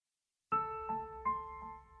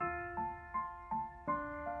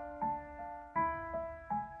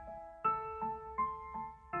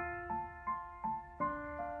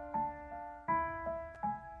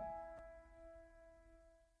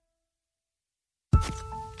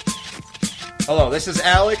Hello, this is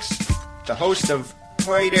Alex, the host of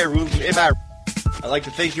I'd like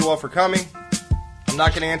to thank you all for coming. I'm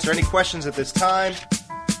not going to answer any questions at this time.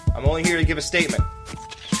 I'm only here to give a statement.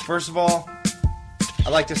 First of all,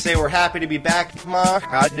 I'd like to say we're happy to be back.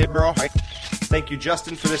 Thank you,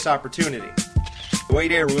 Justin, for this opportunity.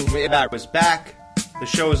 Was back. The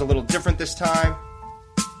show is a little different this time.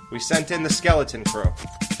 We sent in the Skeleton Crew.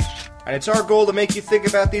 And it's our goal to make you think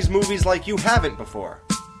about these movies like you haven't before.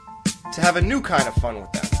 To have a new kind of fun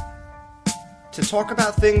with them. To talk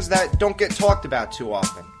about things that don't get talked about too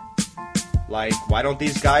often. Like, why don't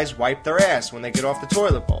these guys wipe their ass when they get off the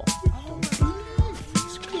toilet bowl?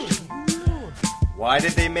 Why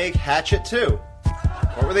did they make Hatchet 2?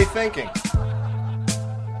 What were they thinking?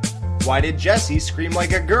 Why did Jessie scream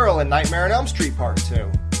like a girl in Nightmare on Elm Street Part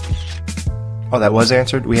 2? Oh, that was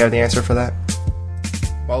answered? We have the answer for that?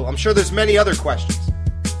 Well, I'm sure there's many other questions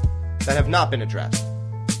that have not been addressed.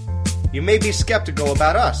 You may be skeptical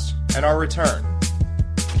about us and our return.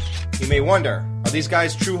 You may wonder, are these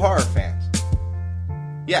guys true horror fans?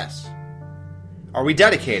 Yes. Are we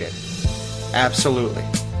dedicated? Absolutely.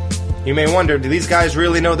 You may wonder, do these guys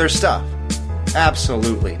really know their stuff?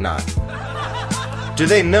 Absolutely not. Do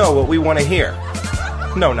they know what we want to hear?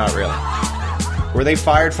 No, not really. Were they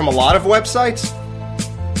fired from a lot of websites?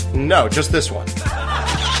 No, just this one.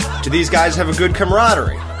 Do these guys have a good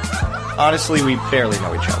camaraderie? Honestly, we barely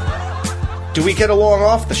know each other. Do we get along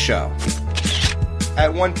off the show?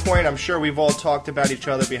 At one point, I'm sure we've all talked about each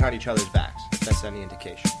other behind each other's backs, if that's any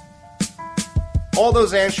indication. All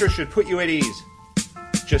those answers should put you at ease.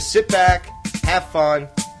 Just sit back, have fun,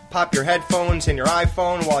 pop your headphones in your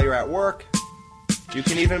iPhone while you're at work. You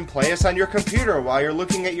can even play us on your computer while you're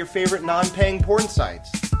looking at your favorite non-paying porn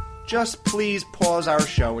sites. Just please pause our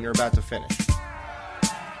show when you're about to finish.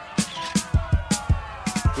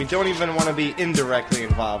 We don't even want to be indirectly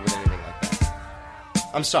involved with anything like that.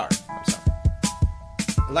 I'm sorry.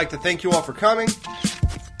 I'd like to thank you all for coming.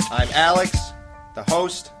 I'm Alex, the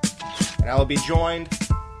host, and I will be joined,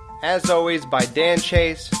 as always, by Dan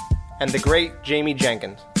Chase and the great Jamie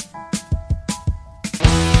Jenkins.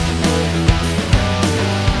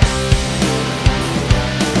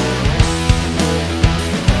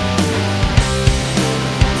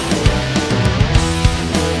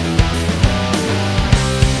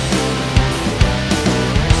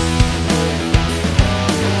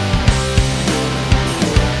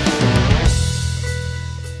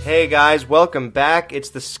 Hey guys, welcome back.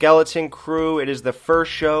 It's the Skeleton Crew. It is the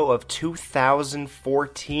first show of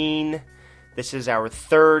 2014. This is our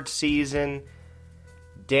third season.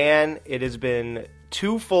 Dan, it has been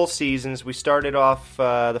 2 full seasons. We started off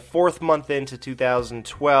the 4th month into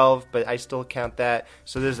 2012, but I still count that.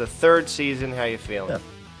 So this is the 3rd season. How you feeling? Yeah.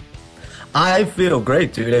 I feel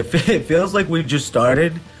great, dude. It feels like we just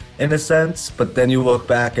started, in a sense, but then you look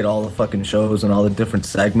back at all the fucking shows and all the different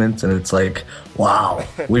segments, and it's like, wow,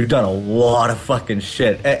 we've done a lot of fucking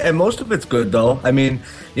shit. And most of it's good, though. I mean,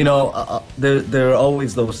 you know, there are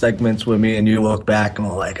always those segments where me and you look back and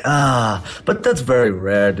we're like, but that's very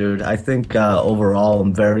rare, dude. I think overall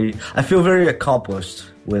I feel very accomplished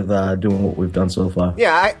with doing what we've done so far.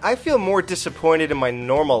 Yeah, I feel more disappointed in my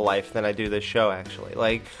normal life than I do this show, actually.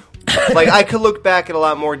 Like I could look back at a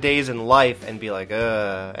lot more days in life and be like,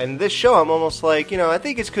 and this show, I'm almost like, you know, I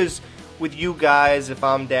think it's because with you guys, if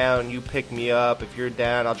I'm down, you pick me up. If you're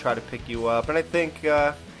down, I'll try to pick you up. And I think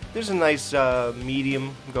there's a nice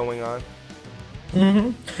medium going on.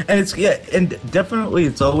 Mm-hmm. And definitely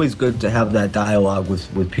it's always good to have that dialogue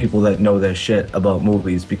with people that know their shit about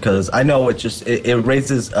movies, because I know it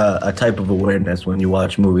raises a type of awareness when you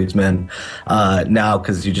watch movies, man. Now,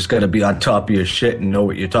 because you just got to be on top of your shit and know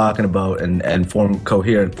what you're talking about and form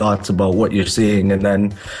coherent thoughts about what you're seeing, and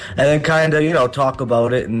then kind of, you know, talk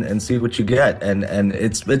about it and see what you get. And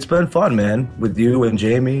it's been fun, man, with you and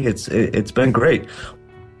Jamie. It's been great.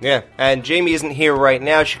 Yeah, and Jamie isn't here right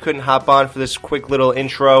now. She couldn't hop on for this quick little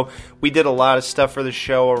intro. We did a lot of stuff for the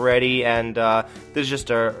show already, and this is just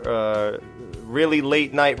a really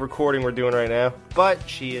late night recording we're doing right now. But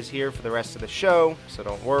she is here for the rest of the show, so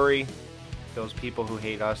don't worry, those people who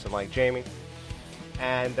hate us and like Jamie.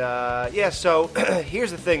 And so here's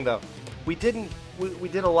the thing, though. We did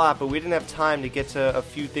a lot, but we didn't have time to get to a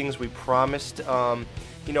few things we promised.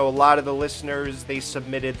 You know, a lot of the listeners, they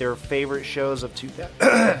submitted their favorite shows of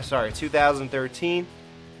 2013.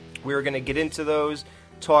 We were going to get into those,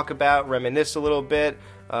 reminisce a little bit,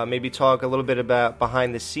 maybe talk a little bit about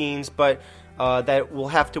behind the scenes, but that we'll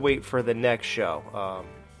have to wait for the next show,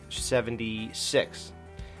 76.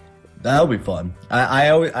 That'll be fun.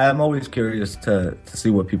 I'm always curious to see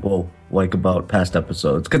what people like about past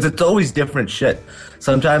episodes because it's always different shit.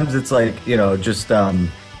 Sometimes it's like just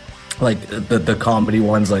like the comedy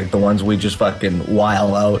ones, like the ones we just fucking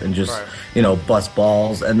while out and just bust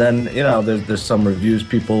balls, and then there's some reviews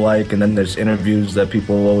people like, and then there's interviews that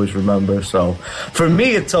people will always remember. So for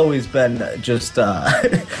me, it's always been just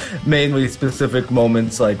mainly specific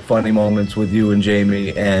moments, like funny moments with you and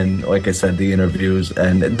Jamie, and like I said, the interviews.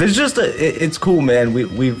 And there's just it's cool, man.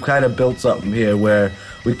 We've kind of built something here where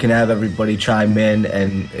we can have everybody chime in,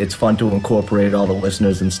 and it's fun to incorporate all the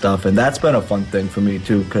listeners and stuff. And that's been a fun thing for me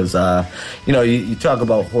too, because you talk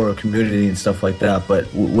about horror community and stuff like that, but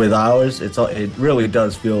with ours, it really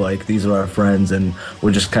does feel like these are our friends, and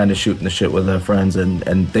we're just kind of shooting the shit with our friends, and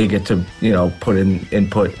they get to put in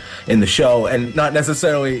input in the show, and not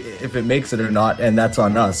necessarily if it makes it or not, and that's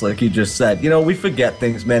on us. Like you just said, we forget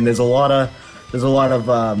things, man. There's a lot of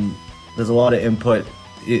input.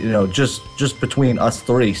 Just between us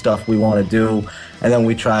three, stuff we want to do, and then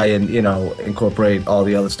we try and incorporate all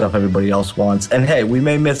the other stuff everybody else wants. And hey, we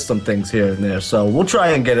may miss some things here and there, so we'll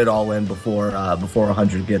try and get it all in before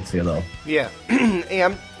 100 gets here, though. Yeah,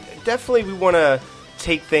 definitely we want to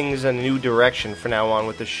take things in a new direction from now on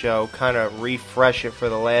with the show, kind of refresh it for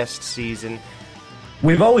the last season.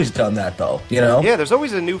 We've always done that, though, Yeah, there's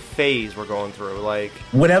always a new phase we're going through. Like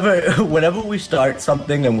whenever we start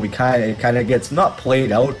something and it kind of gets not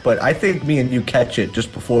played out, but I think me and you catch it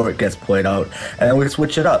just before it gets played out, and then we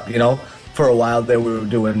switch it up. For a while there, we were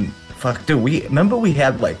doing. Fuck, dude, we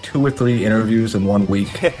had like 2 or 3 interviews in 1 week.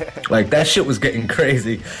 Like, that shit was getting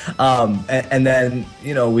crazy. And then,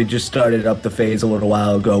 we just started up the phase a little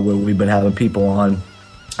while ago where we've been having people on.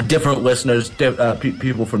 Different listeners,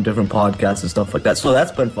 people from different podcasts and stuff like that. So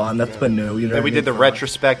that's been fun. That's been new. And we did the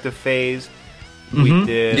retrospective phase. We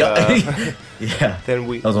did. Yeah. Then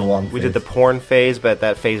that was a long phase. We did the porn phase, but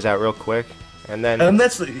that phased out real quick. And then. And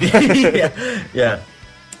that's yeah.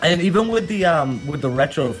 And even with the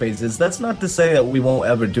retro phases, that's not to say that we won't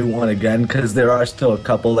ever do one again, because there are still a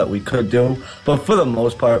couple that we could do. But for the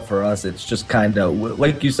most part, for us, it's just kind of,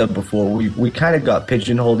 like you said before, we kind of got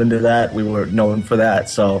pigeonholed into that. We were known for that,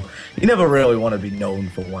 so you never really want to be known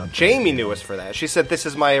for one. Jamie knew us for that. She said, this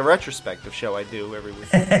is my retrospective show I do every week.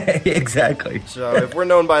 Exactly. So if we're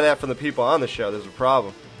known by that from the people on the show, there's a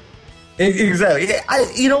problem. Exactly.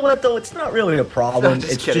 You know what, though? It's not really a problem.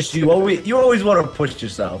 It's just you always want to push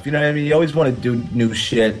yourself. You know what I mean? You always want to do new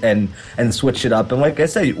shit and switch it up. And like I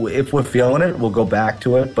say, if we're feeling it, we'll go back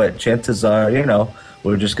to it. But chances are,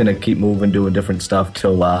 we're just going to keep moving, doing different stuff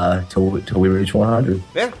till we reach 100.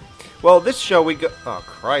 Yeah. Well, this show we go... Oh,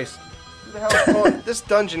 Christ. Who the hell is calling... This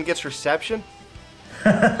dungeon gets reception?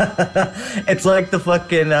 It's like the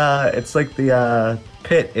fucking... it's like the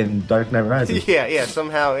pit in Dark Knight Rises. Yeah,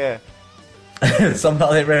 somehow, yeah.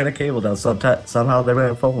 Somehow they ran a cable down. Somehow they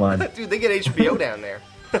ran a phone line. Dude, they get HBO down there.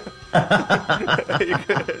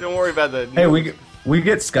 Don't worry about the... Hey, we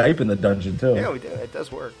get Skype in the dungeon, too. Yeah, we do. It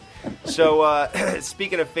does work. So,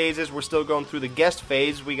 speaking of phases, we're still going through the guest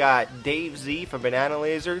phase. We got Dave Z from Banana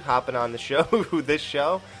Laser hopping on the show, this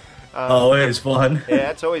show. Always fun.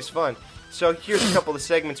 Yeah, it's always fun. So here's a couple of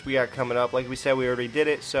segments we got coming up. Like we said, we already did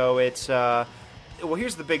it. So it's... well,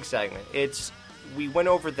 here's the big segment. We went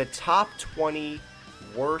over the top 20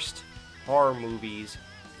 worst horror movies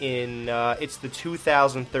in, it's the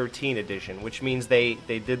 2013 edition, which means they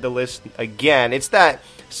did the list again. It's that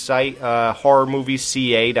site,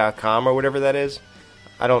 horrormoviesca.com or whatever that is.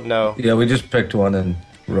 I don't know. Yeah, we just picked one and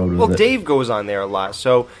wrote with it. Well, Dave goes on there a lot.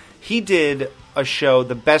 So he did a show,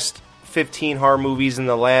 the best 15 horror movies in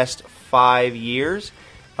the last 5 years,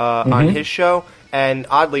 on his show. And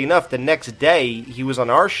oddly enough, the next day he was on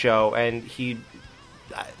our show, and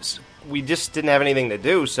we just didn't have anything to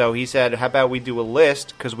do. So he said, "How about we do a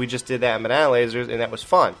list?" Because we just did that in Banana Lasers, and that was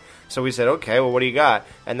fun. So we said, "Okay, well, what do you got?"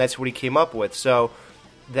 And that's what he came up with. So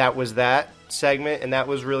that was that segment, and that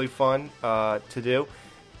was really fun to do.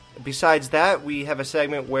 Besides that, we have a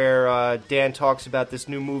segment where Dan talks about this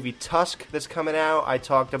new movie Tusk that's coming out. I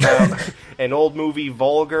talked about an old movie,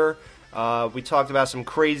 Vulgar. We talked about some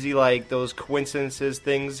crazy, like, those coincidences,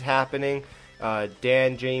 things happening.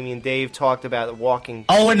 Dan, Jamie, and Dave talked about The Walking...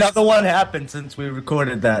 Oh, another one happened since we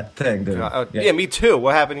recorded that thing, dude. Yeah, me too.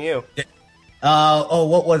 What happened to you?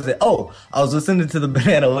 What was it? Oh, I was listening to the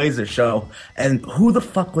Banana Laser show, and who the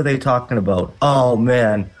fuck were they talking about? Oh,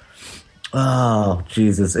 man. Oh,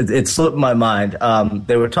 Jesus. It slipped my mind.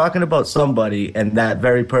 They were talking about somebody, and that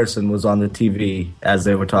very person was on the TV as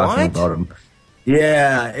they were talking about him.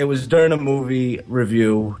 Yeah, it was during a movie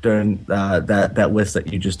review, during that list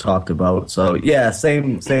that you just talked about. So, yeah,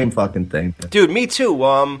 same fucking thing. Dude, me too.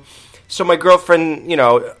 So my girlfriend,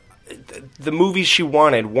 the movies she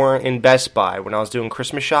wanted weren't in Best Buy when I was doing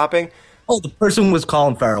Christmas shopping. Oh, the person was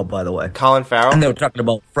Colin Farrell, by the way. Colin Farrell? And they were talking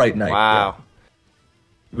about Fright Night. Wow.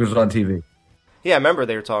 Yeah. It was on TV. Yeah, I remember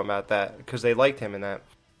they were talking about that because they liked him in that.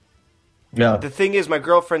 Yeah. The thing is, my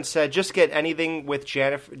girlfriend said just get anything with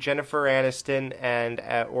Jennifer Aniston and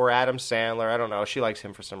or Adam Sandler. I don't know. She likes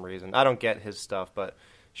him for some reason. I don't get his stuff, but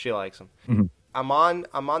she likes him. Mm-hmm. I'm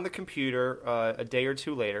on the computer a day or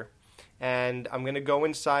two later, and I'm gonna go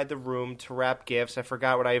inside the room to wrap gifts. I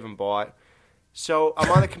forgot what I even bought. So I'm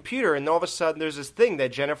on the computer, and all of a sudden there's this thing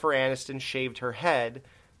that Jennifer Aniston shaved her head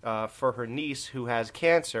for her niece who has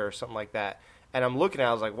cancer or something like that. And I'm looking at it,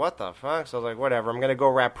 I was like, what the fuck? So I was like, whatever, I'm going to go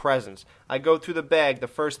wrap presents. I go through the bag, the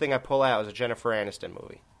first thing I pull out is a Jennifer Aniston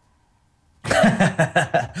movie.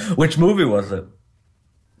 Which movie was it?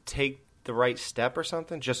 Take the Right Step or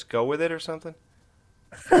something? Just Go With It or something?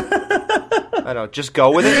 I don't know, Just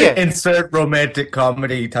Go With It? Yeah. Insert romantic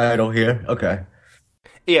comedy title here. Okay.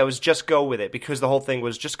 Yeah, it was Just Go With It because the whole thing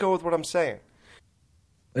was just go with what I'm saying.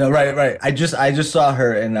 Yeah, right. I just saw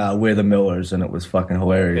her in We're the Millers, and it was fucking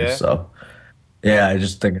hilarious. Yeah? So, yeah, I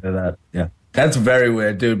just thinking of that. Yeah, that's very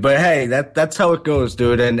weird, dude. But hey, that's how it goes,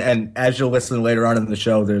 dude. And as you'll listen later on in the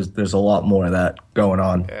show, there's a lot more of that going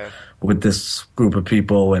on with this group of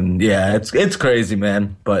people, and yeah, it's crazy,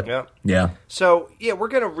 man. But yeah. So yeah, we're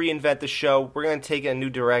gonna reinvent the show. We're gonna take it a new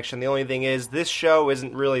direction. The only thing is, this show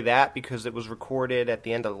isn't really that because it was recorded at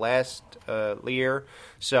the end of last year.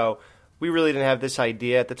 So we really didn't have this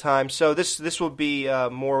idea at the time. So this will be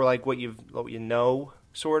more like what you know,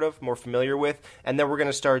 sort of more familiar with, and then we're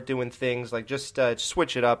gonna start doing things like just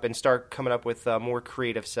switch it up and start coming up with more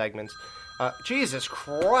creative segments. Jesus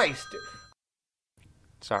Christ!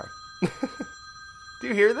 Sorry. Do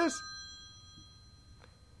you hear this?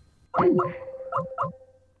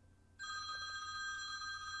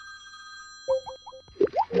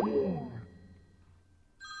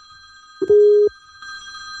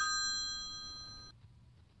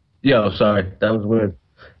 Yo, sorry, that was weird.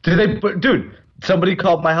 Dude, somebody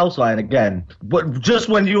called my house line again. What? Just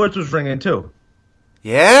when yours was ringing too.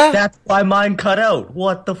 Yeah? That's why mine cut out.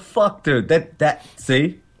 What the fuck, dude?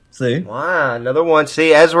 See? Wow, another one.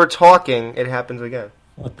 See, as we're talking, it happens again.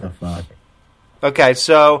 What the fuck? Okay,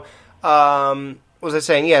 so, what was I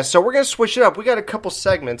saying? Yeah, so we're going to switch it up. We got a couple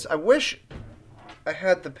segments. I wish I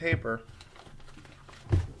had the paper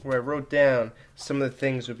where I wrote down some of the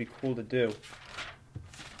things would be cool to do.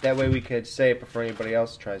 That way we could say it before anybody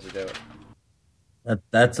else tries to do it.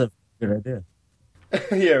 That's a good idea.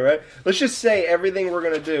 Yeah, right? Let's just say everything we're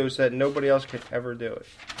going to do so that nobody else could ever do it.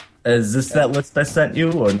 Is this that list I sent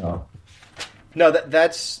you, or no? No,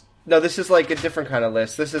 this is like a different kind of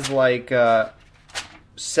list. This is like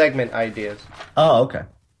segment ideas. Oh, okay.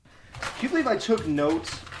 Can you believe I took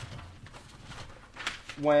notes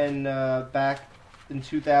when back in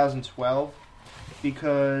 2012?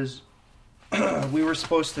 Because we were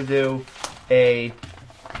supposed to do I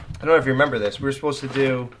don't know if you remember this, we were supposed to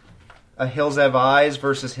do a Hills Have Eyes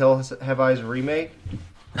versus Hills Have Eyes remake.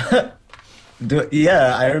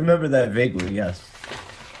 Yeah, I remember that vaguely, yes.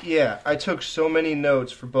 Yeah, I took so many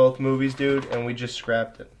notes for both movies, dude, and we just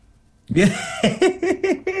scrapped it. Yeah.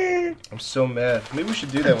 I'm so mad. Maybe we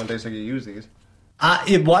should do that one day so I can use these.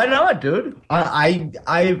 Why not, dude? I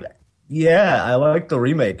like the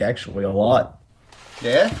remake, actually, a lot.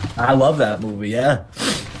 Yeah? I love that movie, yeah.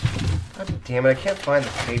 God damn it, I can't find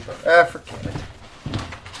the paper. Forget it.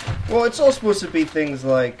 Well, it's all supposed to be things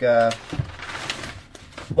like,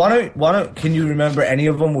 Why don't, can you remember any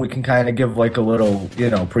of them? We can kind of give like a little,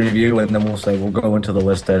 preview, and then we'll go into the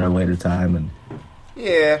list at a later time. And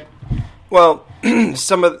yeah. Well,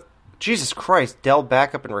 Jesus Christ, Dell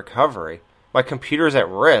backup and recovery. My computer's at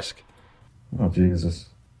risk. Oh, Jesus.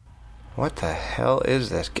 What the hell is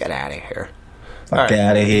this? Get out of here. Fuck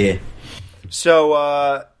out of here.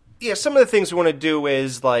 So, some of the things we want to do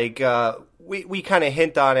is like, we kind of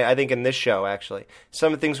hint on it, I think, in this show, actually.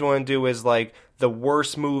 Some of the things we want to do is like the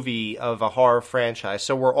worst movie of a horror franchise.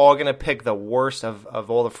 So we're all going to pick the worst of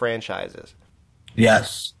all the franchises.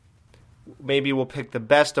 Yes. Maybe we'll pick the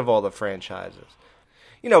best of all the franchises.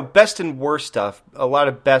 Best and worst stuff. A lot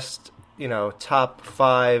of best, top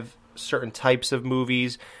 5 certain types of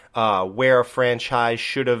movies. Where a franchise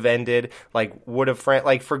should have ended, like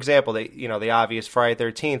for example, the obvious Friday the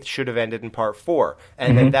 13th should have ended in part 4,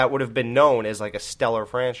 and then that would have been known as like a stellar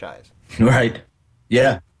franchise. Right.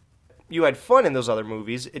 Yeah. You had fun in those other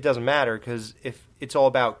movies. It doesn't matter because if it's all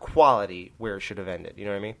about quality, where it should have ended. You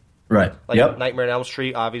know what I mean? Right. Like Nightmare on Elm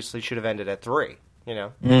Street obviously should have ended at 3.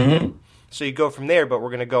 Mm-hmm. So you go from there, but we're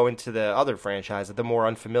going to go into the other franchises, the more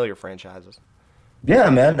unfamiliar franchises.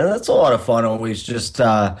 Yeah, man, that's a lot of fun. Always just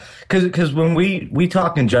because when we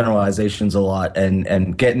talk in generalizations a lot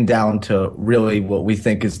and getting down to really what we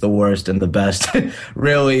think is the worst and the best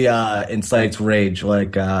really incites rage.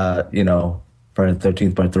 Like Friday the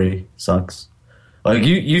 13th Part 3 sucks. Like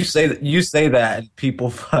you say that and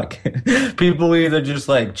people people either just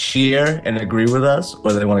like cheer and agree with us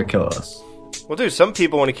or they want to kill us. Well, dude, some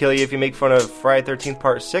people want to kill you if you make fun of Friday 13th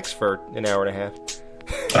Part 6 for an hour and a half.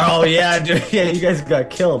 Oh yeah, dude. Yeah, you guys got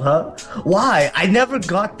killed, huh? Why? I never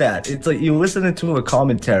got that. It's like you listening to a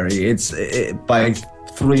commentary. By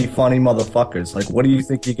three funny motherfuckers. Like, what do you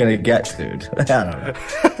think you're gonna get, dude? I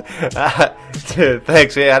don't know. Dude,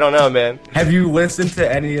 thanks. Yeah, I don't know, man. Have you listened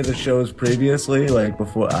to any of the shows previously? Like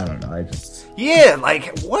before? I don't know. Yeah,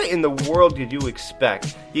 like what in the world did you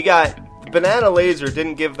expect? You got. Banana Laser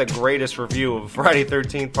didn't give the greatest review of Friday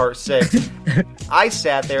 13th Part 6. I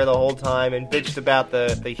sat there the whole time and bitched about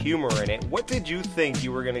the humor in it. What did you think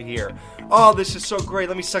you were going to hear? Oh, this is so great.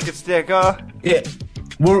 Let me suck its dick, huh? Yeah.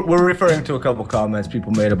 We're referring to a couple comments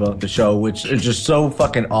people made about the show, which is just so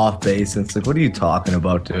fucking off base. It's like, what are you talking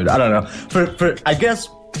about, dude? I don't know. For I guess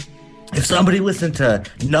if somebody listened to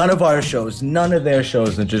none of our shows, none of their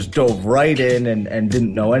shows, and just dove right in and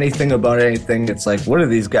didn't know anything about anything, it's like, what are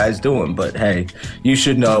these guys doing? But hey, you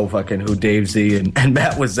should know fucking who Dave Z and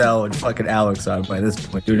Matt Wazell and fucking Alex are by this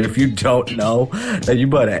point, dude. If you don't know, then you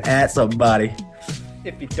better at somebody.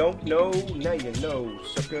 If you don't know, now you know,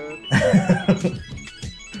 sucker.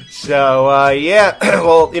 So, yeah,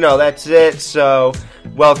 well, that's it. So,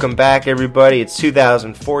 welcome back, everybody. It's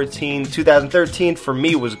 2014. 2013 for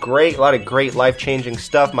me was great. A lot of great life-changing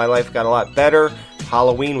stuff. My life got a lot better.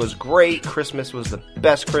 Halloween was great. Christmas was the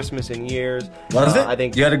best Christmas in years. Was it? I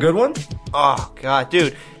think you had a good one? Oh, God,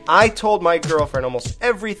 dude. I told my girlfriend almost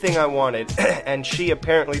everything I wanted, and she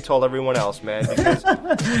apparently told everyone else, man. Because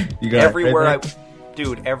everywhere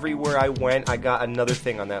I went, I got another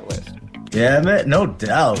thing on that list. Yeah, man, no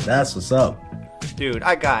doubt. That's what's up. Dude,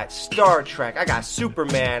 I got Star Trek, I got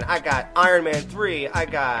Superman, I got Iron Man 3, I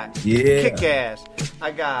got Kick-Ass,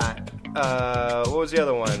 I got, what was the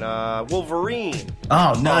other one? Wolverine.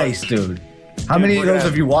 Oh, nice, dude. How many of those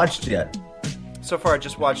have you watched yet? So far, I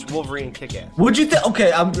just watched Wolverine and Kick-Ass. What'd you think?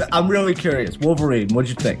 Okay, I'm really curious. Wolverine, what'd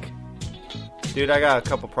you think? Dude, I got a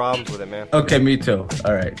couple problems with it, man. Okay, me too.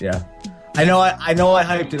 All right, yeah. I know I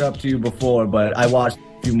hyped it up to you before, but I watched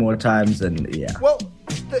few more times and yeah. Well,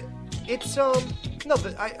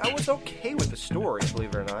 I was okay with the story,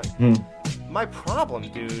 believe it or not. My problem,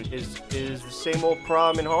 dude, is the same old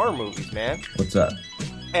problem in horror movies, man. What's that?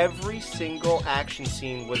 Every single action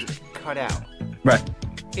scene was cut out. Right.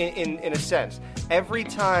 In a sense, every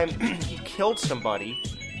time he killed somebody,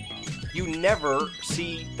 you never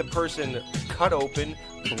see the person cut open,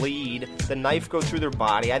 bleed, the knife go through their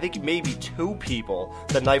body. I think maybe two people,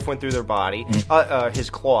 the knife went through their body, his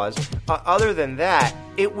claws. Other than that,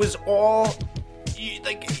 it was all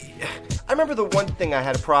like. I remember the one thing I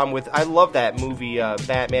had a problem with. I love that movie,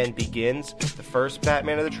 Batman Begins, the first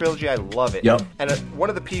Batman of the trilogy. I love it. Yep. And one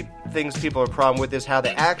of the things people have a problem with is how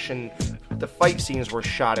the fight scenes were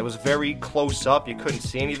shot. It was very close up. You couldn't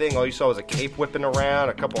see anything. All you saw was a cape whipping around,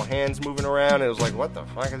 a couple of hands moving around. And it was like, what the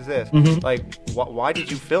fuck is this? Mm-hmm. Like, why did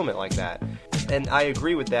you film it like that? And I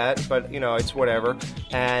agree with that, but, it's whatever.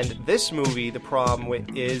 And this movie, the problem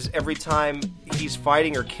is every time he's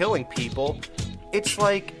fighting or killing people, it's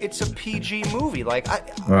like it's a PG movie. Like, I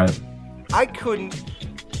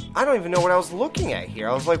don't even know what I was looking at here.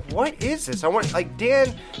 I was like, what is this? I want, like,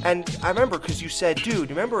 Dan, and I remember because you said, dude,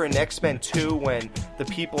 remember in X-Men 2 when the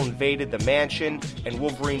people invaded the mansion and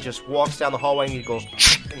Wolverine just walks down the hallway and he goes,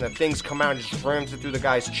 and the things come out and just rams it through the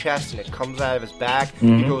guy's chest and it comes out of his back?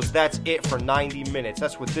 Mm-hmm. He goes, that's it for 90 minutes.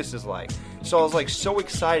 That's what this is like. So I was, like, so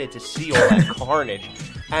excited to see all that carnage.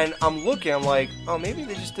 And I'm looking, I'm like, oh, maybe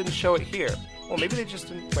they just didn't show it here. Well, maybe they just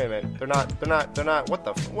didn't. Wait a minute. They're not. What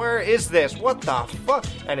the? Where is this? What the fuck?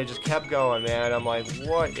 And it just kept going, man. I'm like,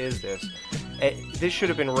 what is this? This should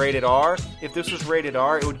have been rated R. If this was rated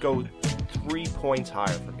R, it would go 3 points higher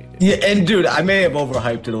for me, dude. Yeah, and dude, I may have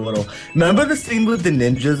overhyped it a little. Remember the scene with the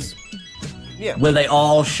ninjas? Yeah. Where they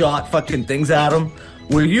all shot fucking things at him?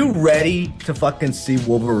 Were you ready to fucking see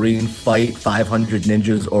Wolverine fight 500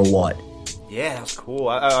 ninjas or what? Yeah, that was cool.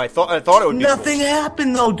 I thought it would be Nothing cool.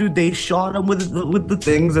 happened though, dude. They shot him with the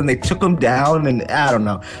things and they took him down, and I don't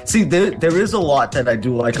know. See, there is a lot that I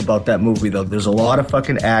do like about that movie though. There's a lot of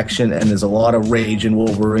fucking action and there's a lot of rage in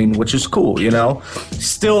Wolverine, which is cool, you know.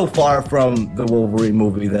 Still far from the Wolverine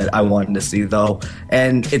movie that I wanted to see though,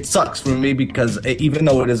 and it sucks for me because even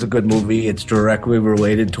though it is a good movie, it's directly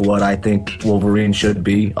related to what I think Wolverine should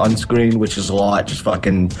be on screen, which is a lot just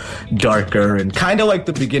fucking darker and kind of like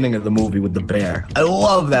the beginning of the movie with the bear. I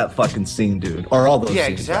love that fucking scene, dude. Or all those Yeah,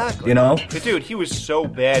 scenes, exactly. you know? But dude, he was so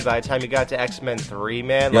bad by the time he got to X-Men 3,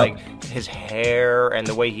 man. Yep. Like, his hair and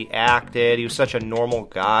the way he acted. He was such a normal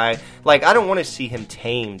guy. Like, I don't want to see him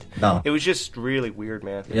tamed. No. It was just really weird,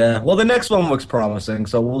 man. Yeah, well, the next one looks promising,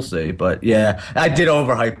 so we'll see. But yeah, I did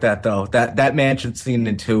overhype that though. That mansion scene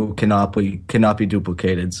in 2 cannot be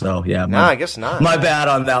duplicated. So yeah, No, I guess not. My bad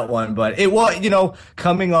on that one, but it was, you know,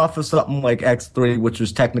 coming off of something like X3, which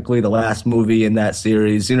was technically the last movie in that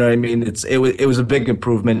series. You know what I mean? It was a big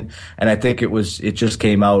improvement, and I think it just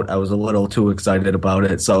came out. I was a little too excited about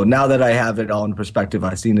it. So now that I have it all in perspective,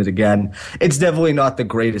 I've seen it again. It's definitely not the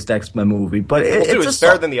greatest X-Men movie, but it's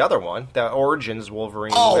better than the other one, the Origins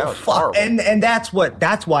Wolverine. Oh fuck! And that's why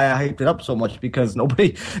I hyped it up so much, because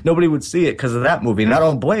nobody would see it because of that movie, and I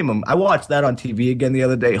don't blame them. I watched that on TV again the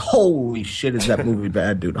other day. Holy shit, is that movie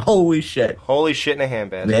bad, dude? Holy shit! Holy shit in a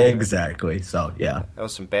handbasket. Exactly. So yeah, that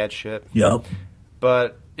was some bad shit. Yep.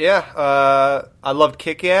 But yeah, I loved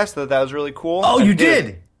Kick-Ass. That was really cool. Oh, you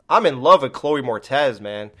did? I'm in love with Chloe Moretz,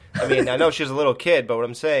 man. I mean, I know she's a little kid, but what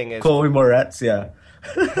I'm saying is Chloe Moretz. Yeah.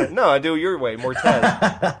 No, I do it your way,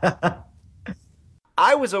 Moretz.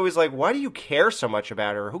 I was always like, why do you care so much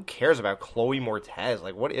about her? Who cares about Chloe Moretz?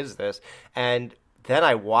 Like, what is this? And then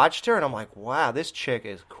I watched her, and I'm like, wow, this chick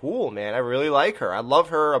is cool, man. I really like her. I love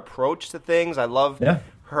her approach to things. I love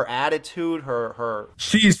her attitude, her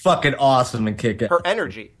She's fucking awesome and kick-ass. Her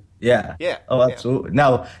energy. Yeah. Yeah. Oh, absolutely.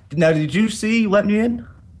 Yeah. Now, did you see Let Me In?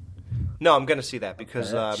 No, I'm gonna see that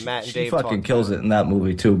because Matt and Dave. She fucking kills it in that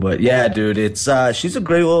movie too. But yeah, dude, it's she's a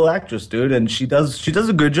great little actress, dude, and she does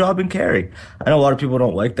a good job in Carrie. I know a lot of people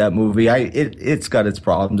don't like that movie. It's got its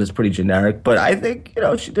problems. It's pretty generic, but I think, you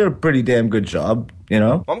know, she did a pretty damn good job. You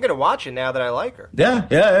know, I'm gonna watch it now that I like her. Yeah,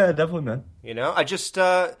 definitely, man. You know, I just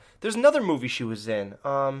there's another movie she was in.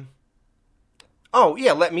 Oh,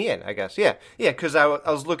 yeah, Let Me In, I guess. Yeah, because I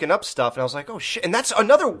was looking up stuff, and I was like, oh, shit. And that's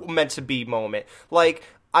another meant-to-be moment. Like,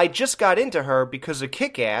 I just got into her because of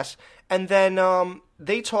Kick-Ass, and then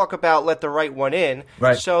they talk about Let the Right One In.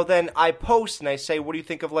 Right. So then I post, and I say, what do you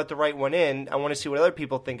think of Let the Right One In? I want to see what other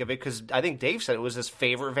people think of it, because I think Dave said it was his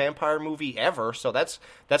favorite vampire movie ever, so that's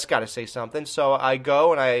got to say something. So I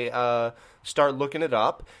go, and I start looking it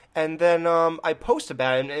up, and then I post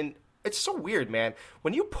about it, and it's so weird, man.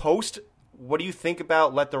 When you post, what do you think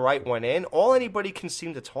about Let the Right One In? All anybody can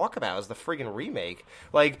seem to talk about is the friggin' remake.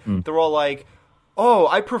 Like, they're all like, oh,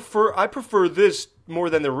 I prefer this more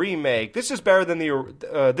than the remake. This is better than the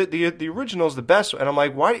original's the best. And I'm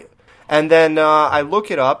like, why? And then I look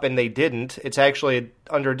it up, and they didn't. It's actually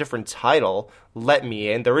under a different title, Let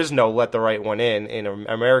Me In. There is no Let the Right One In an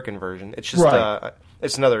American version. It's just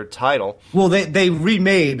it's another title. Well, they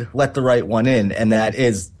remade Let the Right One In, and that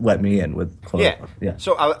is Let Me In with Chloe. Yeah.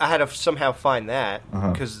 So I had to somehow find that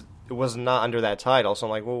because it was not under that title. So I'm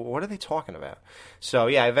like, well, what are they talking about? So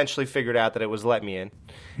yeah, I eventually figured out that it was Let Me In.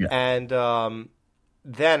 Yeah. And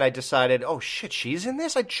then I decided, oh shit, she's in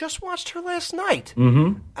this? I just watched her last night.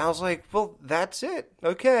 Mm-hmm. I was like, well, that's it.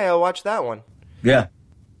 Okay, I'll watch that one. Yeah.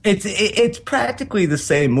 It's practically the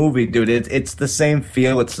same movie, dude. It's the same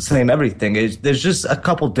feel. It's the same everything. There's just a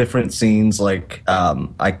couple different scenes. Like,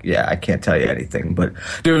 I can't tell you anything, but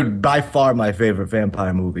dude, by far my favorite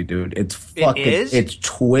vampire movie, dude. It's fucking. It's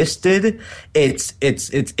twisted. It's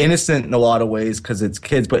innocent in a lot of ways because it's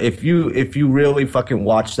kids. But if you really fucking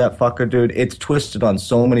watch that fucker, dude, it's twisted on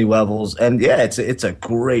so many levels. And yeah, it's a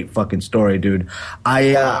great fucking story, dude.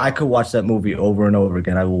 I could watch that movie over and over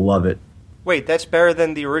again. I love it. Wait, that's better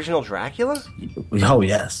than the original Dracula? Oh,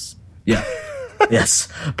 yes. Yeah. Yes,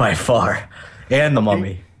 by far. And The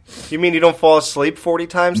Mummy. You mean you don't fall asleep 40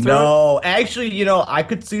 times through No, actually, you know, I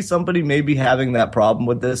could see somebody maybe having that problem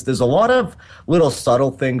with this. There's a lot of little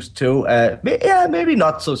subtle things, too. Maybe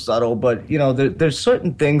not so subtle, but, you know, there's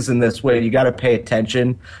certain things in this where you got to pay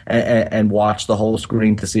attention and watch the whole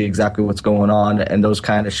screen to see exactly what's going on and those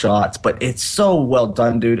kind of shots. But it's so well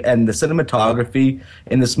done, dude. And the cinematography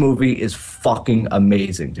in this movie is fucking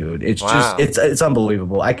amazing, dude. It's just, it's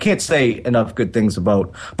unbelievable. I can't say enough good things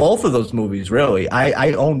about both of those movies, really.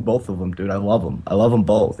 I own both of them, dude. I love them. I love them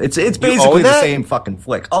both. It's basically the same fucking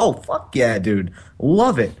flick. Oh, fuck yeah, dude.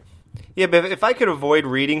 Love it. Yeah, but if I could avoid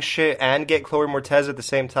reading shit and get Chloe Moretz at the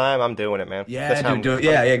same time, I'm doing it, man. Yeah, dude, do it.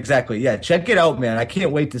 Yeah, exactly. Yeah, check it out, man. I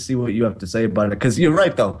can't wait to see what you have to say about it. Because you're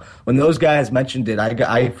right, though. When those guys mentioned it,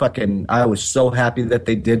 I was so happy that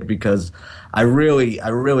they did because I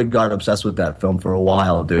really got obsessed with that film for a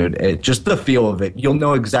while, dude. Just the feel of it. You'll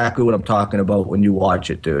know exactly what I'm talking about when you watch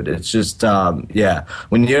it, dude. It's just, yeah.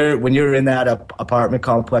 When you're in that apartment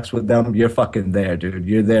complex with them, you're fucking there, dude.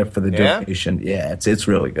 You're there for the donation. Yeah, it's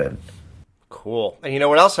really good. Cool. And you know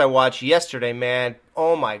what else I watched yesterday, man?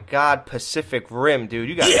 Oh my God, Pacific Rim, dude.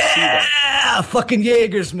 You gotta see that. Yeah, fucking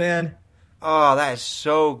Jaegers, man. Oh, that is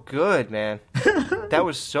so good, man. That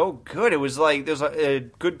was so good. It was like there's a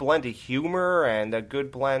good blend of humor and a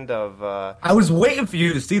good blend of. I was waiting for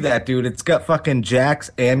you to see that, dude. It's got fucking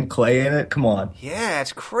Jax and Clay in it. Come on. Yeah,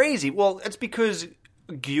 it's crazy. Well, it's because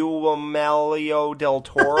Guillermo del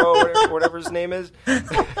Toro, or whatever his name is,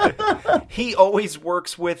 he always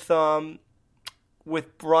works with Ron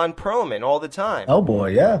Perlman all the time.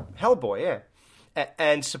 Hellboy, yeah. Hellboy, yeah.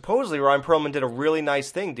 And supposedly Ron Perlman did a really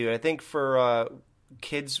nice thing, dude. I think for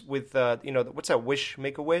kids with, what's that,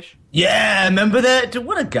 Make-A-Wish? Yeah, remember that? Dude,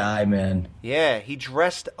 what a guy, man. Yeah, he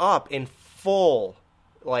dressed up in full,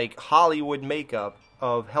 like, Hollywood makeup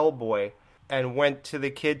of Hellboy and went to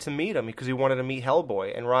the kid to meet him because he wanted to meet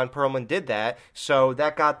Hellboy. And Ron Perlman did that, so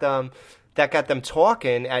that got them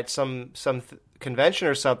talking at some convention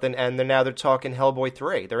or something, and now they're talking Hellboy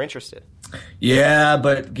 3. They're interested. Yeah,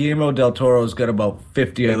 but Guillermo del Toro's got about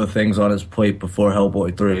 50 other things on his plate before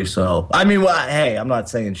Hellboy 3, so... I mean, well, hey, I'm not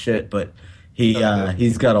saying shit, but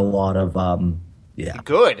he's got a lot of, yeah.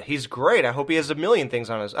 Good. He's great. I hope he has a million things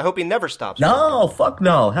on his... I hope he never stops. No, fuck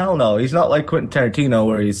no. Hell no. He's not like Quentin Tarantino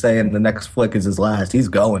where he's saying the next flick is his last. He's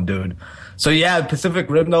going, dude. So yeah, Pacific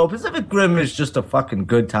Rim, though. Pacific Rim is just a fucking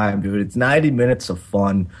good time, dude. It's 90 minutes of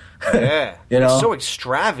fun. Yeah. You know? It's so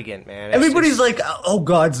extravagant, man. Everybody's like, oh,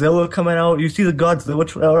 Godzilla coming out. You see the Godzilla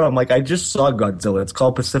trailer? I'm like, I just saw Godzilla. It's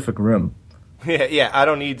called Pacific Rim. Yeah, I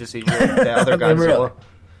don't need to see the other Godzilla.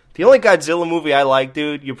 The only Godzilla movie I like,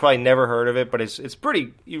 dude, you probably never heard of it, but it's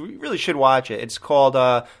pretty. You really should watch it. It's called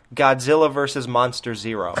Godzilla vs. Monster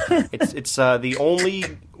Zero. It's the only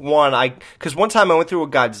one because one time I went through a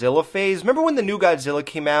Godzilla phase. Remember when the new Godzilla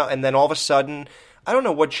came out, and then all of a sudden, I don't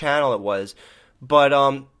know what channel it was,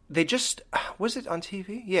 but they just was it on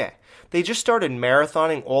TV? Yeah, they just started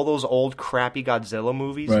marathoning all those old crappy Godzilla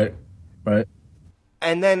movies. Right.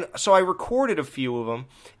 And then, so I recorded a few of them,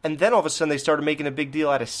 and then all of a sudden they started making a big deal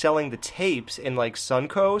out of selling the tapes in, like,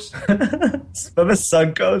 Suncoast. Remember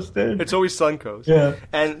Suncoast, dude? It's always Suncoast. Yeah.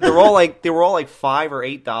 And they were all like $5 or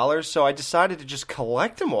 $8, so I decided to just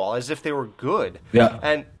collect them all as if they were good. Yeah.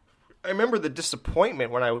 And I remember the disappointment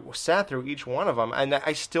when I sat through each one of them, and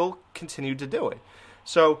I still continued to do it.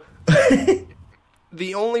 So...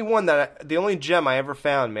 The only gem I ever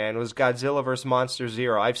found, man, was Godzilla vs. Monster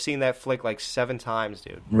Zero. I've seen that flick like 7 times,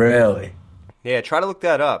 dude. Really? Yeah, try to look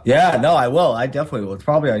that up. Yeah, no, I will. I definitely will. It's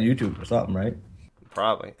probably on YouTube or something, right?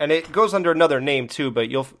 Probably. And it goes under another name, too, but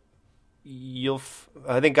you'll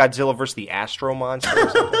I think Godzilla vs. the Astro Monster or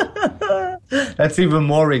something. That's even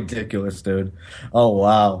more ridiculous, dude. Oh,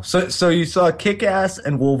 wow. So you saw Kick-Ass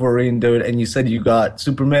and Wolverine, dude, and you said you got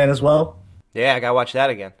Superman as well? Yeah, I gotta watch that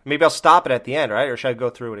again. Maybe I'll stop it at the end, right? Or should I go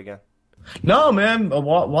through it again? No, man.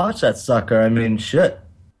 Watch that sucker. I mean, shit.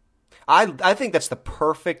 I think that's the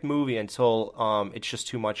perfect movie until it's just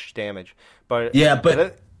too much damage. But yeah,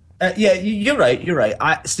 but yeah, you're right. You're right.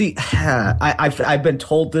 I've been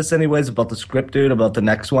told this anyways about the script, dude, about the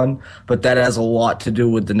next one, but that has a lot to do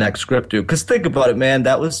with the next script, dude. Because think about it, man.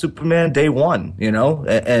 That was Superman day one, you know,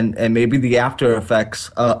 and maybe the after effects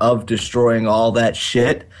of destroying all that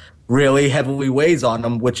shit really heavily weighs on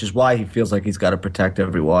him, which is why he feels like he's got to protect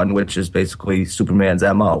everyone, which is basically Superman's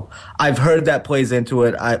MO. I've heard that plays into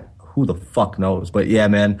it. Who the fuck knows? But yeah,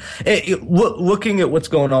 man, looking at what's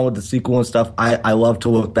going on with the sequel and stuff, I love to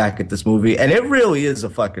look back at this movie, and it really is a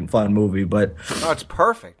fucking fun movie. But it's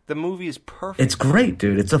perfect. The movie is perfect. It's great,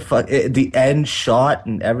 dude. It's the end shot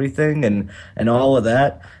and everything, and all of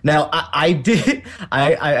that. Now, I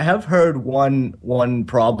have heard one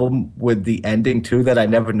problem with the ending too that I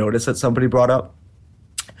never noticed that somebody brought up.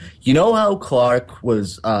 You know how Clark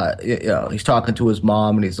was, he's talking to his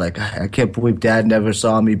mom, and he's like, I can't believe Dad never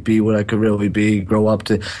saw me be what I could really be, grow up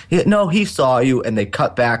to. No, he saw you, and they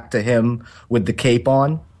cut back to him with the cape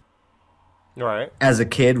on. Right. As a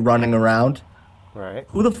kid running around. Right.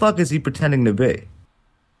 Who the fuck is he pretending to be?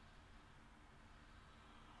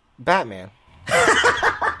 Batman.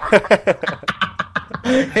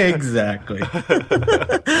 Exactly.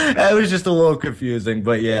 It was just a little confusing,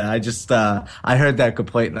 but yeah, I heard that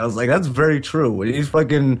complaint and I was like, that's very true. When he's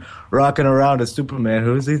fucking rocking around as Superman,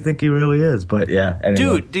 who does he think he really is? But yeah,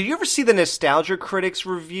 anyway. Dude, did you ever see the Nostalgia Critics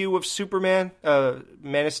review of Superman,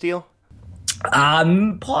 Man of Steel?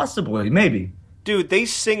 Possibly, maybe. Dude, they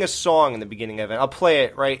sing a song in the beginning of it. I'll play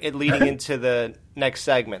it, right, leading into the next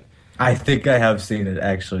segment. I think I have seen it,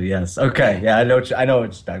 actually, yes. Okay, yeah, I know what you're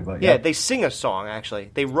talking about. Yeah, they sing a song, actually.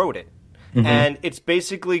 They wrote it. Mm-hmm. And it's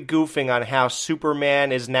basically goofing on how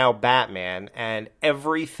Superman is now Batman, and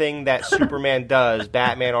everything that Superman does,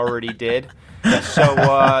 Batman already did.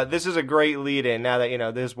 So this is a great lead-in, now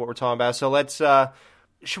that, this is what we're talking about. So let's...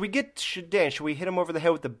 Should we hit him over the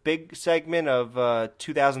head with the big segment of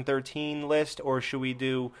 2013 list, or should we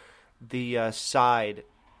do the side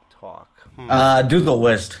talk? Do the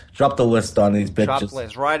list. Drop the list on these bitches. Drop the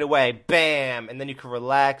list right away. Bam, and then you can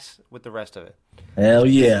relax with the rest of it. Hell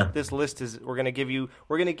yeah! This list is we're gonna give you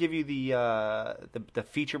the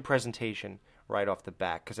feature presentation right off the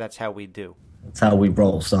bat, because that's how we do. That's how we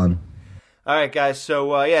roll, son. All right, guys.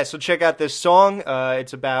 So so check out this song.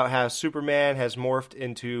 It's about how Superman has morphed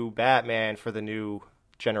into Batman for the new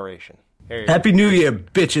generation. Happy New Year,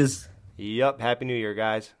 bitches. Yup, Happy New Year,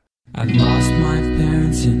 guys. I lost my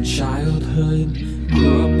parents in childhood,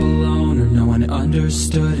 grew up alone or no one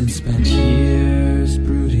understood, and spent years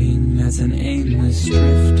brooding as an aimless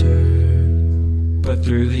drifter. But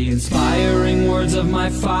through the inspiring words of my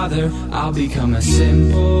father, I'll become a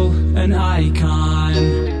symbol, an icon,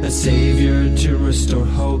 a savior to restore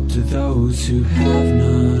hope to those who have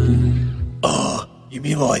none. You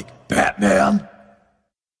mean like Batman?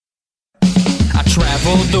 I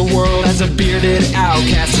traveled the world as a bearded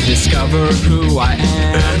outcast to discover who I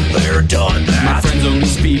am. And they're done that. My friends only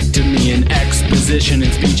speak to me in exposition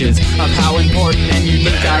and speeches of how important and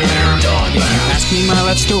unique I am. If you ask me my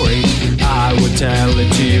life story, I would tell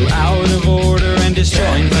it to you out of order and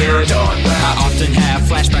disjointed. I often have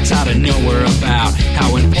flashbacks out of nowhere about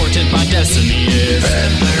how important my destiny is.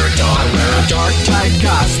 And they're done. I wear a dark tight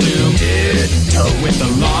costume with a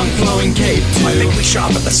long flowing cape too. I think we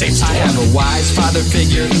shop at the same store. I have a wise father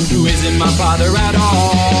figure who isn't my father at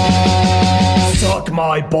all. Suck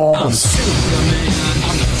my balls. I'm Superman,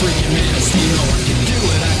 I'm the freaking Man of Steel. I can do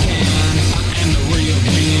what I can, I am the real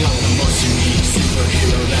deal. I'm the most unique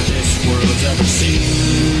superhero that this world's ever seen.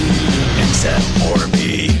 Except for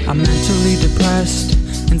me. I'm mentally depressed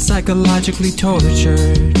and psychologically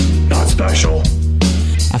tortured. Not special.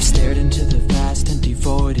 I've stared into the vast empty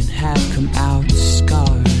void and have come out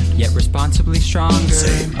scarred, yet responsibly stronger.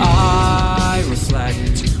 Same. I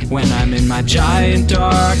reflect when I'm in my giant,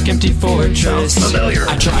 dark, empty fortress. Sounds familiar.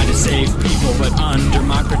 I try to save people, but under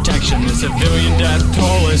my protection, the civilian death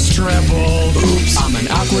toll is tripled. Oops. I'm an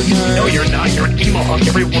awkward nerd. No, you're not. You're an emo hunk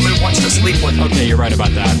every woman wants to sleep with. Okay, you're right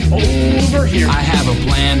about that. Over here. I have a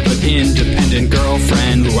planned but independent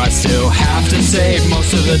girlfriend who I still have to save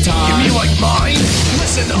most of the time. You mean like mine?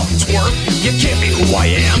 Listen up, twerp. You can't be who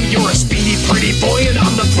I am. You're a speedy, pretty boy, and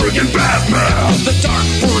I'm the friggin' Batman. The dark,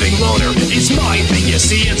 brooding loner is my thing, you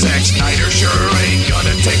see. And Zack Snyder sure ain't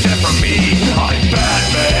gonna take that from me. I'm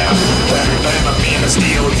Batman. Better than a Man of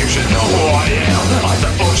Steel. You should know who I am. I'm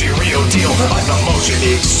the OG real deal. I'm the most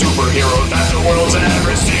unique superhero that the world's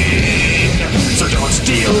ever seen. So don't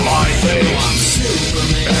steal my thing. I'm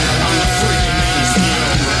Superman. I'm the freaking Man of Steel.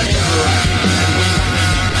 Wherever I am,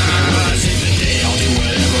 when I save the day, I'll do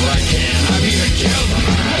whatever I can. I'm here to kill them.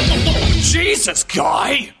 Jesus,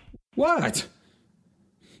 guy! What?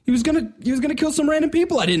 He was gonna kill some random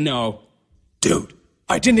people I didn't know. Dude,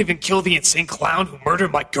 I didn't even kill the insane clown who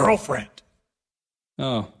murdered my girlfriend.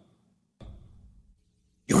 Oh.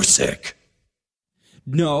 You're sick.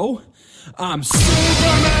 No, I'm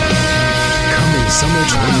Superman! Coming summer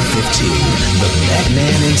 2015, the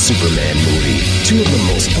Batman and Superman movie. Two of the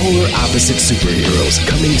most polar opposite superheroes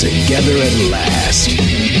coming together at last.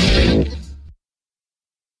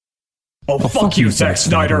 Oh, fuck you, Zack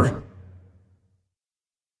Snyder!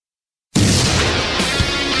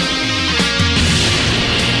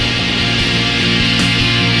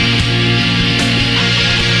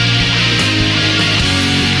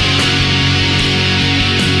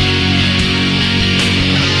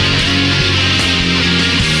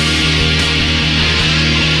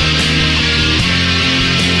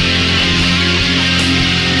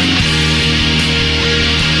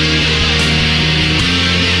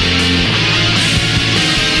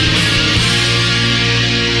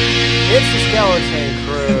 It's the Skeleton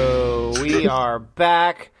Crew. We are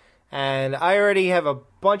back, and I already have a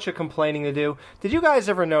bunch of complaining to do. Did you guys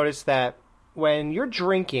ever notice that when you're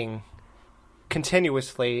drinking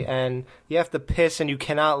continuously, and you have to piss and you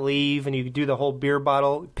cannot leave, and you do the whole beer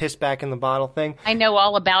bottle, piss back in the bottle thing. I know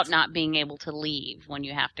all about not being able to leave when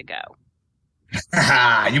you have to go.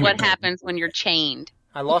 What happens when you're chained?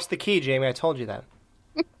 I lost the key, Jamie. I told you that.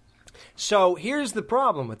 So here's the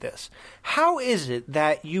problem with this. How is it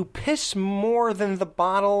that you piss more than the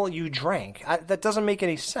bottle you drank? That doesn't make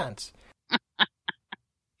any sense.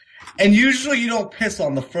 And usually you don't piss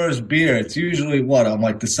on the first beer. It's usually, on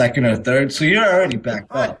like the second or third. So you're already backed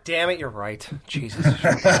Oh, up. damn it, you're right. Jesus.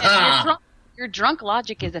 Your drunk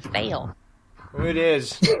logic is a fail. It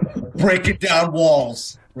is. Breaking down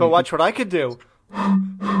walls. But watch what I could do.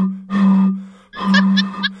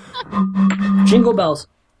 Jingle bells.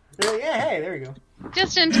 Yeah, hey, there you go.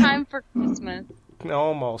 Just in time for Christmas.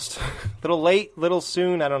 Almost. Little late, little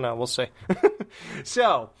soon. I don't know. We'll see.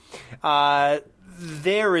 So,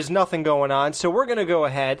 there is nothing going on. So we're going to go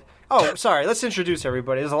ahead. Oh, sorry. Let's introduce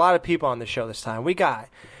everybody. There's a lot of people on the show this time. We got,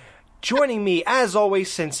 joining me, as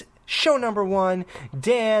always, since show number 1,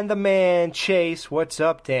 Dan the Man Chase. What's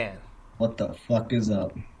up, Dan? What the fuck is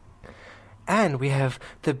up? And we have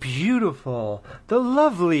the beautiful, the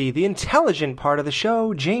lovely, the intelligent part of the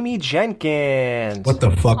show, Jamie Jenkins. What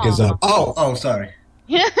the fuck is up? Oh, sorry.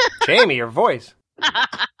 Jamie, your voice.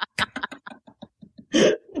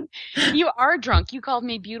 You are drunk. You called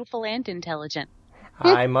me beautiful and intelligent.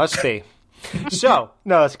 I must be. So,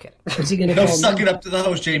 no, that's kidding. Is he gonna No, call suck me? it up to the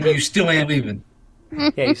host, Jamie. You still ain't leaving. Yeah,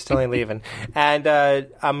 you still ain't leaving. And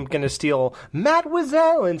I'm going to steal Matt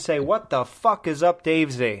Wiesel and say, what the fuck is up,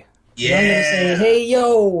 Dave Z? I'm gonna say, hey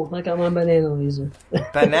yo, like I'm on Banana Laser.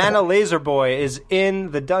 Banana Laser Boy is in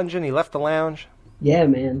the dungeon. He left the lounge. Yeah,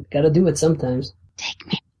 man, gotta do it sometimes. Take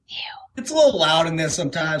me with you. It's a little loud in there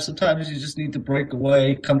sometimes. Sometimes you just need to break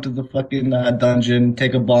away, come to the fucking dungeon,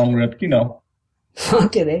 take a bong rip,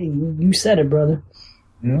 Fuck it, hey, you said it, brother.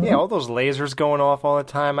 Yeah, all those lasers going off all the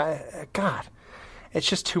time. God, it's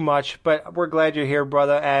just too much. But we're glad you're here,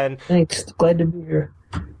 brother. And Thanks, glad to be here.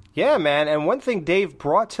 yeah, man. And one thing Dave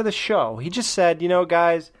brought to the show, he just said,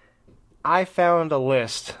 guys, I found a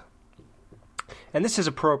list. And this is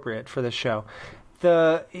appropriate for the show.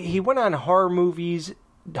 He went on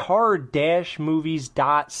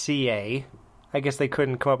horror-movies.ca. I guess they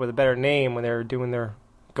couldn't come up with a better name when they were doing their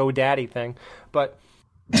GoDaddy thing. But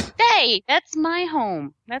Hey, that's my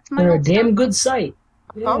home. That's my They're a home. damn good site.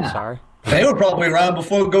 Yeah. oh, I'm sorry. They were probably around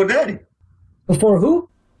before GoDaddy. Before who?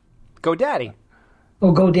 GoDaddy.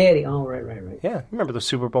 Oh, GoDaddy. Oh, right. Yeah, remember the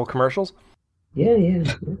Super Bowl commercials? Yeah.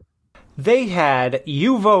 They had,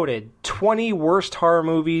 you voted 20 worst horror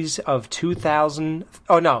movies of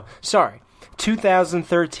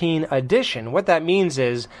 2013 edition. What that means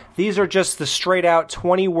is these are just the straight out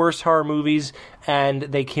 20 worst horror movies, and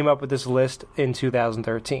they came up with this list in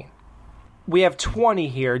 2013. We have 20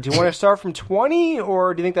 here. Do you want to start from 20,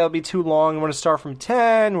 or do you think that would be too long? You want to start from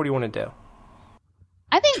 10? What do you want to do?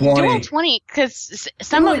 I think 20. do all 20 because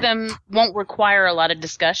some of them won't require a lot of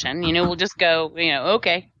discussion. We'll just go,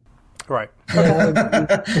 okay. Right.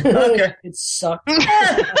 Okay. It sucked.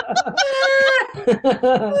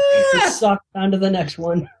 It sucked. On to the next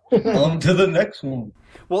one. On to the next one.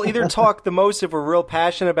 We'll either talk the most if we're real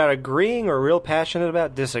passionate about agreeing or real passionate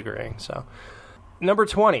about disagreeing. So, number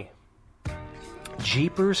 20,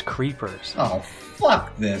 Jeepers Creepers. Oh,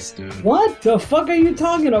 fuck this, dude. What the fuck are you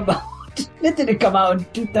talking about? It didn't come out in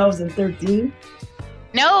 2013.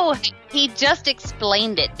 No, he just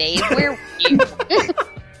explained it, Dave. Where were you?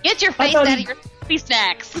 Get your face thought out he- of your happy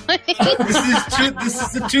snacks. This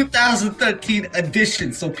is the 2013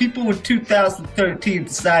 edition, so people in 2013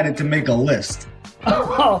 decided to make a list.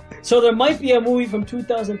 Oh, so there might be a movie from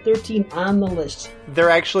 2013 on the list. There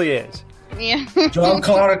actually is. Yeah. John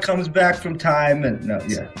Connor comes back from time, and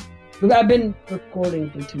I've been recording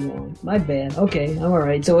for too long. My bad. Okay, I'm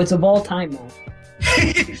alright. So it's of all time now.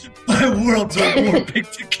 My worlds are warping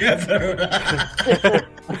together.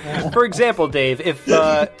 For example, Dave, if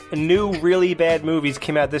new really bad movies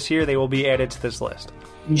came out this year, they will be added to this list.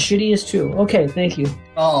 And shittiest too. Okay, thank you.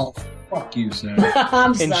 Oh, fuck you, sir.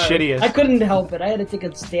 I'm And sorry. shittiest. I couldn't help it. I had to take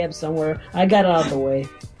a stab somewhere. I got it out of the way.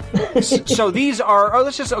 So these are,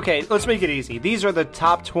 let's make it easy. These are the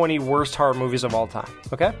top 20 worst horror movies of all time,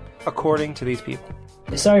 okay? According to these people.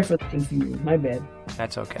 Sorry for the confusion. My bad.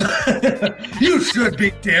 That's okay. You should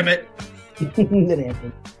be, damn it. It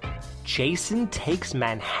happened. Jason Takes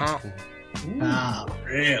Manhattan. Ah,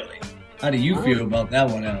 really? How do you feel about that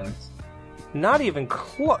one, Alex? Not even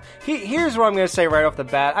close. Here's what I'm going to say right off the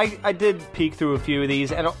bat. I did peek through a few of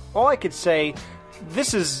these, and all I could say,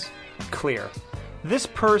 this is clear. This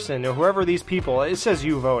person, or whoever these people, it says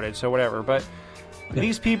you voted, so whatever, but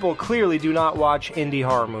these people clearly do not watch indie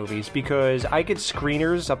horror movies, because I get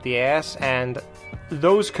screeners up the ass, and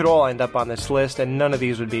those could all end up on this list, and none of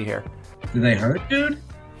these would be here. Do they hurt, dude?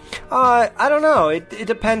 I don't know. It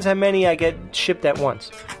depends how many I get shipped at once.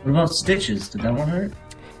 What about Stitches? Did that one hurt?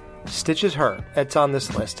 Stitches hurt. It's on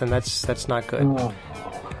this list, and that's not good. Oh.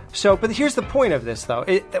 So, but here's the point of this, though.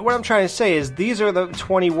 What I'm trying to say is these are the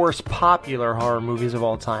 20 worst popular horror movies of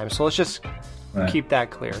all time. So let's just keep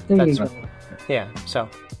that clear. There you go. Yeah, so.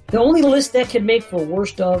 The only list that could make for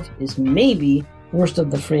worst of is maybe worst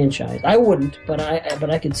of the franchise. I wouldn't, but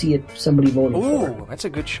I could see it somebody voting for. Ooh, that's a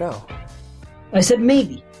good show. I said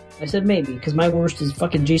maybe, because my worst is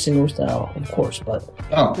fucking Jason Goes to Hell, of course, but...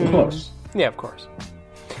 Oh, of course. Yeah, of course.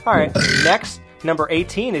 All right, next, number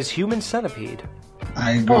 18 is Human Centipede.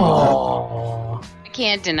 I agree with that. I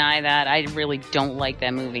can't deny that. I really don't like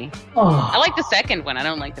that movie. Oh. I like the second one. I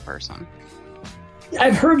don't like the first one.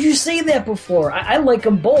 I've heard you say that before. I like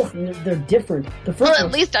them both, and they're different. The first Well,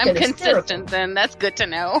 at least I'm consistent, hysterical. then. That's good to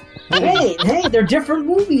know. hey, they're different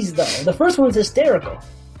movies, though. The first one's hysterical.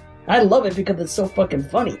 I love it because it's so fucking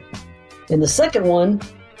funny. And the second one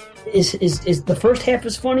is the first half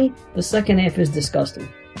is funny, the second half is disgusting.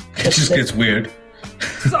 It just gets weird.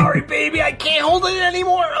 Sorry, baby, I can't hold it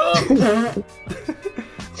anymore.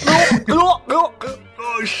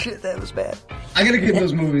 Oh, shit, that was bad. I gotta give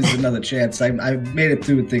those movies another chance. I made it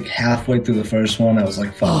through, I think, halfway through the first one. I was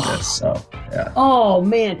like, fuck this. So, yeah. Oh,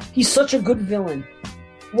 man. He's such a good villain.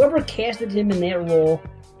 Whoever casted him in that role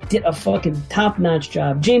did a fucking top-notch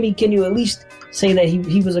job. Jamie, can you at least say that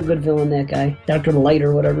he was a good villain, that guy? Dr. Light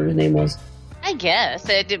or whatever his name was? I guess.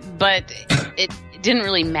 But it didn't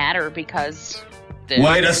really matter because...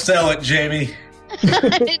 Way to sell it, Jamie.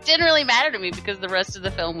 It didn't really matter to me because the rest of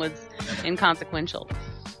the film was inconsequential.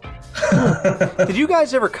 Did you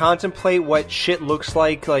guys ever contemplate what shit looks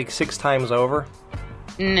like 6 times over?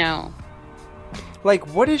 No. Like,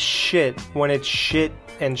 what is shit when it's shit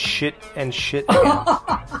and shit and shit again?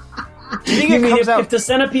 Do you think it comes out... If the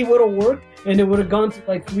centipede would have worked and it would have gone to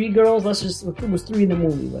like 3 girls, it was 3 in the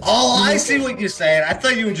movie. Oh, I see what you're saying. I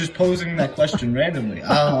thought you were just posing that question randomly.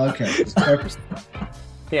 Oh, okay. It's purpose.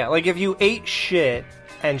 Yeah, like if you ate shit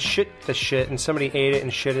and shit the shit and somebody ate it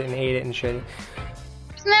and shit it and ate it and shit it.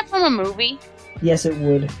 Isn't that from a movie? Yes, it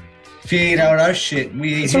would. If you ate out our shit,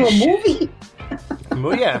 we ate It's from his a shit.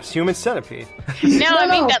 movie? Yeah, it's Human Centipede. No, I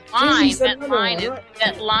mean that Jamie said line. no,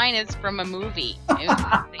 That line is from a movie.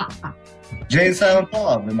 Jay and Silent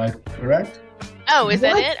Bob, am I correct? Oh, is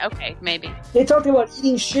that What? it? Okay, maybe. They talked about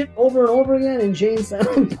eating shit over and over again in Jane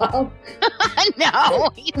Silent Bob.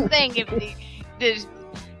 No, he's saying if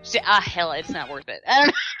hell, it's not worth it. I don't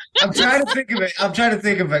know. I'm trying to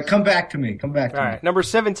think of it. Come back to me. All right, number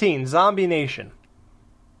 17, Zombie Nation.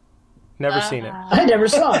 Never seen it. I never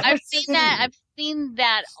saw it. I've seen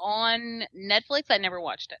that on Netflix. I never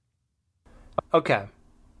watched it. Okay.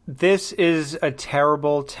 This is a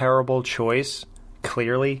terrible, terrible choice,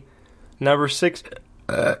 clearly. Number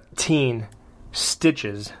 16,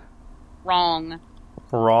 Stitches. Wrong.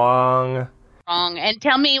 And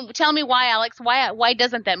tell me why, Alex. Why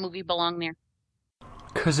doesn't that movie belong there?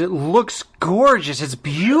 Because it looks gorgeous. It's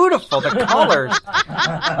beautiful. The colors.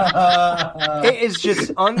 It is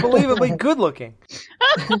just unbelievably good looking.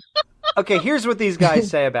 Okay, here's what these guys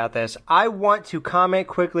say about this. I want to comment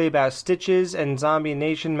quickly about Stitches and Zombie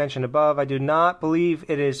Nation mentioned above. I do not believe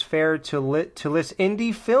it is fair to list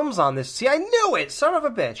indie films on this. See, I knew it! Son of a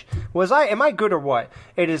bitch. Am I good or what?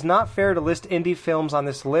 It is not fair to list indie films on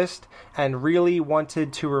this list and really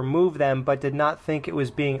wanted to remove them, but did not think it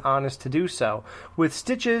was being honest to do so. With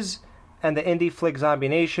Stitches and the indie flick Zombie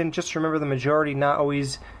Nation, just remember the majority not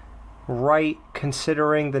always right,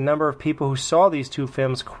 considering the number of people who saw these 2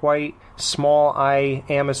 films quite small, I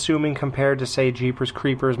am assuming, compared to, say, Jeepers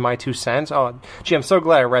Creepers, My 2 Cents. Oh, gee, I'm so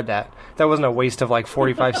glad I read that. That wasn't a waste of,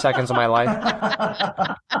 45 seconds of my life.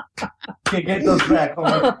 Can't get those back.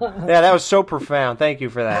 Yeah, that was so profound. Thank you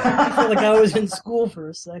for that. I felt like I was in school for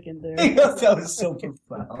a second there. That was so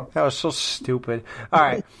profound. That was so stupid. All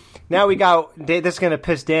right, now we got, this is going to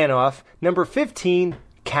piss Dan off, number 15,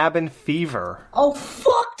 Cabin Fever. Oh,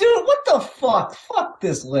 fuck, dude. What the fuck? Fuck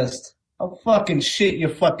this list. I'll fucking shit your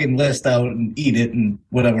fucking list out and eat it and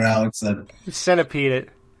whatever Alex said. Centipede it.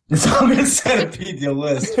 I'm going to centipede your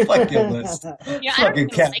list. Fuck your list. Yeah, Fucking I don't really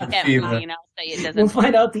Cabin like that Fever. movie, and I'll say it doesn't. We'll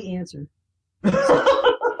find out the answer.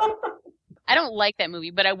 I don't like that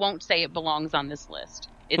movie, but I won't say it belongs on this list.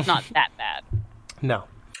 It's not that bad. No.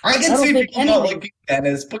 I can see people not liking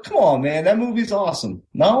Dennis, but come on, man. That movie's awesome.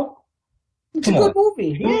 No? It's a good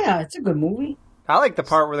movie. Yeah, it's a good movie. I like the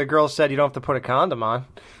part where the girl said you don't have to put a condom on.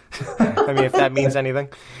 I mean, if that means anything.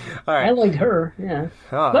 All right. I liked her, yeah.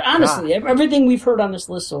 Oh, but honestly, everything we've heard on this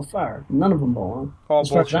list so far, none of them belong. All as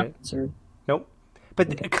far as I'm bullshit. concerned. Nope.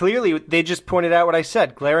 But clearly, they just pointed out what I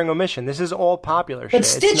said. Glaring omission. This is all popular shit.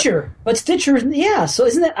 But Stitcher, yeah. So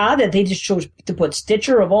isn't that odd that they just chose to put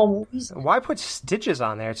Stitcher of all movies? Why put Stitches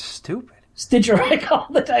on there? It's stupid. Stitcher, I call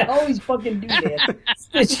it. I always fucking do that.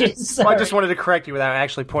 Stitches. Well, I just wanted to correct you without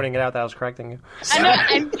actually pointing it out that I was correcting you.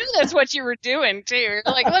 I knew that's what you were doing too. You're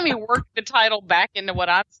like, let me work the title back into what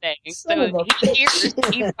I'm saying. So he hears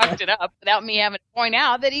he fucked it up without me having to point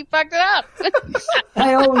out that he fucked it up.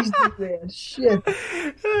 I always do that.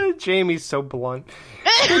 Shit. Jamie's so blunt.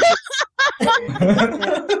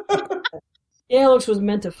 Alex was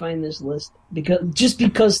meant to find this list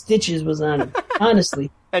because Stitches was on it. Honestly.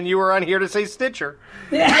 And you were on here to say Stitcher.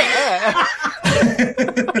 Yeah.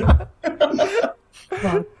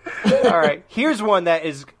 All right. Here's one that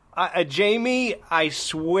is... Jamie, I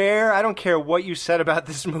swear, I don't care what you said about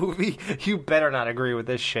this movie. You better not agree with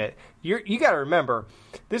this shit. You got to remember,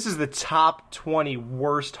 this is the top 20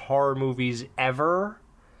 worst horror movies ever.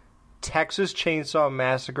 Texas Chainsaw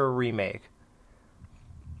Massacre remake.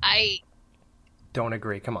 I don't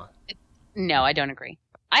agree. Come on. No, I don't agree.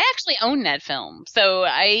 I actually own that film, so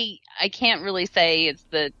I can't really say it's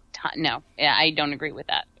the no. Yeah, I don't agree with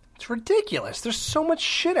that. It's ridiculous. There's so much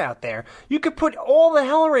shit out there. You could put all the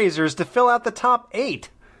Hellraisers to fill out the top 8.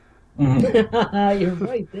 You're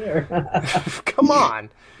right there. Come on.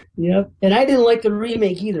 Yep. And I didn't like the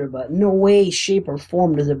remake either, but no way, shape, or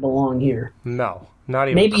form does it belong here. No, not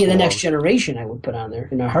even Maybe close. in the Next Generation I would put on there.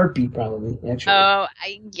 In a heartbeat, probably, actually. Oh,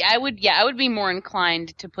 I would be more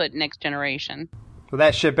inclined to put Next Generation. Well,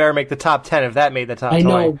 that shit better make the top 10 if that made the top 20. I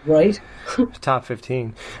know, right? Top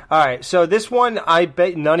 15. All right, so this one, I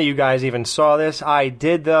bet none of you guys even saw this. I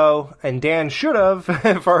did, though, and Dan should have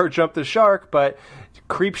if I jumped the shark, but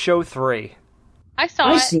Creepshow 3. I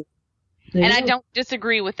saw it, see. and I don't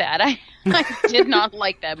disagree with that. I did not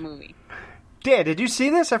like that movie. Dan, did you see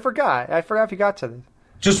this? I forgot if you got to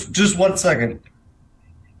this. Just 1 second.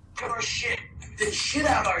 Our shit, then shit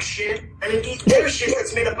out our shit, and then eat their shit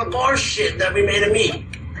that's made up of our shit that we made them eat.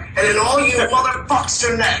 And then all you motherfucks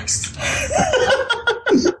are next.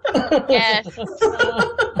 Yes.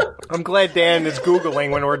 I'm glad Dan is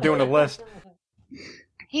Googling when we're doing a list.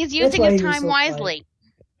 He's using his time wisely.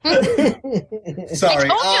 Sorry. I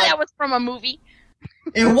told you that was from a movie.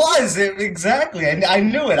 It was, exactly. I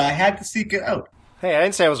knew it. I had to seek it out. Hey, I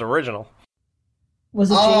didn't say it was original. Was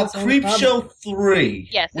it Creepshow 3.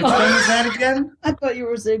 Yes. Which one was that again? I thought you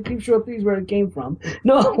were saying Creepshow 3 is where it came from.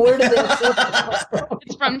 No, where did that show come from?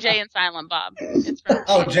 It's from Jay and Silent Bob. It's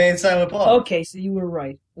from Jay and Silent Bob. Okay, so you were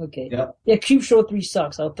right. Okay. Yep. Yeah, Creepshow 3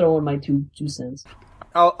 sucks. I'll throw in my two cents.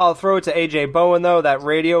 I'll throw it to AJ Bowen, though. That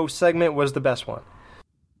radio segment was the best one.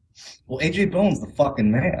 Well, AJ Bowen's the fucking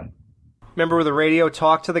man. Remember where the radio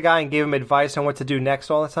talked to the guy and gave him advice on what to do next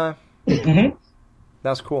all the time? Mm-hmm. That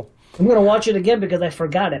was cool. I'm going to watch it again because I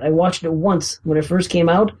forgot it. I watched it once when it first came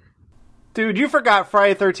out. Dude, you forgot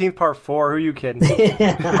Friday the 13th Part 4. Who are you kidding?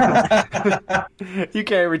 You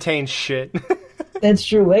can't retain shit. That's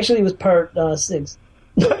true. Actually, it was Part 6.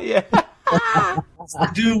 Yeah. The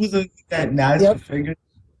dude with that knife for fingers.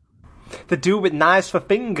 The dude with knives for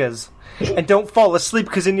fingers. And don't fall asleep,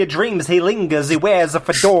 because in your dreams he lingers. He wears a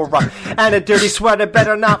fedora and a dirty sweater.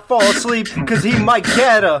 Better not fall asleep, because he might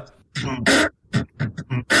get her.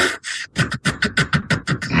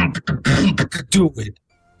 Do it.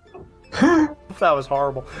 That was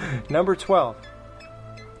horrible. Number 12.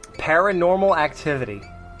 Paranormal Activity.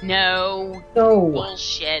 No. No.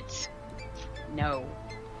 Bullshit. No.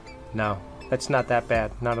 No, that's not that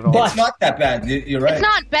bad. Not at all. But it's not that bad. You're right. It's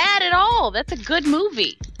not bad at all. That's a good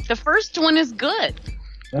movie. The first one is good.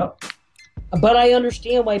 Yep. But I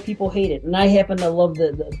understand why people hate it, and I happen to love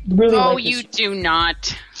really. Oh, like you do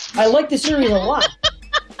not. I like the series a lot.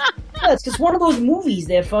 Yeah, it's one of those movies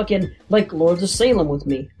that fucking, like Lords of Salem with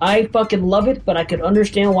me. I fucking love it, but I could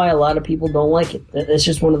understand why a lot of people don't like it. It's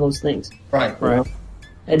just one of those things. Right.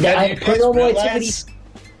 And Paranormal Activity,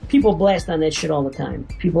 people blast on that shit all the time.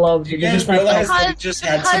 People love. You guys realize that we just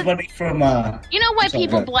had somebody from. You know why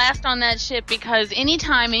people blast on that shit? Because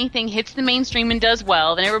anytime anything hits the mainstream and does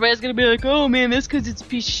well, then everybody's gonna be like, "Oh man, that's because it's a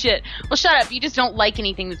piece of shit." Well, shut up. You just don't like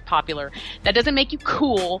anything that's popular. That doesn't make you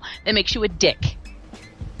cool. That makes you a dick.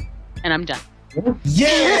 And I'm done.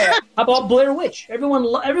 Yeah. How about Blair Witch? Everyone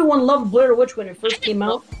loved Blair Witch when it first came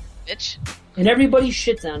out. Bitch. And everybody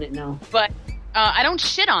shits on it now. But I don't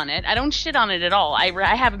shit on it. I don't shit on it at all. I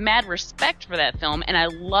have mad respect for that film, and I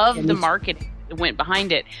love the marketing that went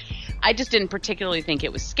behind it. I just didn't particularly think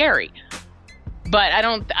it was scary. But I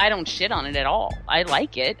don't shit on it at all. I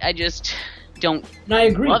like it. I just don't. And I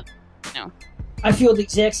agree. No. I feel the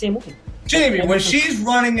exact same way. Jamie, when she's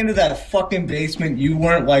running into that fucking basement, you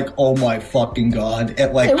weren't like, "Oh my fucking god!"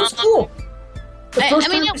 It was cool. The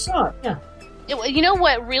first time I saw it, yeah. You know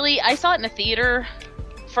what? Really, I saw it in the theater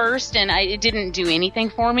first, and it didn't do anything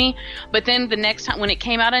for me. But then the next time when it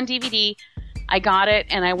came out on DVD, I got it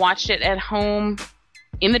and I watched it at home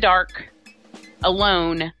in the dark,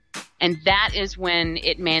 alone, and that is when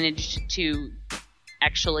it managed to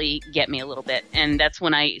actually get me a little bit, and that's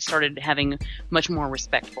when I started having much more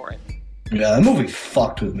respect for it. Yeah, that movie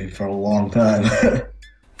fucked with me for a long time.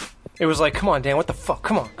 It was like, come on, Dan, what the fuck?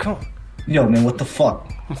 Come on. Yo, man, what the fuck?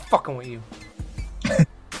 I'm fucking with you.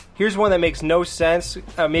 Here's one that makes no sense,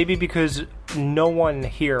 maybe because no one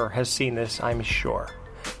here has seen this, I'm sure.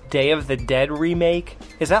 Day of the Dead remake?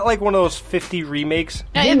 Is that like one of those 50 remakes?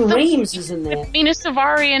 Ving Rhames is in there. Mina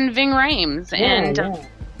Savari and Ving Rhames. And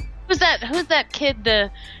who's that kid?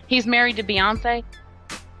 He's married to Beyonce?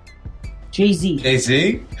 Jay-Z.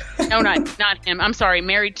 Jay-Z? No, not him. I'm sorry,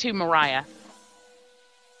 married to Mariah.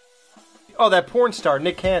 Oh, that porn star,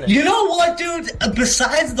 Nick Cannon. You know what, dude?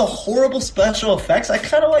 Besides the horrible special effects, I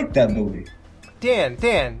kind of like that movie. Dan,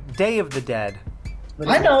 Day of the Dead.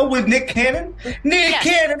 I know, with Nick Cannon. Nick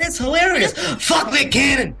Cannon, it's hilarious. Fuck Nick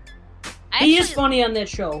Cannon. He is funny on that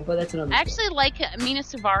show, but that's another I actually like Mina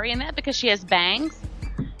Savari in that because she has bangs.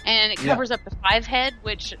 And it covers up the 5 head,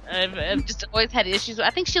 which I've just always had issues with. I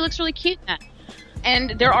think she looks really cute in that.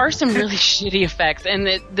 And there are some really shitty effects. And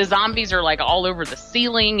the zombies are like all over the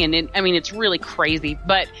ceiling. And it's really crazy.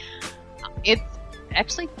 But it's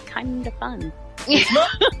actually kind of fun.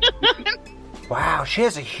 Wow, she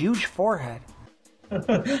has a huge forehead.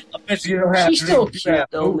 She's still cute,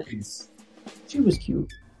 though. She was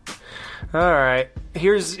cute. All right,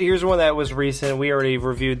 here's one that was recent. We already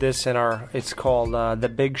reviewed this in it's called The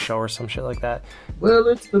Big Show or some shit like that. Well,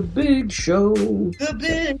 it's The Big Show. The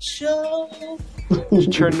Big Show.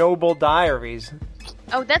 Chernobyl Diaries.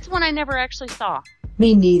 Oh, that's one I never actually saw.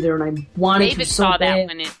 Me neither, and I wanted David to so saw bad.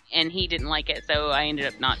 that one, and he didn't like it, so I ended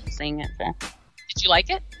up not seeing it. So. Did you like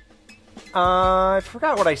it? I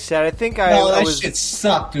forgot what I said. I think that shit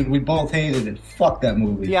sucked, dude. We both hated it. Fuck that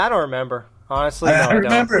movie. Yeah, I don't remember. Honestly, I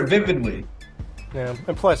remember it vividly. Yeah,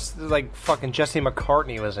 and plus, like, fucking Jesse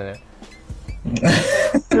McCartney was in it.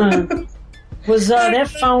 Was that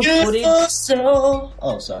found footage?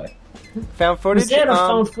 Oh, sorry. Found footage? Was that a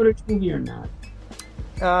found footage movie or not?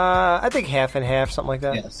 I think half and half, something like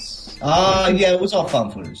that. Yes. Yeah, it was all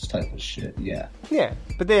found footage type of shit, yeah. Yeah,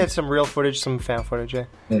 but they had some real footage, some found footage, yeah.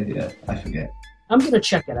 Yeah, I forget. I'm gonna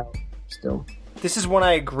check it out, still. This is one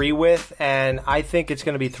I agree with, and I think it's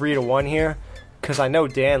going to be 3-1 here, because I know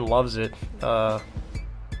Dan loves it. Cabin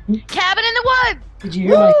in the Woods! Did you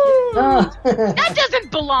hear my... That doesn't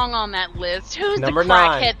belong on that list. Who's Number the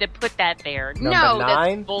crackhead 9. that put that there? Number no,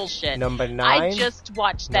 9. That's bullshit. Number 9. I just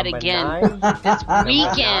watched that Number again 9. this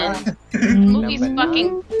weekend. The movie's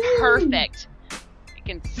fucking perfect. I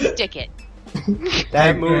can stick it.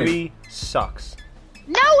 That movie sucks.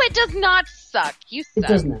 No, it does not suck. You suck. It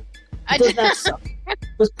does not. It does not suck. It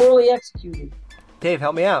was poorly executed. Dave,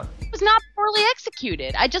 help me out. It was not poorly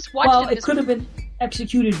executed. I just watched it. Well, it could have been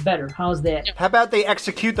executed better. How's that? How about they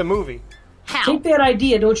execute the movie? How? Take that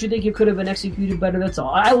idea. Don't you think it could have been executed better? That's all.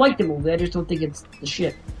 I like the movie. I just don't think it's the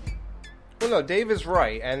shit. Well, no, Dave is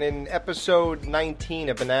right. And in episode 19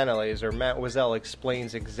 of Banana Laser, Matt Wazell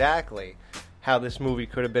explains exactly how this movie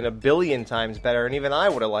could have been 1 billion times better, and even I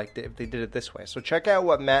would have liked it if they did it this way. So check out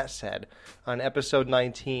what Matt said on episode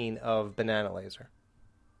 19 of Banana Laser.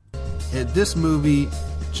 This movie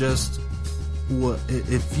just...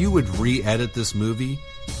 If you would re-edit this movie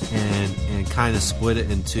and kind of split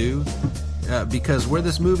it in two, because where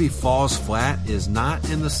this movie falls flat is not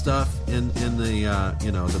in the stuff in the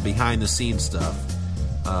the behind the scenes stuff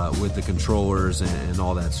with the controllers and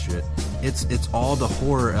all that shit. It's all the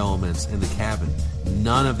horror elements in the cabin.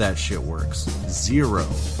 None of that shit works. Zero.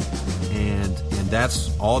 And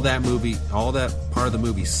that's all that movie. All that part of the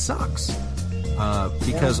movie sucks.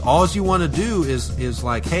 Because all you want to do is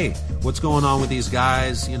like, hey, what's going on with these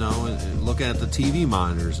guys, looking at the TV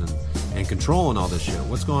monitors and controlling all this shit.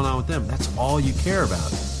 What's going on with them? That's all you care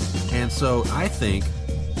about. And so I think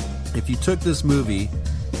if you took this movie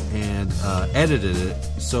and edited it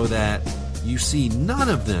so that you see none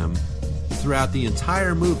of them throughout the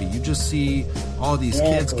entire movie, you just see all these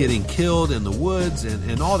kids getting killed in the woods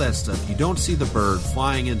and all that stuff. You don't see the bird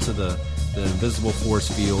flying into the invisible force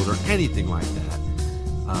field or anything like that.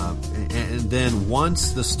 And then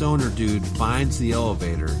once the stoner dude finds the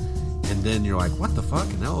elevator, and then you're like, what the fuck,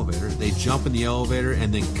 an elevator? They jump in the elevator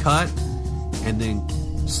and then cut, and then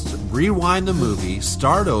rewind the movie,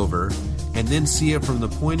 start over, and then see it from the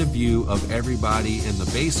point of view of everybody in the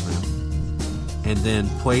basement, and then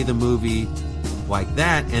play the movie like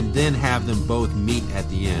that, and then have them both meet at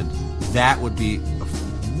the end, that would be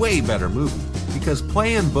a way better movie. Because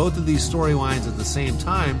playing both of these storylines at the same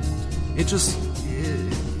time, it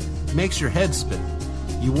makes your head spin.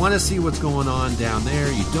 You want to see what's going on down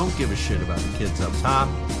there. You don't give a shit about the kids up top.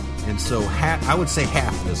 And so I would say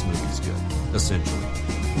half of this movie is good, essentially.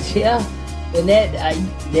 Yeah, and that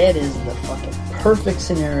is the fucking perfect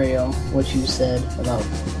scenario, what you said about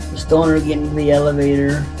the stoner getting in the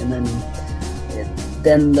elevator, and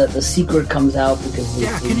then the secret comes out because...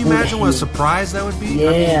 Can you imagine what a surprise that would be?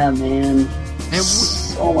 Yeah, man. And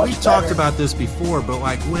so much we talked about this before, but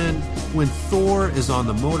like when Thor is on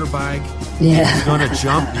the motorbike, he's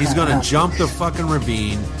gonna jump the fucking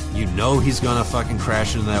ravine. You know he's gonna fucking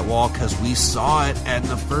crash into that wall because we saw it in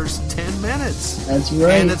the first 10 minutes. That's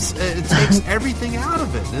right. And it takes everything out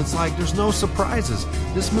of it. And it's like there's no surprises.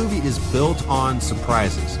 This movie is built on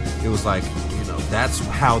surprises. It was like, that's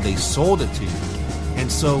how they sold it to you. And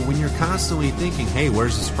so when you're constantly thinking, hey,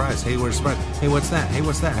 where's the surprise? Hey, where's the surprise? Hey, what's that? Hey,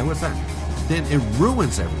 what's that? Hey, what's that? Then it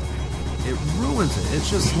ruins everything. It ruins it. It's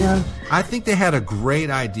just, I think they had a great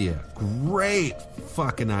idea. Great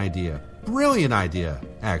fucking idea. Brilliant idea,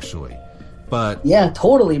 actually. But yeah,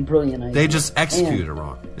 totally brilliant idea. They just executed it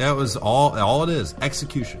wrong. That was all it is.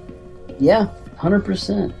 Execution. Yeah,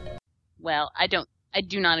 100%. Well, I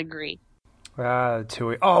do not agree.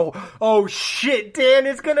 Tui. Oh shit, Dan,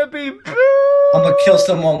 it's gonna be... I'm gonna kill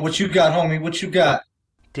someone. What you got, homie? What you got?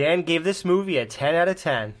 Dan gave this movie a 10 out of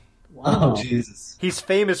 10. Wow. Oh, Jesus. He's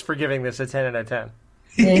famous for giving this a 10 out of 10.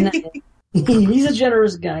 And he's a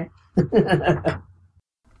generous guy.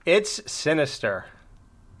 It's Sinister.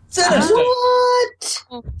 Sinister?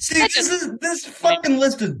 What? See, this fucking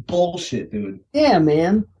list is bullshit, dude. Yeah,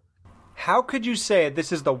 man. How could you say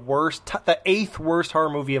this is the 8th worst horror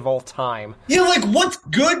movie of all time? Yeah, like, what's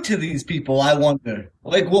good to these people, I wonder?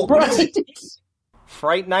 Like, what is it?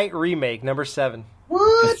 Fright Night Remake, number 7.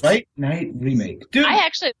 What? The Fright Night Remake. Dude, I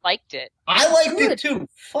actually liked it. I liked it too.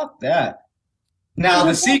 Fuck that. Now,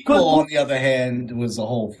 the sequel, on the other hand, was a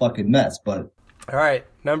whole fucking mess, but... All right,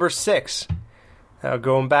 number 6. Now,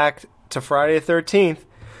 going back to Friday the 13th,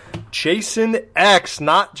 Jason X,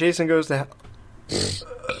 not Jason Goes to Hell.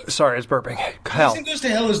 Sorry, it's burping. Hell. Jason Goes to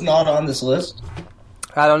Hell is not on this list.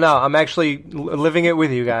 I don't know. I'm actually living it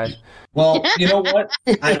with you guys. Well, you know what?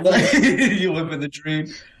 You live in the dream.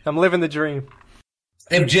 I'm living the dream.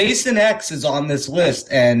 If Jason X is on this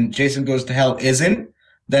list and Jason Goes to Hell isn't,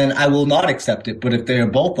 then I will not accept it. But if they are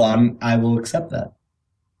both on, I will accept that.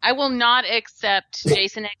 I will not accept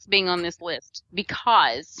Jason X being on this list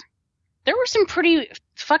because there were some pretty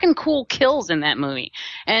fucking cool kills in that movie.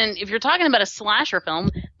 And if you're talking about a slasher film,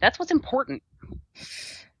 that's what's important.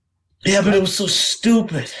 Yeah, but it was so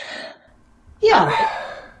stupid. Yeah.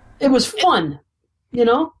 It was fun,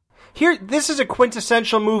 Here, this is a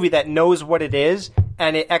quintessential movie that knows what it is,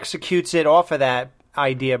 and it executes it off of that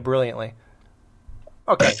idea brilliantly.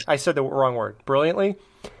 Okay, I said the wrong word. Brilliantly?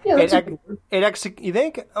 Yeah, that's a good word. You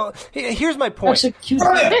think? Oh, here's my point.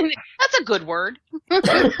 That's a good word. That's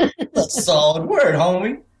a solid word,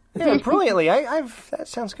 homie. Yeah, brilliantly. That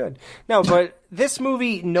sounds good. No, but this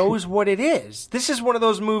movie knows what it is. This is one of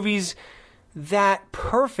those movies that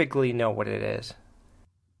perfectly know what it is.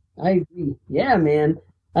 I agree. Yeah, man.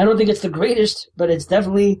 I don't think it's the greatest, but it's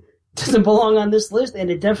definitely doesn't belong on this list, and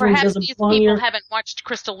it definitely Perhaps doesn't these belong people here. haven't watched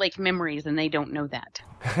Crystal Lake Memories, and they don't know that.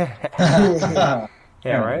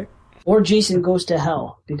 Yeah, right? Or Jason Goes to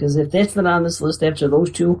Hell, because if that's not on this list after those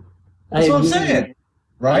two... That's what I'm saying.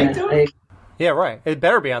 Right, dude? Yeah, right. It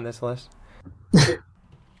better be on this list.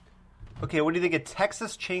 Okay, what do you think of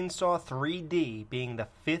Texas Chainsaw 3D being the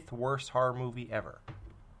 5th worst horror movie ever?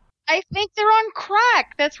 I think they're on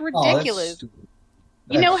crack. That's ridiculous. That's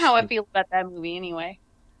you know how I feel about that movie anyway.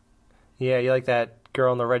 Yeah, you like that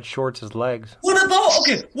girl in the red shorts' legs. What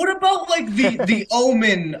about like the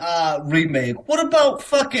Omen remake? What about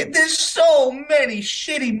fucking? There's so many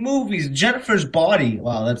shitty movies. Jennifer's Body.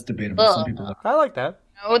 Wow, that's debatable. Some people. I like that.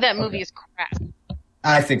 Oh, that movie is crap.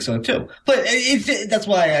 I think so too. But that's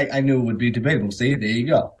why I knew it would be debatable. See, there you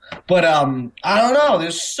go. But I don't know.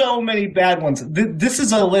 There's so many bad ones. This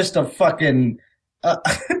is a list of fucking.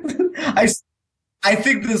 I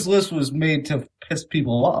think this list was made to piss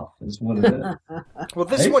people off, is what it is. Well,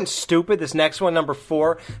 this one's stupid. This next one, number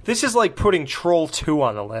 4, this is like putting Troll 2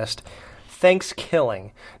 on the list. Thanks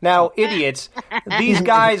Killing. Now, idiots, these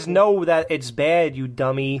guys know that it's bad, you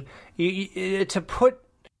dummy. To put...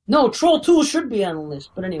 No, Troll 2 should be on the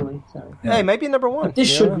list, but anyway, sorry. Hey, maybe number 1. But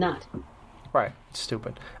this should not. Right.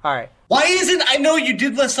 Stupid. All right. Why isn't I know you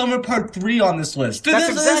did Last Summer Part 3 on this list? That's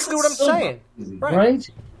This exactly is what I'm so saying. crazy. Right?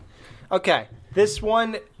 Okay. This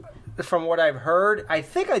one, from what I've heard, I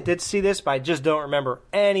think I did see this, but I just don't remember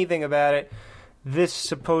anything about it. This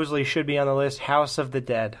supposedly should be on the list. House of the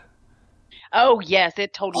Dead. Oh yes,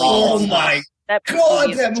 it totally. Oh is. my That God,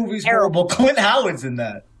 movie is that movie's terrible. horrible. Clint Howard's in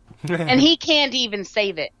that. And he can't even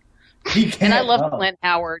save it. He can't. And I love Oh. Clint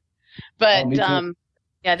Howard, but me too.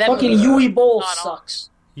 yeah, that Fucking movie Yui Bowl not on. sucks.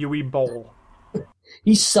 Yui Bowl.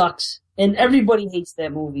 He sucks. And everybody hates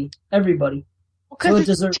that movie. Everybody. Because So it it's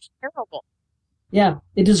deserves. terrible. Yeah,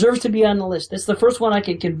 it deserves to be on the list. It's the first one I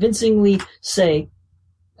can convincingly say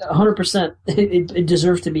 100% it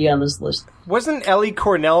deserves to be on this list. Wasn't Ellie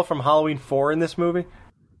Cornell from Halloween 4 in this movie?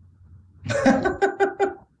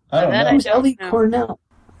 I don't know. Who's Ellie Cornell?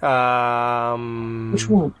 Which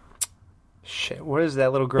one? Shit, what is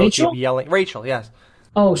that little girl Rachel? keep yelling? Rachel, yes.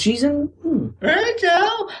 Oh, she's in.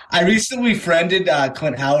 Rachel! I recently friended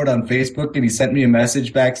Clint Howard on Facebook, and he sent me a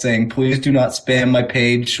message back saying, "Please do not spam my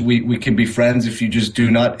page. We can be friends if you just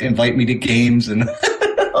do not invite me to games." And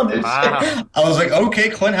all this Wow. shit. I was like, "Okay,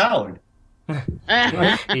 Clint Howard."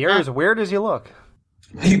 You're as weird as you look.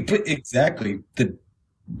 Exactly, the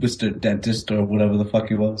Mr. Dentist or whatever the fuck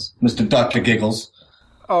he was, Mr. Dr. Giggles.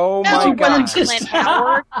 Oh No, my god. Clint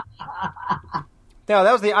Howard. No,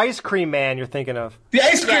 that was the ice cream man you're thinking of. The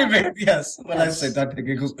ice cream man, yes. When I say Dr.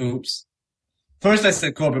 Giggles, oops. First I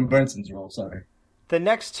said Corbin Burnson's role, sorry. The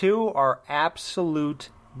next two are absolute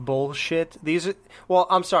bullshit. These are, well,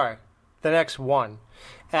 I'm sorry. The next one.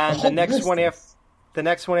 And the next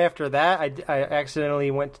one after that, I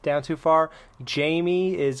accidentally went down too far.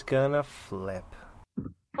 Jamie is gonna flip.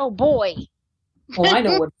 Oh boy. Oh, I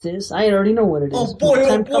know what it is. I already know what it is. Oh boy, When the oh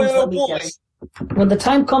time boy, comes, oh let me boy. guess. When the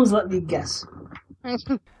time comes, let me guess.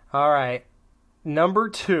 All right. Number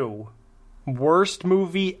 2. Worst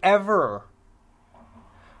movie ever.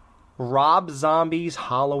 Rob Zombie's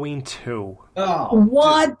Halloween 2. Oh,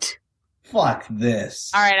 What? fuck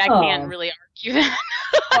this. All right, I Oh. can't really argue that.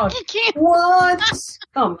 Oh, I can't. What?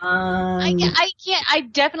 Come on. I can't. I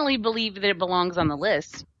definitely believe that it belongs on the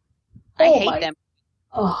list. Oh I hate my- them.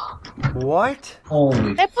 Oh. What?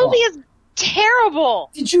 Holy That fuck. movie is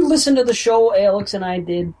terrible. Did you listen to the show Alex and I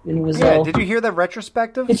did? And it was Yeah, all... did you hear that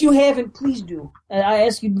retrospective? If you haven't, please do. And I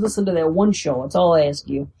ask you to listen to that one show. That's all I ask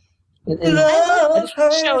you. And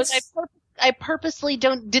Shows I purposely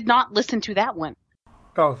did not listen to that one.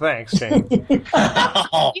 Oh, thanks, Jane.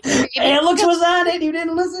 Oh. Alex was on it. You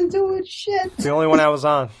didn't listen to it. Shit. The only one I was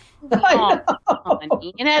on. Oh,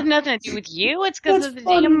 honey. It has nothing to do with you. It's because of the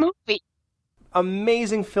funny. damn movie.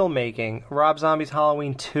 Amazing filmmaking. Rob Zombie's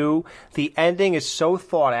Halloween 2. The ending is so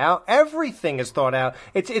thought out. Everything is thought out.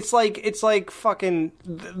 It's like fucking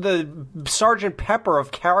the Sergeant Pepper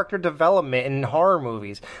of character development in horror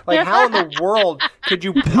movies. Like, how in the world could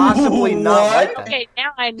you possibly not What? like that? Okay,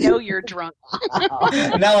 now I know you're drunk.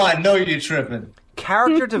 Now I know you're tripping.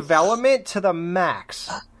 Character development to the max.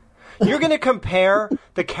 You're gonna compare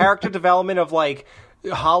the character development of like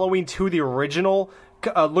Halloween 2, the original.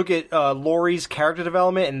 Look at Laurie's character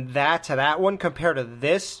development and that to that one compared to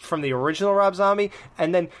this from the original Rob Zombie,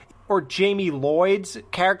 and then or Jamie Lloyd's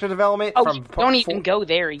character development Oh, from don't even go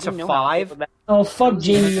there. You to know how I feel 5. about Oh, fuck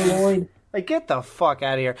Jamie Lloyd. Like, get the fuck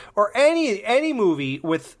out of here. Or any movie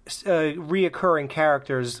with reoccurring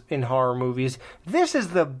characters in horror movies. This is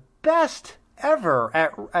the best ever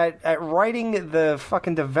at writing the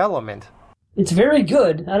fucking development. It's very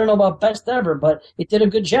good. I don't know about best ever, but it did a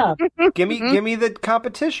good job. Give me the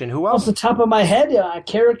competition. Who Off else? the top of my head,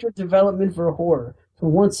 character development for horror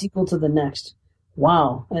from one sequel to the next.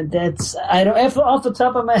 Wow, and that's off the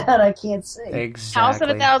top of my head, I can't say. Exactly. House of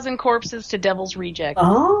a Thousand Corpses to Devil's Reject.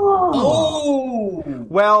 Oh,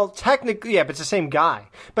 Well, technically, yeah, but it's the same guy.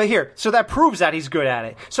 But here, so that proves that he's good at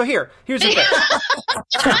it. So here's the thing.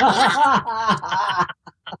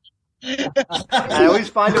 I always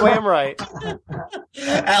find a way I'm right.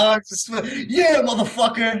 Alex, yeah,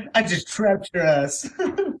 motherfucker. I just trapped your ass.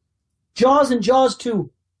 Jaws and Jaws 2.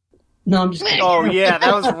 No, I'm just kidding. Oh yeah,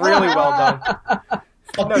 that was really well done.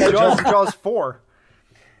 No, Jaws 4.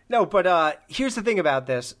 No, but here's the thing about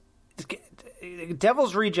this.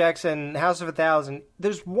 Devil's Rejects and House of a Thousand,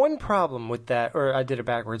 there's one problem with that, or I did it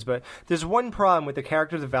backwards, but there's one problem with the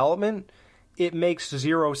character development. It makes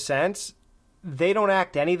zero sense. They don't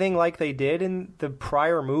act anything like they did in the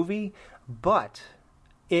prior movie, but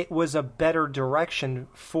it was a better direction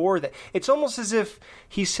for that. It's almost as if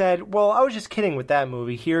he said, well, I was just kidding with that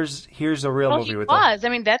movie. Here's a real movie with it. I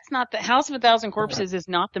mean, that's not the House of a Thousand Corpses is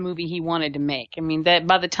not the movie he wanted to make. I mean, that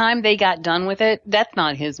by the time they got done with it, that's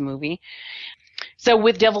not his movie. So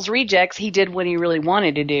with Devil's Rejects, he did what he really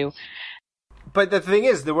wanted to do. But the thing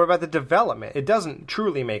is, what about the development? It doesn't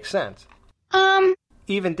truly make sense.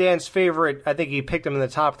 Even Dan's favorite, I think he picked him in the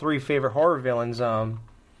top 3 favorite horror villains,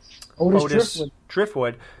 Otis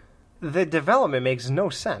Driftwood. The development makes no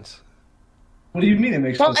sense. What do you mean it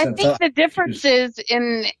makes no sense? I think the difference is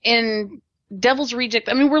in Devil's Rejects.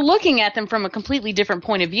 I mean, we're looking at them from a completely different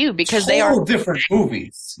point of view because they are different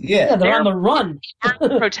movies. Yeah, they're on the run. They are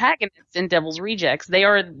the protagonists in Devil's Rejects. They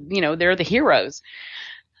are, they're the heroes,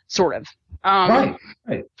 sort of. Right.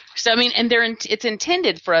 So I mean, and it's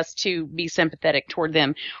intended for us to be sympathetic toward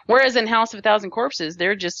them. Whereas in House of a Thousand Corpses,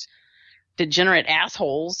 they're just degenerate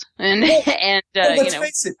assholes, and let's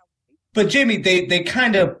face it. But Jamie, they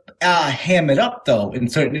kind of ham it up though in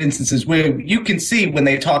certain instances where you can see when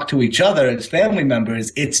they talk to each other as family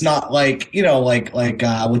members, it's not like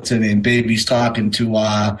what's her name, Baby's talking to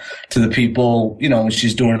the people, when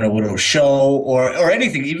she's doing a little show or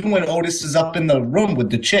anything. Even when Otis is up in the room with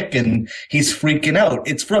the chick and he's freaking out,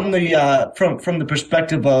 it's from the from the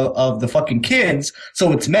perspective of the fucking kids,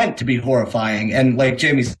 so it's meant to be horrifying. And like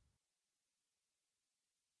Jamie,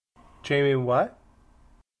 what?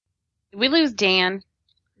 We lose Dan.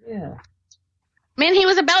 Yeah. Man, he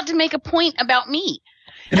was about to make a point about me.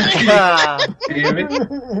 Can you hear me?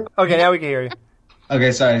 Okay, now we can hear you.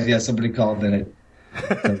 Okay, sorry. Yeah, somebody called in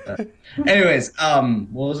it. Anyways,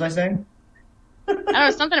 what was I saying? I don't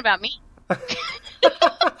know, something about me.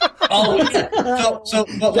 So,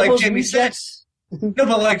 but like Jamie said,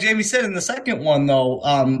 like Jamie said in the second one, though,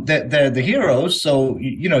 that they're the heroes, so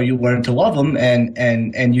you learn to love them,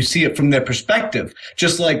 and you see it from their perspective.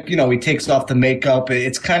 Just like he takes off the makeup,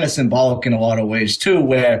 it's kind of symbolic in a lot of ways too,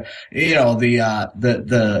 where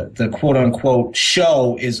the quote unquote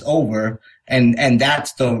show is over. And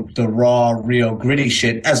that's the raw, real, gritty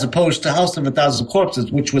shit, as opposed to House of a Thousand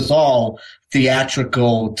Corpses, which was all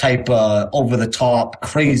theatrical type over the top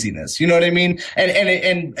craziness. You know what I mean?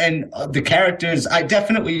 And the characters,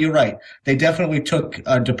 you're right. They definitely took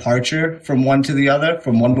a departure from one to the other,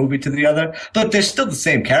 from one movie to the other, but they're still the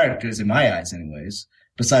same characters in my eyes, anyways.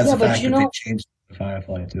 Besides the fact that they changed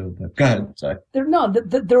Firefly too. But go ahead. Sorry.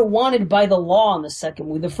 They're wanted by the law in the second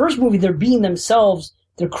movie. The first movie, they're being themselves.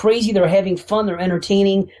 They're crazy. They're having fun. They're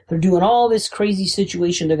entertaining. They're doing all this crazy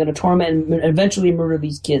situation. They're going to torment and eventually murder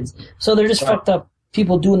these kids. So they're just fucked up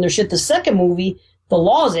people doing their shit. The second movie, the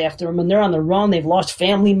law's after them, and they're on the run. They've lost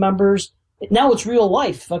family members. Now it's real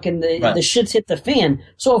life. Fucking the shit's hit the fan.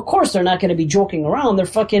 So of course they're not going to be joking around. They're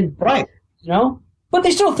fucking right. But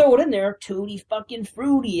they still throw it in there, tutti fucking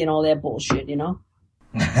fruity and all that bullshit.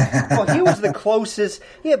 Well, he was the closest.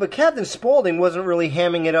 Yeah, but Captain Spaulding wasn't really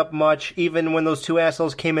hamming it up much, even when those two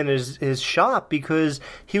assholes came in his shop, because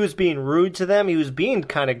he was being rude to them. He was being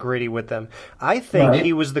kind of gritty with them. I think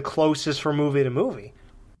he was the closest from movie to movie.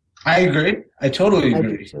 I agree. I totally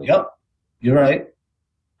agree. Yep, you're right.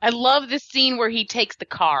 I love this scene where he takes the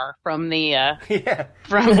car from the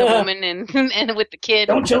from the woman and with the kid.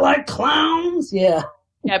 Don't you like clowns? Yeah.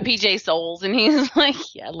 Yeah, PJ Souls, and he's like,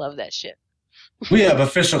 yeah, I love that shit. We have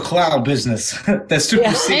official clown business. That's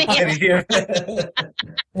supersedes any here.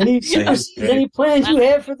 Any plans you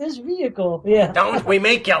have for this vehicle? Yeah. Don't we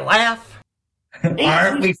make you laugh?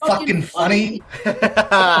 Aren't we fucking funny?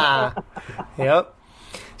 Yep.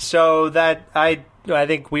 So that I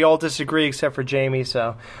think we all disagree except for Jamie.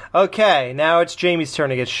 So okay, now it's Jamie's turn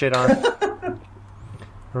to get shit on.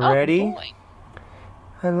 Ready? Oh, boy.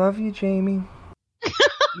 I love you, Jamie.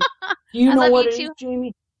 You know what it is,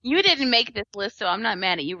 Jamie? You didn't make this list, so I'm not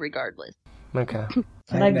mad at you regardless. Okay.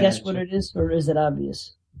 Can I guess what it is, or is it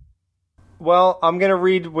obvious? Well, I'm going to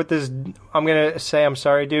read what this... I'm going to say, I'm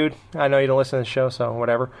sorry, dude. I know you don't listen to the show, so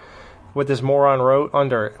whatever. What this moron wrote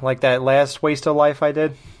under it. Like that last Waste of Life I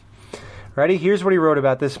did. Ready? Here's what he wrote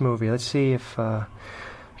about this movie. Let's see if...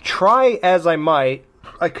 Try as I might,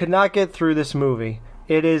 I could not get through this movie.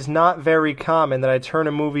 It is not very common that I turn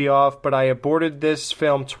a movie off, but I aborted this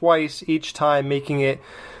film twice, each time making it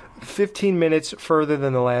 15 minutes further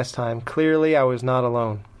than the last time. Clearly, I was not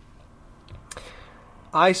alone.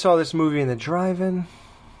 I saw this movie in the drive-in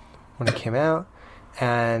when it came out,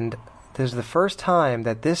 and this is the first time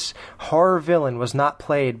that this horror villain was not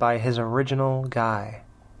played by his original guy.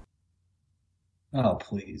 Oh,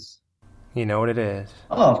 please. You know what it is.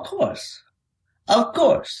 Oh, of course. Of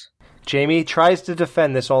course. Jamie tries to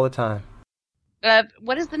defend this all the time.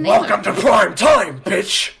 What is the name? Welcome to prime time,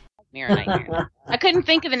 bitch! Nightmare. I couldn't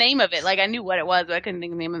think of the name of it. Like, I knew what it was, but I couldn't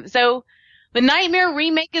think of the name of it. So, the Nightmare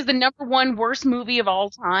remake is the #1 worst movie of all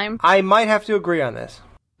time. I might have to agree on this.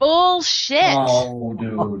 Bullshit. Oh,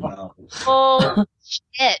 dude, no.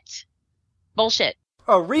 Bullshit. Bullshit.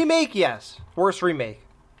 Oh, remake? Yes. Worst remake.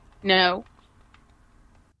 No.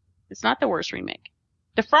 It's not the worst remake.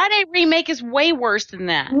 The Friday remake is way worse than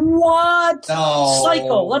that. What? No.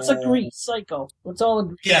 Psycho. Let's agree. Psycho. Let's all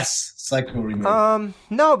agree. Yes, Psycho remake.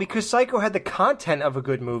 No, because Psycho had the content of a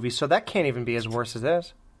good movie, so that can't even be as worse as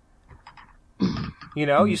this. You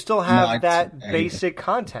know, you still have that basic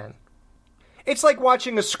content. It's like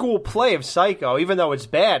watching a school play of Psycho. Even though it's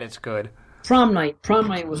bad, it's good. Prom Night. Prom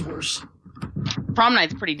Night was worse. Prom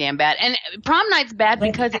Night's pretty damn bad. And Prom Night's bad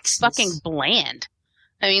because it's fucking bland.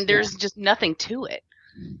 I mean, there's just nothing to it.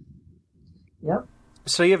 Yep.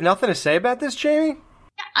 So you have nothing to say about this, Jamie?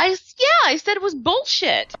 I said it was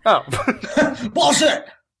bullshit. Oh. Bullshit!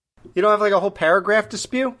 You don't have like a whole paragraph to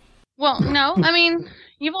spew? Well, no. I mean,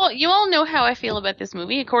 you all know how I feel about this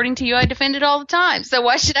movie. According to you, I defend it all the time. So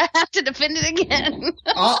why should I have to defend it again?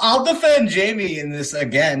 I'll defend Jamie in this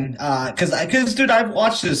again, because dude, I've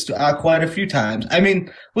watched this quite a few times. I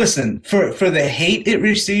mean, listen, for the hate it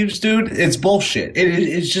receives, dude, it's bullshit.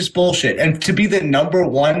 It's just bullshit. And to be the number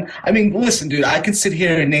one, I mean, listen, dude, I can sit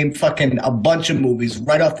here and name fucking a bunch of movies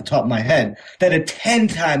right off the top of my head that are 10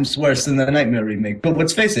 times worse than the Nightmare remake. But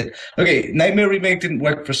let's face it, okay, Nightmare remake didn't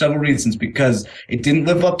work for several reasons, because it didn't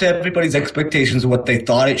live up to everybody's expectations of what they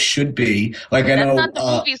thought it should be. Like, I know that's not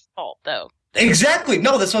the movie's fault, though. Exactly.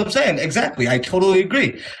 No, that's what I'm saying. Exactly. I totally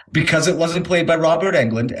agree. Because it wasn't played by Robert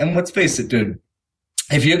Englund. And let's face it, dude.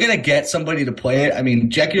 If you're gonna get somebody to play it, I mean,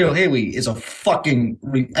 Jackie Earle Haley is a fucking.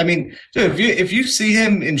 I mean, dude, if you see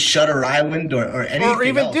him in Shutter Island or anything, or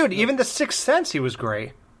even else, even The Sixth Sense, he was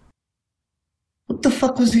great. What the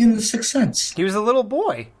fuck was he in The Sixth Sense? He was a little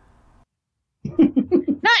boy.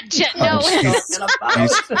 Not no.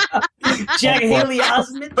 Jack Haley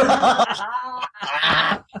Osment.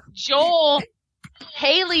 Joel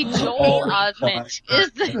Osment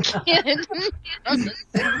is the kid.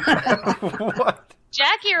 What?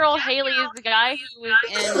 Jackie Earle Haley is the guy who was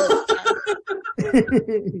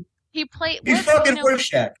in. He played. He's fucking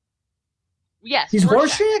Rorschach. Yes, he's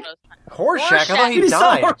Rorschach. Rorschach. I thought he We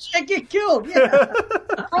saw died. Rorschach get killed. Yeah.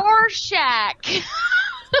 Rorschach.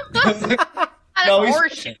 No, he's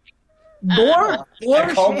Rorschach.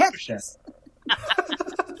 I call him Rorschach.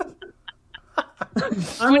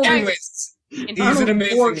 Anyways, he's an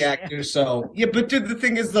amazing actor. So yeah, but dude, the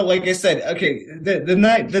thing is, though, like I said, okay, the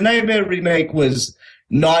Nightmare remake was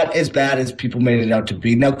not as bad as people made it out to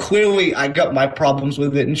be. Now, clearly, I got my problems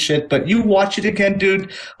with it and shit, but you watch it again,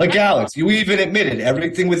 dude. Like Alex, you even admitted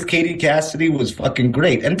everything with Katie Cassidy was fucking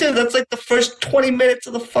great, and dude, that's like the first 20 minutes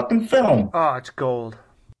of the fucking film. Oh, it's gold.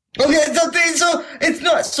 Okay, so it's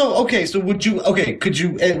not so. Okay, so could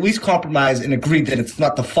you at least compromise and agree that it's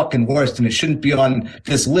not the fucking worst and it shouldn't be on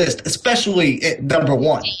this list, especially at number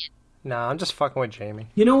one? Nah, I'm just fucking with Jamie.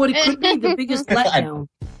 You know what it could be? The biggest letdown.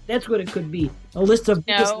 That's what it could be. A list of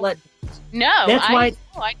biggest letdowns. No, I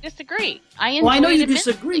disagree. I know you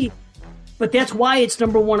disagree, but that's why it's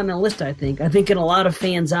number one on the list. I think in a lot of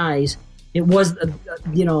fans' eyes, it was the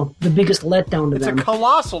biggest letdown to them. It's a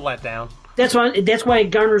colossal letdown. That's why it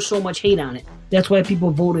garners so much hate on it. That's why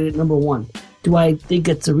people voted it number one. Do I think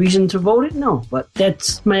it's a reason to vote it? No, but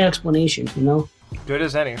that's my explanation, you know? Good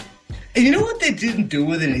as any. And you know what they didn't do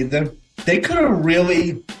with it either? They could have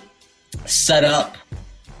really set up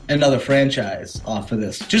another franchise off of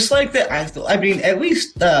this. Just like that. I mean, at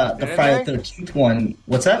least the Friday the 13th one.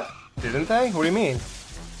 What's that? Didn't they? What do you mean?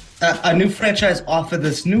 A new franchise off of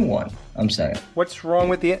this new one, I'm saying. What's wrong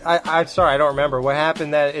with the... I'm sorry, I don't remember. What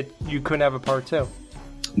happened that you couldn't have a part two?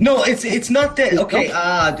 No, it's not that.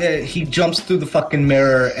 Okay, he jumps through the fucking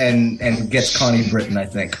mirror and gets Connie Britton, I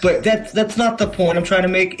think. But that's not the point I'm trying to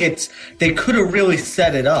make. It's they could have really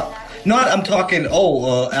set it up. I'm talking,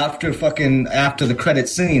 after the credit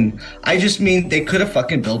scene. I just mean they could have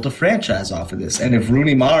fucking built a franchise off of this. And if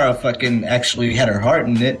Rooney Mara fucking actually had her heart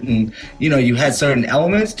in it and, you had certain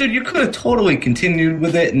elements, dude, you could have totally continued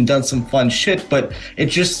with it and done some fun shit. But it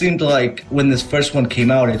just seemed like when this first one came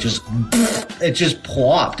out, it just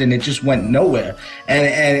plopped and it just went nowhere.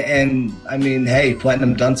 And I mean, hey,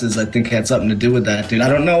 Platinum Dunces, I think, had something to do with that, dude. I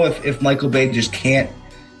don't know if Michael Bay just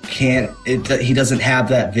he doesn't have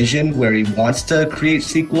that vision where he wants to create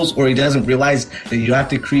sequels, or he doesn't realize that you have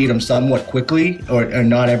to create them somewhat quickly or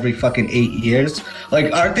not every fucking 8 years.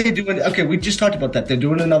 Like, aren't they doing... Okay, we just talked about that. They're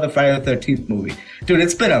doing another Friday the 13th movie. Dude,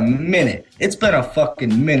 it's been a minute. It's been a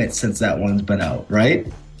fucking minute since that one's been out,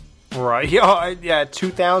 right? Right. Yeah,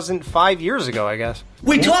 2005 years ago, I guess.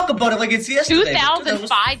 We talk about it like it's yesterday.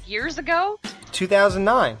 2005 years ago?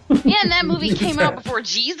 2009. Yeah, and that movie came out before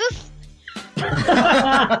Jesus?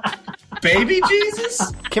 Baby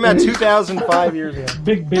Jesus? Came out 2005 years ago.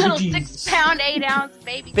 Big baby Little Jesus. 6 pound, 8 ounce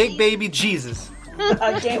baby. Big baby Jesus.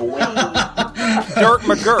 I can't wait. Dirt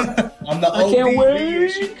McGirt. I'm the I can't ODB,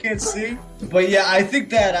 wait. you can't see. But yeah, I think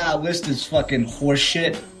that list is fucking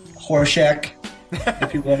horseshit. Horseshack,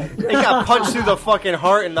 if you will. He got punched through the fucking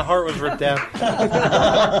heart and the heart was ripped out.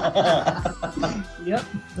 Yep,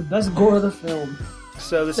 the best gore of the film.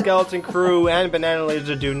 So the Skeleton Crew and Banana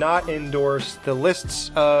Laser do not endorse the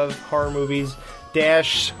lists of horror movies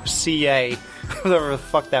 -CA, whatever the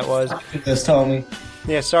fuck that was. Just tell me.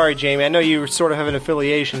 Yeah, sorry, Jamie. I know you sort of have an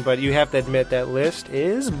affiliation, but you have to admit that list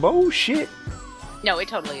is bullshit. No, it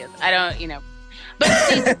totally is. I don't, you know. But,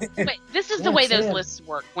 see, but this is the way those lists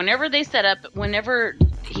work. Whenever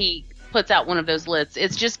he puts out one of those lists,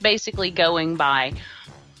 it's just basically going by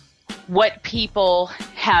what people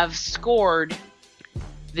have scored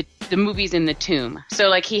the movies in the tomb. So,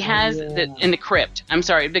 like, he has in the crypt. I'm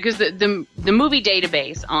sorry, because the movie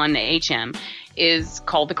database on HM is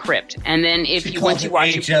called the Crypt. And then if you want to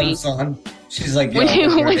watch a movie, she's like, when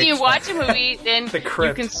you watch a movie, then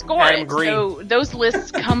you can score Adam it. Green. So those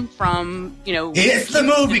lists come from, you know. It's the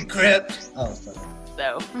movie Crypt. Oh, sorry.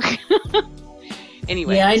 So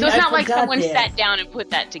anyway, Yeah, so it's I not like forgot someone that. sat down and put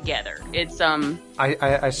that together. It's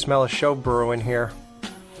I smell a show brewing here.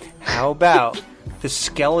 How about the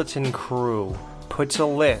Skeleton Crew puts a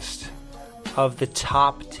list of the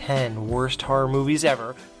top 10 worst horror movies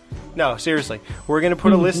ever? No, seriously. We're going to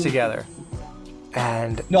put a list together.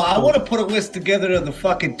 And No, I want to put a list together of the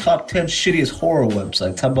fucking top 10 shittiest horror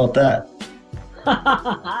websites. How about that?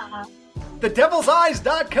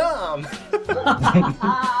 TheDevil'sEyes.com.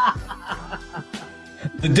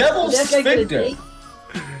 The Devil's That guy get a Sphincter. date?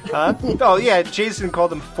 Huh? Oh yeah, Jason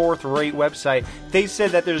called them fourth-rate website. They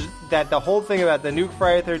said that that the whole thing about the new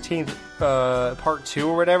Friday 13th Part 2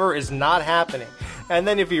 or whatever is not happening. And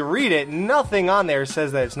then if you read it, nothing on there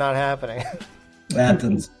says that it's not happening.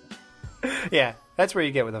 Athens. Yeah, that's where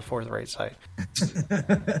you get with a fourth-rate site.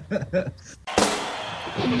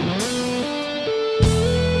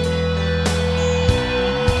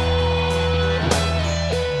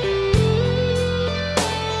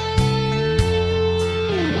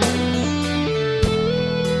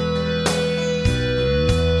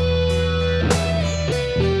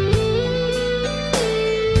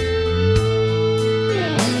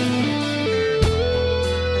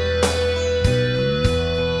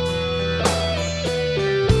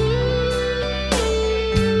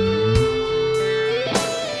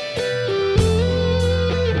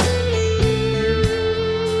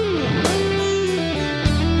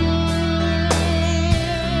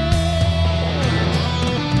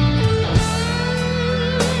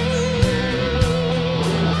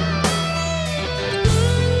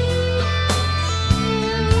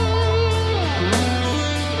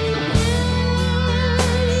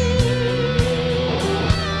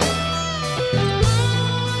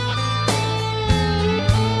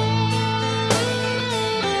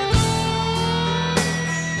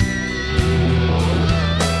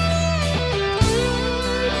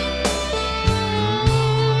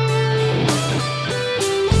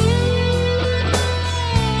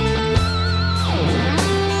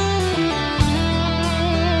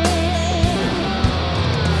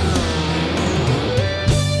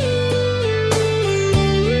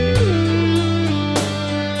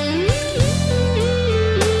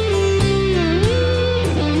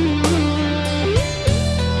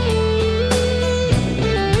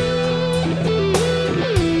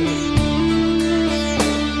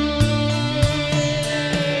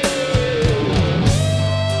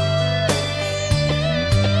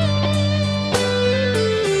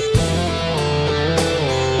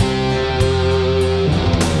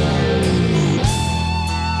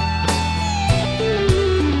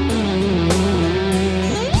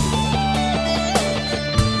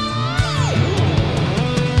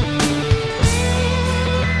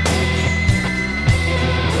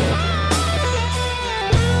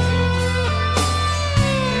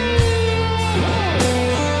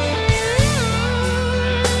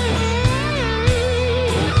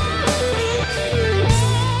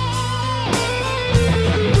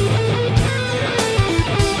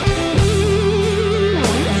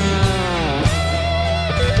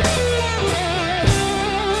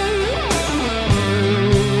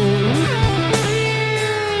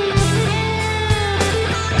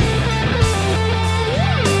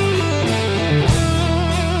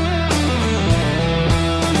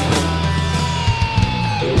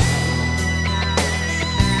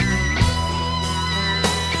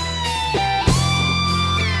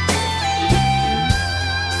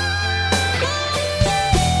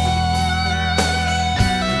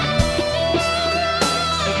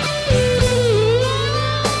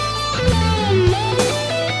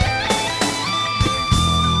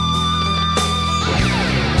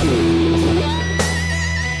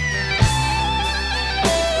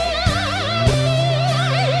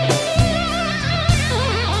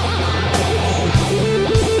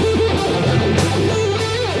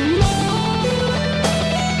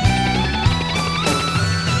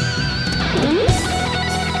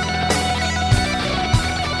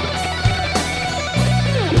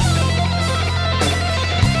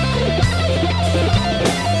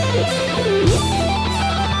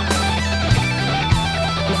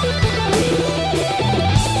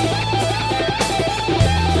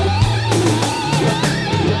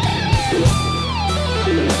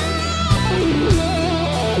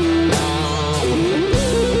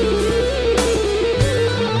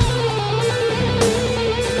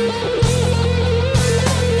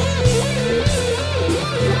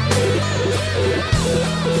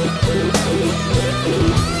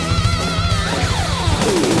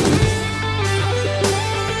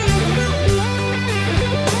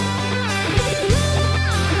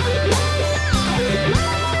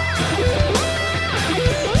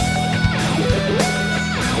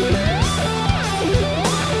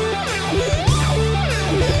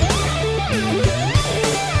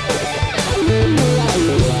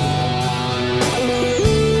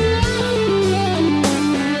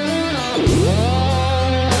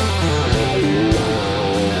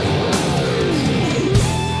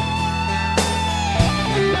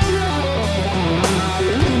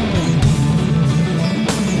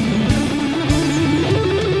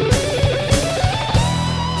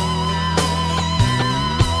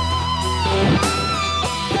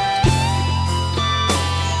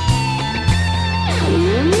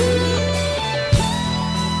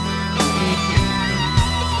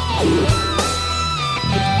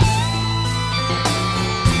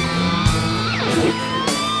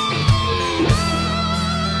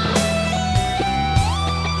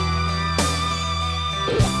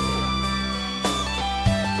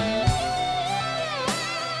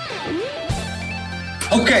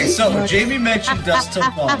 Okay, so Jamie mentioned Dusk Till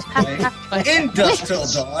Dawn, right? In Dusk Till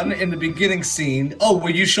Dawn, in the beginning scene. Oh,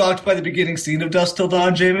 were you shocked by the beginning scene of Dusk Till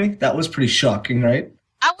Dawn, Jamie? That was pretty shocking, right?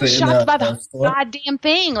 I was shocked by the goddamn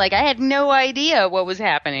thing. Like, I had no idea what was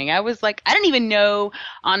happening. I was like, I didn't even know,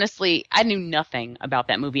 honestly, I knew nothing about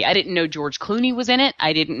that movie. I didn't know George Clooney was in it.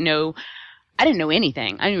 I didn't know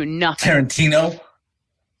anything. I knew nothing. Tarantino?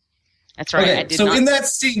 That's right. Okay, so in that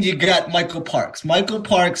scene, you got Michael Parks. Michael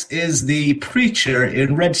Parks is the preacher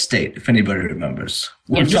in Red State, if anybody remembers.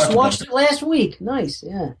 I just watched it last week. Nice,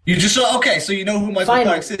 yeah. You just saw? Okay, so you know who Michael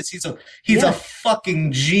Parks is. He's a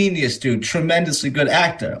fucking genius, dude. Tremendously good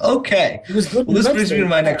actor. Okay. He was good. Well, this brings me to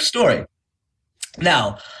my next story.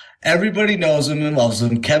 Now, everybody knows him and loves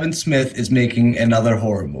him. Kevin Smith is making another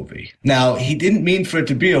horror movie. Now, he didn't mean for it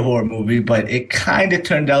to be a horror movie, but it kind of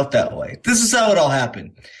turned out that way. This is how it all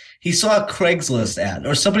happened. He saw a Craigslist ad,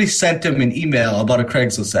 or somebody sent him an email about a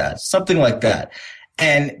Craigslist ad, something like that.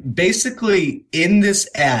 And basically, in this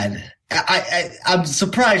ad, I'm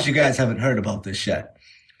surprised you guys haven't heard about this yet.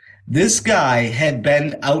 This guy had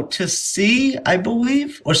been out to sea, I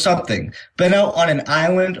believe, or something. Been out on an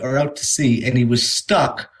island or out to sea, and he was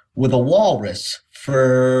stuck with a walrus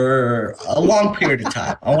for a long period of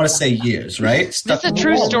time. I want to say years, right? Stuck. This is a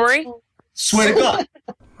true story? Swear to God.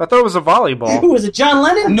 I thought it was a volleyball. Who was it, John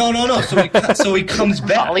Lennon? No. So he comes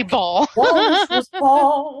back. Volleyball. Walrus was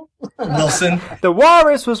Paul. Wilson. The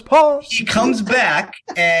walrus was Paul. He comes back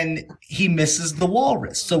and he misses the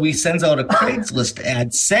walrus. So he sends out a Craigslist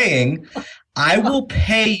ad saying, I will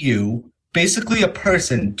pay you, basically a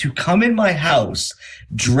person, to come in my house,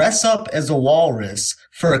 dress up as a walrus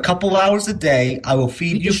for a couple hours a day. I will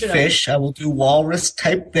feed you fish. I will do walrus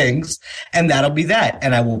type things, and that'll be that.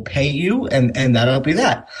 And I will pay you, and that'll be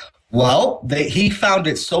that. Well, he found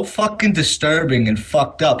it so fucking disturbing and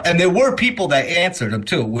fucked up. And there were people that answered him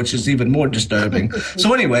too, which is even more disturbing.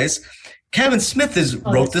 So anyways, Kevin Smith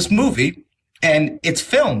wrote this movie, and it's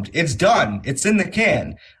filmed. It's done. It's in the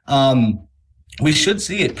can. We should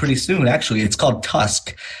see it pretty soon, actually. It's called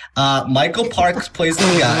Tusk. Michael Parks plays the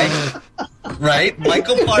guy, right?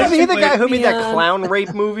 Michael Parks. Is he the guy who made that clown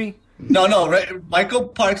rape movie? No, right? Michael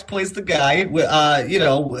Parks plays the guy,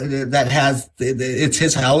 that has, it's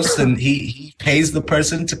his house, and he pays the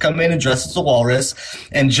person to come in and dress as a walrus,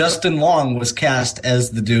 and Justin Long was cast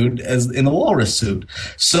as the dude as in the walrus suit.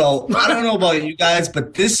 So, I don't know about you guys,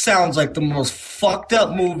 but this sounds like the most fucked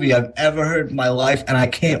up movie I've ever heard in my life, and I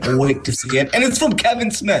can't wait to see it. And it's from Kevin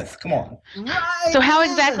Smith. Come on. So how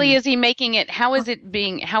exactly is he making it? How is it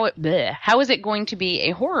going to be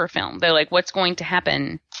a horror film? They're like, what's going to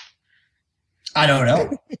happen? I don't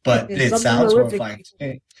know, but it sounds horrifying.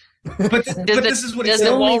 But this is what does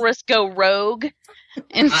the walrus go rogue?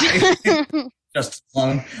 Just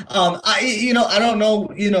long. I don't know.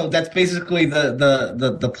 That's basically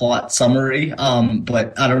the plot summary.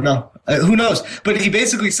 But I don't know. Who knows? But he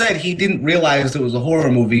basically said he didn't realize it was a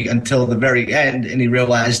horror movie until the very end, and he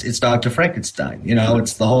realized it's Dr. Frankenstein.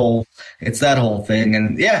 It's that whole thing.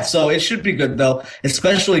 And yeah, so it should be good though,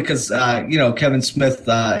 especially because, Kevin Smith,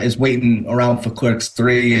 is waiting around for Clerks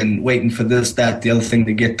 3 and waiting for this, that, the other thing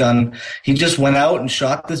to get done. He just went out and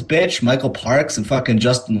shot this bitch, Michael Parks and fucking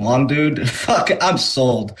Justin Long, dude. Fuck, I'm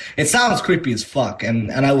sold. It sounds creepy as fuck.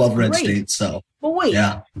 And I love Red State. So, but wait,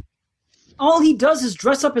 yeah. All he does is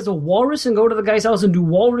dress up as a walrus and go to the guy's house and do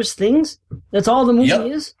walrus things? That's all the movie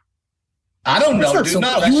is? I don't know, dude.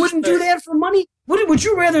 You wouldn't do that for money? Would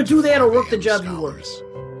you rather do that or work the job you work?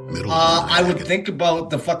 I would think about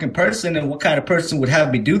the fucking person and what kind of person would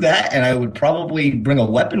have me do that, and I would probably bring a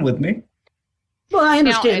weapon with me. Well, I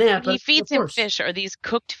understand that. He feeds him fish. Are these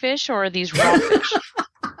cooked fish or are these raw fish?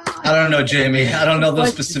 I don't know, Jamie. I don't know those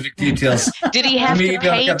specific details. Did he have to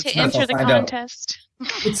pay to enter the contest?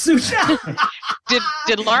 It's sushi.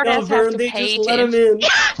 Did Largas have to pay to let him in?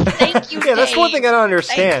 Thank you, Yeah, that's one thing I don't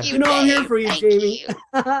understand. You know I'm here for you, Jamie.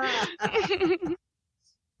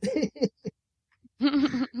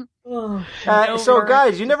 So,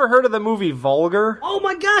 guys, you never heard of the movie Vulgar? Oh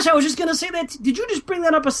my gosh, I was just gonna say that. Did you just bring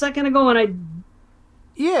that up a second ago? And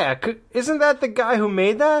Yeah, isn't that the guy who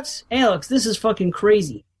made that? Alex, this is fucking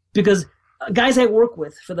crazy because guys I work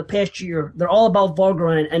with for the past year, they're all about Vulgar,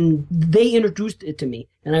 and they introduced it to me,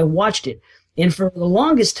 and I watched it. And for the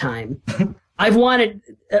longest time, I've wanted,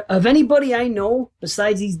 of anybody I know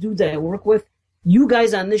besides these dudes that I work with, you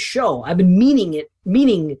guys on this show, I've been meaning,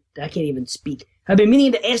 I can't even speak, I've been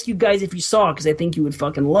meaning to ask you guys if you saw it because I think you would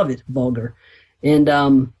fucking love it, Vulgar. And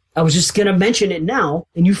I was just gonna mention it now,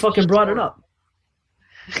 and you fucking brought it up.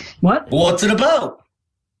 What? What's it about?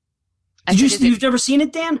 You've never seen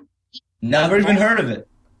it, Dan? Never even heard of it.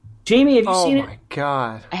 Jamie, have you seen it? Oh my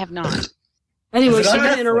god! I have not. Anyway,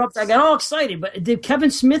 sorry to interrupt. I got all excited, but did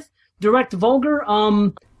Kevin Smith direct Vulgar?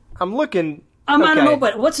 I'm looking. I don't know,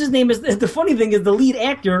 but what's his name? Is the funny thing is the lead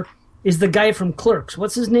actor is the guy from Clerks.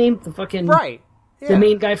 What's his name? The fucking right. Yeah. The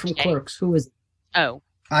main guy from Clerks. Who is it? Oh.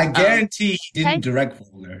 I guarantee he didn't direct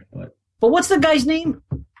Vulgar. But what's the guy's name?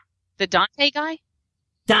 The Dante guy?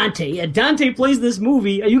 Dante. Yeah, Dante plays this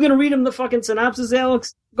movie. Are you going to read him the fucking synopsis,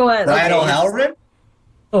 Alex? Go ahead. Ryan O'Halloran?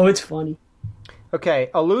 Oh, it's funny. Okay,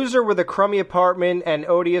 a loser with a crummy apartment, an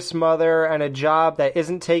odious mother, and a job that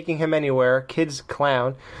isn't taking him anywhere, kid's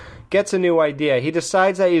clown, gets a new idea. He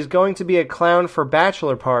decides that he's going to be a clown for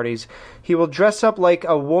bachelor parties. He will dress up like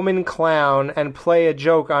a woman clown and play a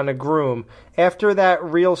joke on a groom. After that,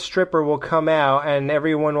 real stripper will come out and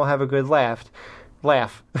everyone will have a good laugh.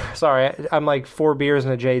 Sorry, I'm like 4 beers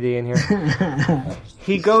and a JD in here.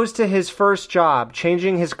 He goes to his first job,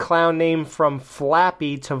 changing his clown name from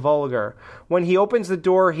Flappy to Vulgar. When he opens the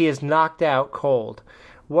door, he is knocked out cold.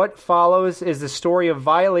 What follows is the story of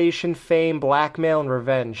violation, fame, blackmail, and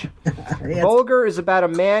revenge. Vulgar is about a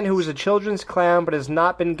man who is a children's clown but has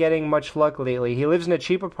not been getting much luck lately. He lives in a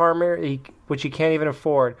cheap apartment which he can't even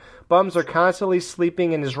afford. Bums are constantly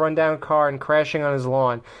sleeping in his rundown car and crashing on his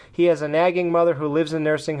lawn. He has a nagging mother who lives in a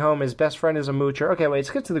nursing home. His best friend is a moocher. Okay, wait, let's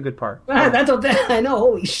get to the good part. That's what I know.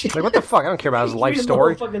 Holy shit. Like, what the fuck? I don't care about his life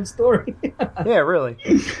story. The whole fucking story. Yeah, really.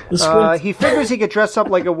 He figures he could dress up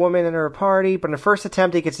like a woman in her party, but in the first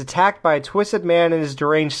attempt he gets attacked by a twisted man and his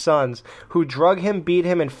deranged sons, who drug him, beat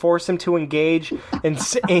him, and force him to engage in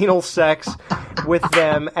anal sex with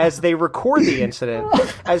them as they record the incident.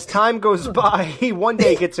 As time goes by, he one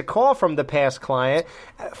day gets a call from the past client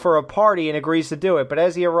for a party and agrees to do it, but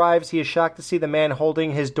as he arrives, he is shocked to see the man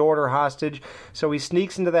holding his daughter hostage, so he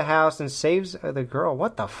sneaks into the house and saves the girl.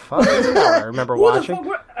 What the fuck? That's not what I remember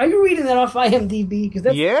watching. Are you reading that off IMDb? Because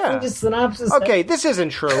that's the synopsis. Okay, this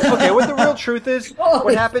isn't true. Okay, what the real truth is,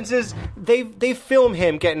 what happens is they film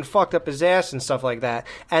him getting fucked up his ass and stuff like that,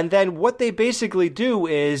 and then what they basically do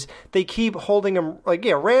is they keep holding him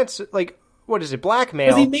what is it, blackmail?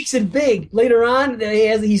 Because he makes it big. Later on,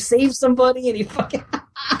 he saves somebody and he fucking...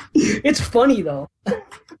 It's funny, though.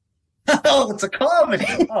 Oh, it's a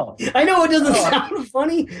comedy. Oh. I know it doesn't sound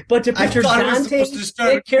funny, but to picture Dante,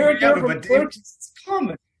 that character from Clerks, it's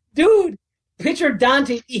comedy. Dude, picture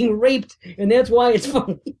Dante being raped, and that's why it's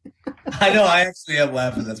funny. I know, I actually am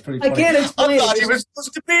laughing. That's pretty funny. I can't explain I thought he was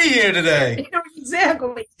supposed to be here today.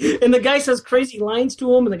 Exactly. And the guy says crazy lines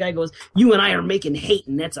to him, and the guy goes, "You and I are making hate,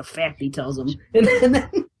 and that's a fact," he tells him. And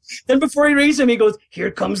then before he raises him, he goes,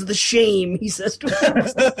 "Here comes the shame," he says to him.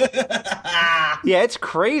 Yeah, it's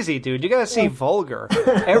crazy, dude. You gotta see Vulgar.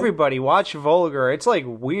 Everybody watch Vulgar. It's like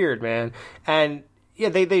weird, man. And yeah,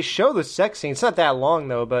 they show the sex scene. It's not that long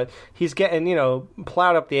though, but he's getting,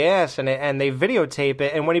 plowed up the ass, and they videotape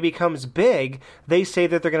it. And when he becomes big, they say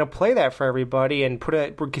that they're gonna play that for everybody and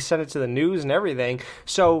send it to the news and everything.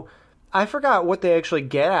 So I forgot what they actually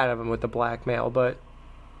get out of him with the blackmail, but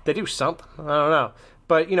they do something. I don't know.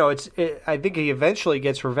 But I think he eventually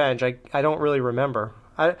gets revenge. I don't really remember.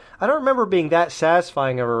 I don't remember being that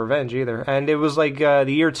satisfying of a revenge either. And it was like the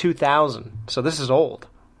year 2000, so this is old.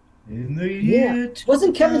 In the year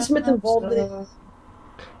Wasn't Kevin Smith involved in it?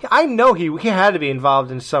 I know he had to be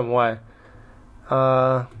involved in some way.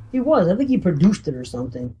 He was. I think he produced it or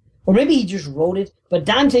something. Or maybe he just wrote it. But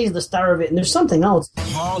Dante's the star of it, and there's something else.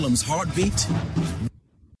 Harlem's Heartbeat.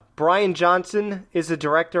 Brian Johnson is the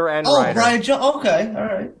director and writer. writer. Brian Johnson. Okay, all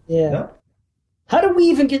right. Yeah. How did we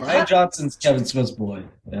even get... Brian Johnson's Kevin Smith's boy.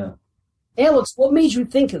 Yeah. Alex, what made you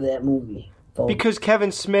think of that movie? Because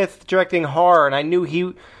Kevin Smith directing horror, and I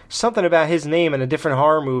knew something about his name in a different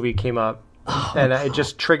horror movie came up, and it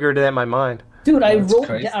just triggered it in my mind. Dude, I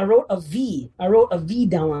wrote a V. I wrote a V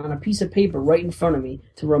down on a piece of paper right in front of me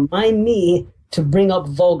to remind me to bring up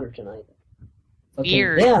Vulgar tonight. Okay.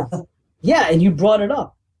 Weird. Yeah, and you brought it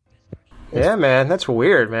up. Yeah, man, that's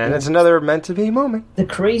weird, man. That's another meant to be moment. The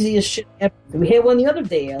craziest shit ever. We had one the other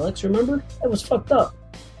day, Alex. Remember? That was fucked up.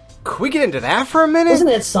 Could we get into that for a minute? Wasn't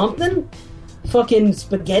that something? Fucking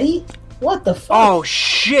spaghetti? What the fuck? Oh,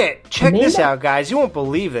 shit. Check this out, guys. You won't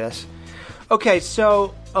believe this. Okay,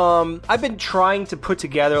 so I've been trying to put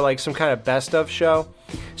together like some kind of best of show.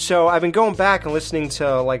 So I've been going back and listening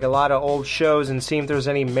to like a lot of old shows and seeing if there's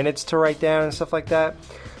any minutes to write down and stuff like that.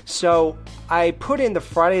 So I put in the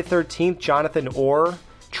Friday the 13th Jonathan Orr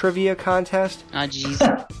trivia contest. Oh, jeez.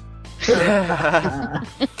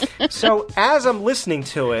 So as I'm listening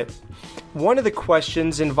to it, one of the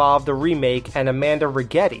questions involved a remake and Amanda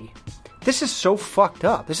Rigetti. This is so fucked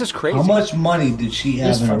up. This is crazy. How much money did she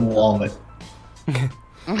have in her wallet?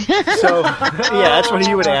 So, yeah, that's what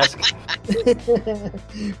he would ask.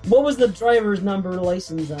 What was the driver's number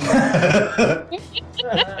license on that?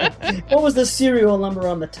 What was the serial number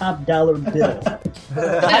on the top dollar bill?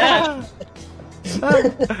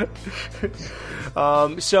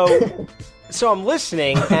 So I'm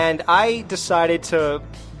listening, and I decided to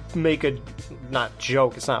make a, not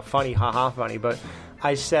joke, it's not funny, haha funny, but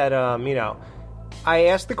I said, I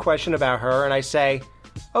asked the question about her, and I say,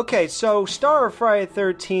 okay, so star of Friday the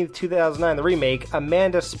 13th, 2009, the remake,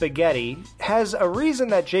 Amanda Spaghetti, has a reason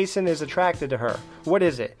that Jason is attracted to her. What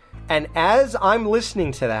is it? And as I'm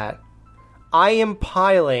listening to that, I am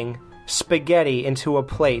piling spaghetti into a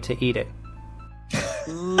plate to eat it.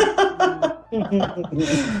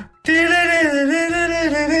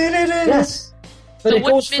 Yes. But So it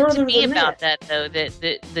what's goes meant to further be than about that, though?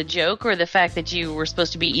 The joke or the fact that you were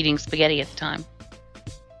supposed to be eating spaghetti at the time?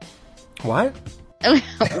 What?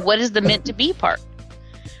 What is the meant to be part?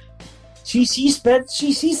 She said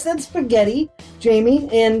spaghetti, Jamie,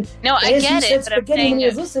 and No, I as get he it, said but I'm spaghetti when he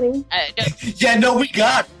was saying, listening. Yeah, no, we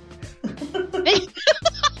got.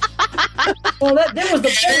 Well, that was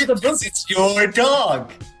the It's your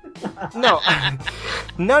dog. No,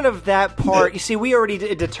 none of that part. You see, we already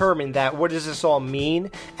determined that. What does this all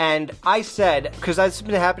mean? And I said, because that's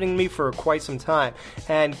been happening to me for quite some time,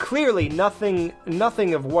 and clearly nothing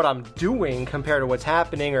of what I'm doing compared to what's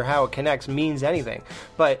happening or how it connects means anything.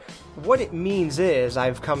 But what it means is,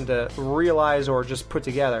 I've come to realize or just put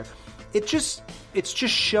together, it's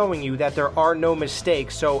just showing you that there are no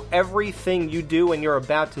mistakes. So everything you do and you're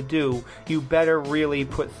about to do, you better really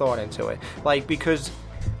put thought into it. Like, because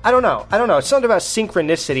I don't know. It's something about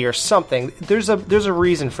synchronicity or something. There's a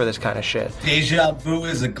reason for this kind of shit. Deja vu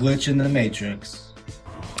is a glitch in the Matrix.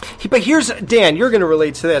 But here's, Dan, you're going to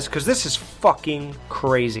relate to this because this is fucking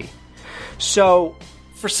crazy. So,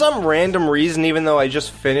 for some random reason, even though I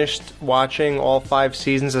just finished watching all 5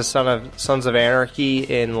 seasons of Sons of Anarchy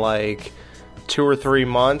in like 2 or 3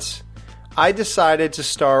 months, I decided to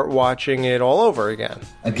start watching it all over again.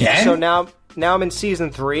 Again? So now I'm in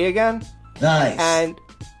season 3 again. Nice. And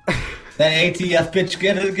that ATF bitch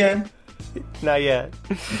get it again? Not yet.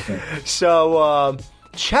 Okay. So,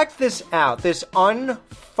 check this out. This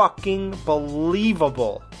unfucking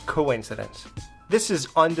believable coincidence. This is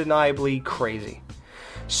undeniably crazy.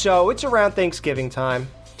 So, it's around Thanksgiving time.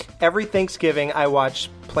 Every Thanksgiving, I watch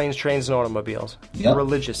Planes, Trains, and Automobiles. Yep.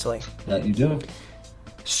 Religiously. That you do.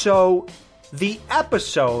 So, the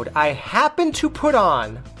episode I happened to put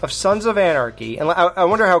on of Sons of Anarchy, and I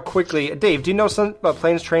wonder how quickly... Dave, do you know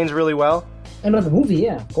Planes, Trains really well? I know the movie,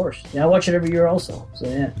 yeah, of course. Yeah, I watch it every year also, so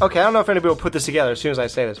yeah. Okay, I don't know if anybody will put this together as soon as I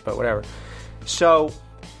say this, but whatever. So,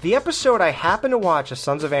 the episode I happen to watch of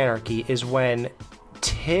Sons of Anarchy is when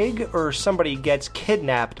Tig or somebody gets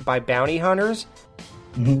kidnapped by bounty hunters.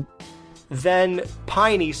 Mm-hmm. Then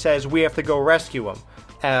Piney says, we have to go rescue him.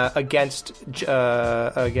 Against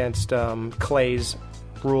Clay's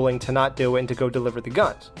ruling to not do it and to go deliver the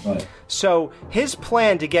guns. Right. So his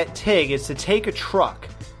plan to get Tig is to take a truck,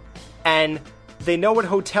 and they know what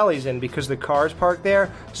hotel he's in because the car's parked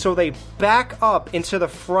there, so they back up into the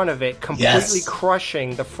front of it, completely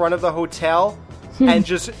crushing the front of the hotel, and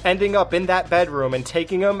just ending up in that bedroom and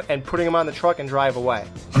taking him and putting him on the truck and drive away.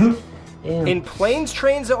 In Planes,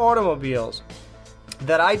 Trains, and Automobiles,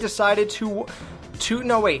 that I decided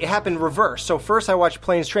it happened reverse. So first I watched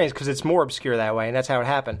Planes, Trains because it's more obscure that way, and that's how it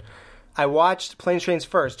happened. I watched Planes, Trains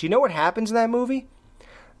first. Do you know what happens in that movie?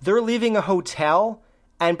 They're leaving a hotel,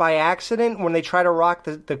 and by accident, when they try to rock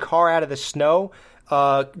the car out of the snow,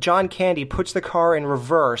 John Candy puts the car in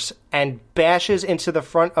reverse and bashes into the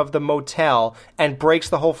front of the motel and breaks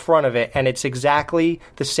the whole front of it, and it's exactly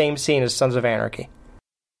the same scene as Sons of Anarchy.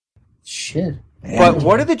 Shit. But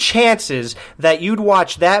what are the chances that you'd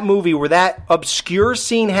watch that movie where that obscure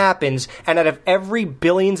scene happens, and out of every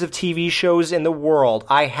billions of TV shows in the world,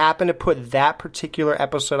 I happen to put that particular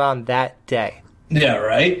episode on that day? Yeah,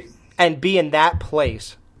 right? And be in that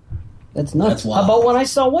place. That's nuts. How about when I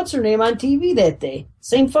saw What's-Her-Name on TV that day?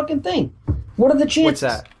 Same fucking thing. What are the chances?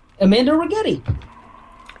 What's that? Amanda Rigetti.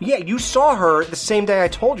 Yeah, you saw her the same day I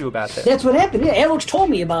told you about this. That's what happened. Yeah, Alex told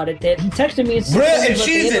me about it. That he texted me and said, and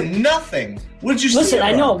she's in nothing. What did you listen, see?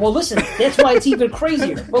 I know. Well, listen, that's why it's even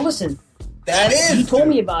crazier. Well, listen. That is. He told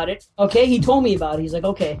me about it. Okay, he told me about it. He's like,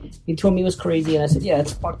 okay. He told me it was crazy, and I said, yeah,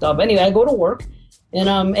 it's fucked up. Anyway, I go to work, and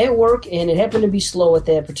I'm at work, and it happened to be slow at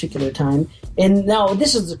that particular time. And now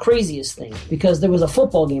this is the craziest thing, because there was a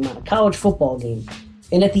football game on, a college football game.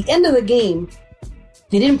 And at the end of the game,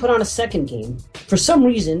 they didn't put on a second game. For some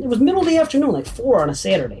reason, it was middle of the afternoon, like 4 on a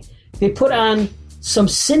Saturday. They put on some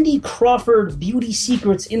Cindy Crawford Beauty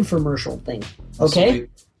Secrets infomercial thing. Okay?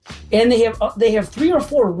 And they have 3 or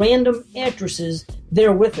 4 random actresses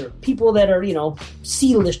there with her. People that are,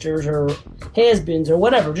 C-listers or has-beens or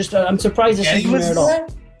whatever. Just I'm surprised to see her at all.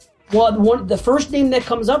 Well, the first name that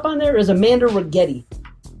comes up on there is Amanda Rigetti.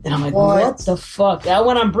 And I'm like, what the fuck? I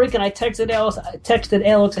went on break and I texted Alex.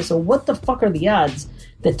 I said, what the fuck are the odds?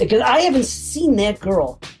 Because I haven't seen that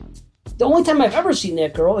girl. The only time I've ever seen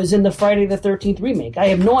that girl is in the Friday the 13th remake. I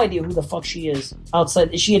have no idea who the fuck she is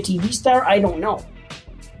outside. Is she a TV star? I don't know.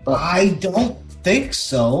 But I don't think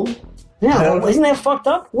so. Yeah, isn't that fucked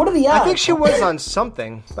up? What are the odds? I think she was on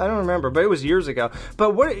something. I don't remember, but it was years ago.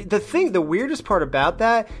 But the weirdest part about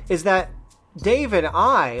that is that Dave and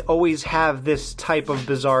I always have this type of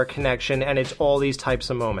bizarre connection, and it's all these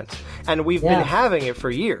types of moments. And we've been having it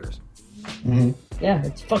for years. Mm-hmm. Yeah,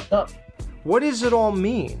 it's fucked up. What does it all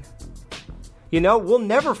mean? We'll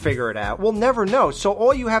never figure it out. We'll never know. So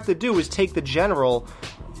all you have to do is take the general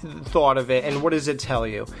thought of it, and what does it tell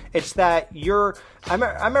you? It's that I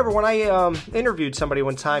remember when I interviewed somebody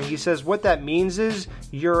one time, he says what that means is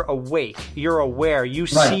you're awake, you're aware, you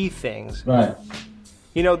see things. Right.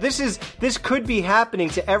 This could be happening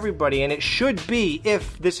to everybody, and it should be,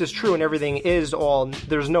 if this is true and everything is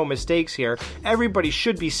there's no mistakes here. Everybody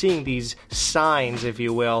should be seeing these signs, if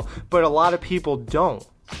you will, but a lot of people don't.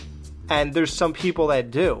 And there's some people that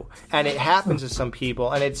do, and it happens to some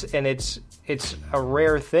people, and it's a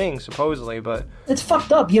rare thing, supposedly, but it's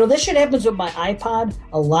fucked up. This shit happens with my iPod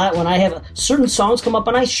a lot when I have certain songs come up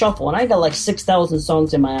and I shuffle, and I got like 6,000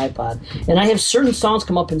 songs in my iPod, and I have certain songs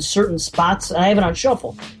come up in certain spots, and I have it on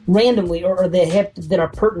shuffle randomly, or that are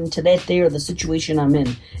pertinent to that day or the situation I'm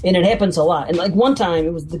in, and it happens a lot. And like one time,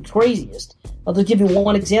 it was the craziest. I'll just give you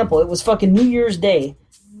one example. It was fucking New Year's Day,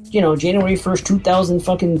 January 1st,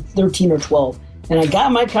 2013 or 12, and I got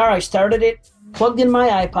in my car, I started it, plugged in my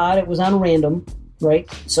iPod. It was on random, right?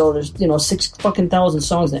 So there's 6,000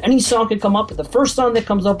 songs there. Any song could come up, but the first song that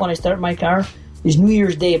comes up when I start my car is New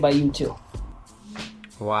Year's Day by U2.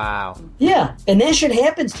 Wow. Yeah, and that shit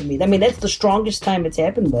happens to me. I mean, that's the strongest time it's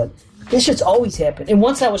happened, but this shit's always happened. And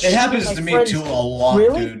once I was, it happens to me too a lot,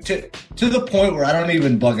 really? Dude. To the point where I don't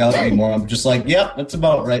even bug out anymore. I'm just like, yep, that's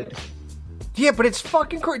about right. Yeah, but it's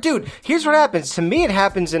fucking crazy. Dude, here's what happens. To me, it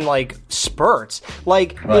happens in, spurts.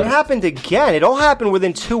 It happened again. It all happened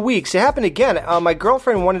within 2 weeks. It happened again. My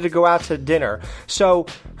girlfriend wanted to go out to dinner. So,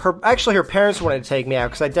 her parents wanted to take me out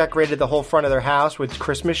because I decorated the whole front of their house with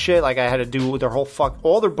Christmas shit. Like, I had to do their whole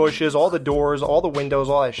all their bushes, all the doors, all the windows,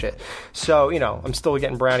 all that shit. So, I'm still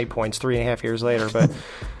getting brownie points 3.5 years later, but...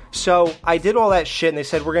 So I did all that shit, and they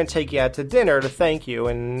said, we're going to take you out to dinner to thank you,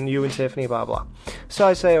 and you and Tiffany, blah, blah. So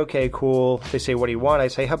I say, okay, cool. They say, what do you want? I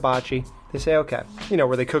say, hibachi. They say, okay.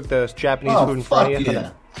 Where they cook the Japanese food in front of you.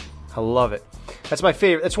 Yeah. I love it. That's my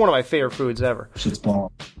favorite. That's one of my favorite foods ever. Shit's bomb.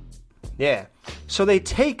 Yeah. So they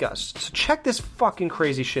take us. So check this fucking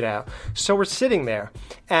crazy shit out. So we're sitting there,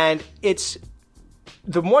 and it's...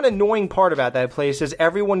 The one annoying part about that place is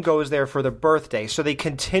everyone goes there for their birthday, so they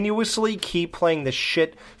continuously keep playing the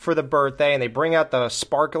shit for the birthday, and they bring out the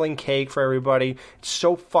sparkling cake for everybody. It's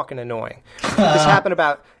so fucking annoying. It happened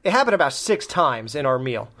about 6 times in our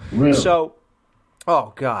meal. Really? So,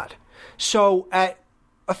 oh god. So at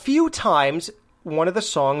a few times, one of the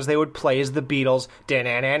songs they would play is the Beatles.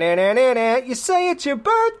 You say it's your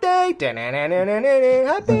birthday.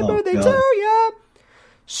 Happy birthday to you.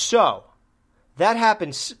 So. That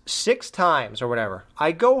happens 6 times or whatever.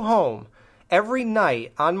 I go home every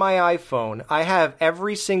night on my iPhone. I have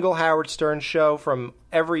every single Howard Stern show from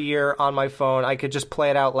every year on my phone. I could just play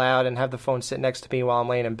it out loud and have the phone sit next to me while I'm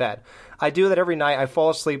laying in bed. I do that every night. I fall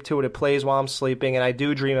asleep to it. It plays while I'm sleeping, and I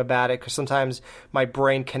do dream about it because sometimes my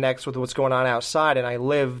brain connects with what's going on outside, and I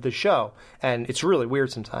live the show. And it's really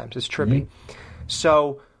weird sometimes. It's trippy. Mm-hmm.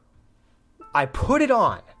 So I put it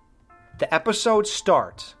on. The episode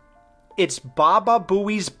starts. It's Baba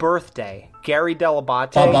Booey's birthday. Gary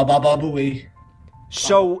Delabate. Baba Booey.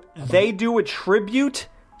 So they do a tribute,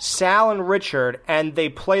 Sal and Richard, and they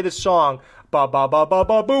play the song Baba Baba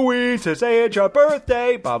Booey to say it's your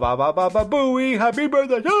birthday. Baba Baba Booey, happy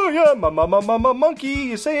birthday to ya, mama monkey.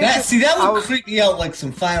 You say it. That would creep me out like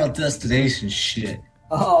some Final Destination shit.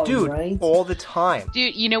 Oh, dude, right. All the time.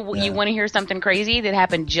 Dude, you want to hear something crazy that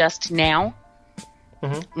happened just now?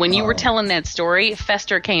 Mm-hmm. When you were telling that story,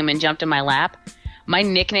 Fester came and jumped in my lap. My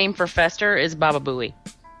nickname for Fester is Baba Booey.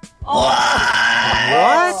 Oh,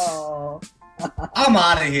 I'm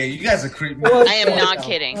out of here. You guys are creeping. I am not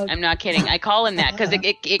kidding. I'm not kidding. I call him that because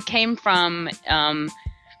it came from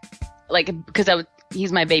because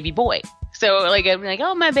he's my baby boy. So I'm like,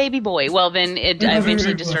 oh, my baby boy. Well, then I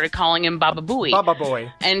eventually just started calling him Baba Booey. Baba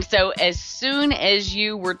Boy. And so as soon as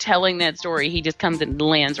you were telling that story, he just comes and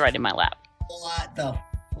lands right in my lap. What the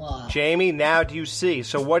fuck? Jamie, now do you see?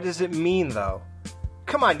 So what does it mean, though?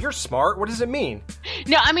 Come on, you're smart. What does it mean?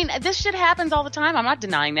 No, I mean, this shit happens all the time. I'm not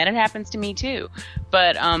denying that. It happens to me, too.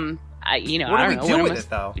 But, what I do don't know. We do with it,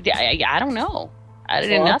 though? I don't know. I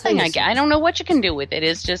did nothing. I don't know what you can do with it.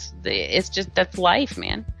 It's just that's life,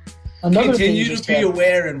 man. Continue to be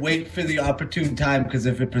aware and wait for the opportune time, because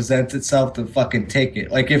if it presents itself, then fucking take it.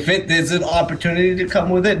 Like, if there's an opportunity to come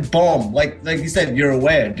with it, boom. Like you said, you're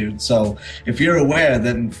aware, dude. So if you're aware,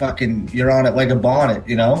 then fucking you're on it like a bonnet,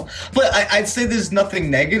 you know? But I'd say there's nothing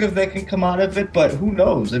negative that can come out of it, but who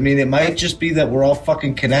knows? I mean, it might just be that we're all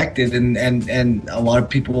fucking connected, and a lot of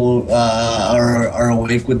people are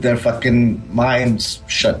awake with their fucking minds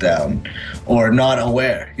shut down or not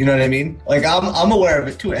aware. You know what I mean? Like, I'm aware of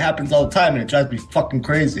it, too. It happens all the time, and it drives me fucking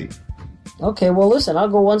crazy. Okay, well, listen, I'll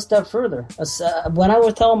go one step further. When I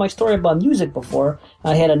was telling my story about music before,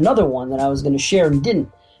 I had another one that I was going to share and didn't.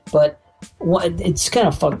 But it's kind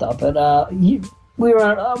of fucked up. But we were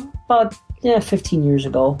about 15 years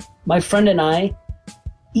ago. My friend and I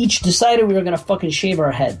each decided we were going to fucking shave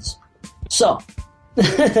our heads. So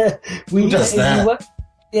who does that?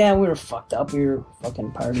 Yeah, we were fucked up. We were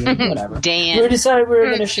fucking partying, whatever. Dan. We decided we were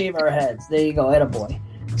going to shave our heads. There you go, attaboy.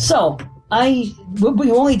 So, we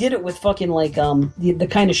only did it with fucking, like, the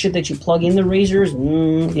kind of shit that you plug in the razors.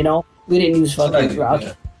 You know, we didn't use fucking rock.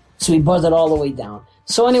 Yeah. So we buzzed it all the way down.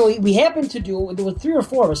 So anyway, we happened to do, there were 3 or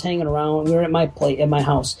 4 of us hanging around. We were at my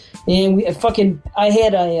house. And I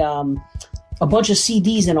had a bunch of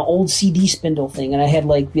CDs in an old CD spindle thing, and I had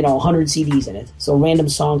 100 CDs in it. So random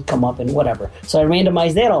songs come up and whatever. So I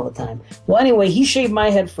randomized that all the time. Well, anyway, he shaved my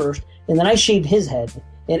head first, and then I shaved his head.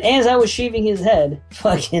 And as I was shaving his head,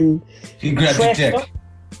 fucking... He grabbed your dick.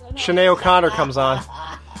 Sinead O'Connor comes on.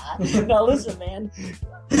 Now listen, man.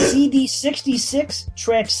 CD 66,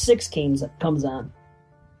 track 6 comes on.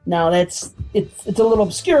 Now it's a little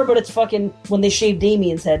obscure, but it's fucking when they shaved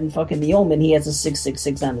Damien's head in fucking The Omen, he has a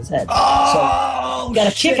 666 on his head. So we got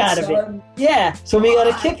a kick out of it. Yeah, so we got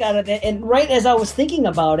a kick out of it. And right as I was thinking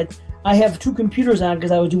about it, I have 2 computers on because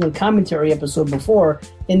I was doing a commentary episode before,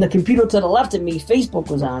 and the computer to the left of me, Facebook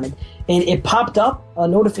was on it, and it popped up a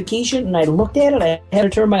notification, and I looked at it. I had to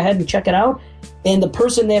turn my head and check it out, and the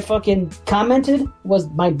person that fucking commented was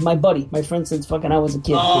my buddy, my friend since fucking I was a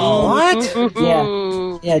kid. Oh,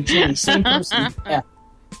 what? Yeah, Jimmy, same person. Yeah.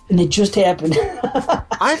 And it just happened.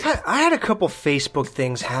 I had a couple Facebook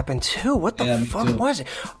things happen too. What the fuck was it?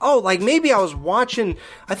 Oh, like maybe I was watching.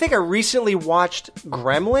 I think I recently watched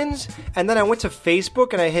Gremlins, and then I went to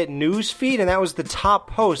Facebook and I hit newsfeed, and that was the top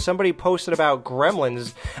post. Somebody posted about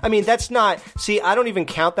Gremlins. I mean, that's not. See, I don't even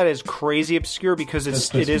count that as crazy obscure because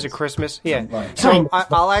it is a Christmas. Yeah. Right. So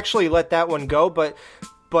I'll actually let that one go, but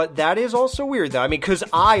that is also weird, though. I mean, because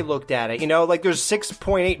I looked at it, there's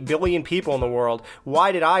 6.8 billion people in the world.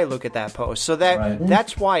 Why did I look at that post? So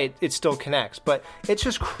that's why it still connects. But it's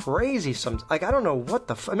just crazy. I don't know what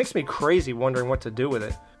it makes me crazy wondering what to do with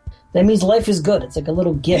it. That means life is good. It's like a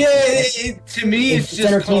little gift. Yeah, to me, it's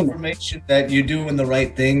just confirmation that you're doing the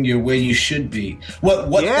right thing. You're where you should be.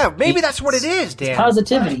 Yeah, maybe that's what it is, Dan. It's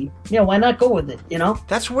positivity. Right. Yeah, why not go with it,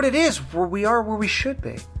 That's what it is. Where we are where we should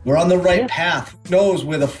be. We're on the right path. Who knows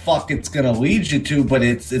where the fuck it's going to lead you to, but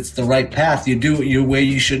it's the right path. You're where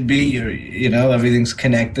you should be. You're, everything's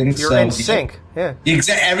connecting. You're in sync. Yeah.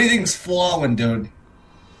 Everything's flowing, dude.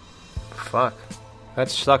 Fuck. That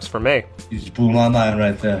sucks for me. You just blew my mind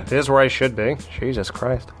right there. It is where I should be. Jesus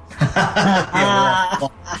Christ.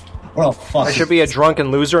 We're all fucking. I should be a drunken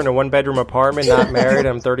loser in a 1-bedroom apartment, not married.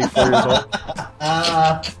 I'm 34 years old.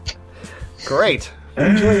 Great.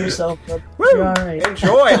 Enjoy yourself. Woo! You're all right.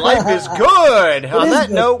 Enjoy. Life is good. On that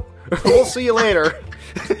note, we'll see you later.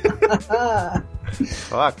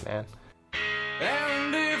 Fuck, man.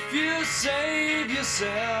 And if you save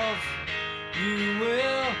yourself, you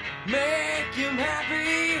will make him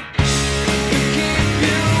happy. Keep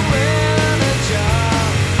you in a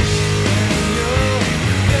job, and you'll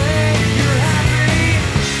think you're happy.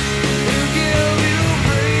 He'll give you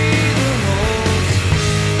breathing holes,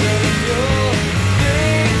 then you'll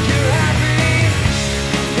think you're happy.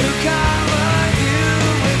 He'll cover you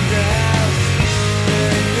with death,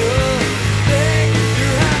 then you'll think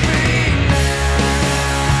you're happy now.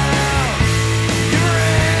 You're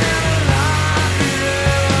in a locker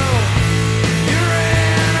room. You're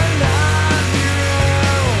in a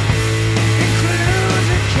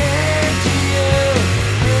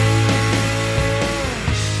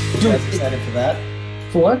You guys excited for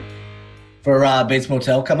that? For what? For Bates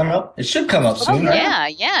Motel coming up? It should come up soon,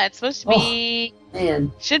 right? Yeah. It's supposed to be.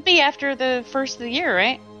 Man. Should be after the first of the year,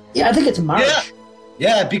 right? Yeah, I think it's March.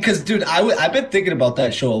 Yeah, because, dude, I've been thinking about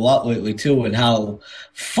that show a lot lately, too, and how,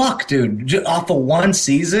 fuck, dude, off of one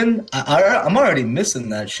season, I'm already missing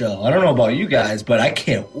that show. I don't know about you guys, but I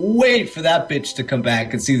can't wait for that bitch to come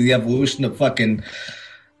back and see the evolution of fucking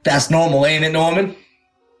That's Normal, ain't it, Norman?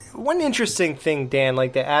 One interesting thing, Dan,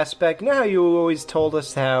 like the aspect, you know how you always told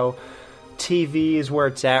us how TV is where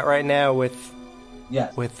it's at right now with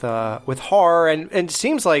horror, and it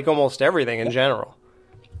seems like almost everything in general.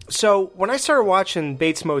 So when I started watching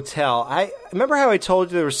Bates Motel, I remember how I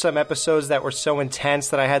told you there were some episodes that were so intense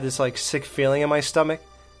that I had this like sick feeling in my stomach.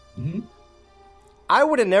 Mm-hmm. I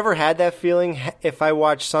would have never had that feeling if I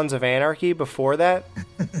watched Sons of Anarchy before that,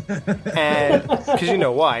 and because you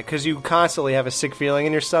know why? Because you constantly have a sick feeling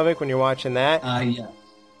in your stomach when you're watching that. Yeah.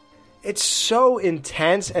 It's so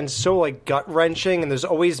intense and so like gut-wrenching, and there's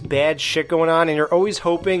always bad shit going on, and you're always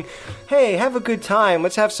hoping, hey, have a good time,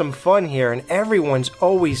 let's have some fun here, and everyone's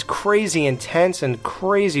always crazy intense and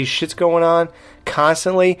crazy shit's going on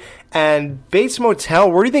constantly. And Bates Motel,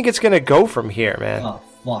 where do you think it's going to go from here, man? Oh,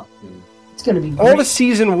 fuck, dude. It's going to be great. All the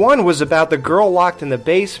season one was about the girl locked in the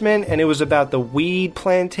basement, and it was about the weed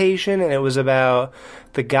plantation, and it was about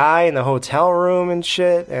the guy in the hotel room and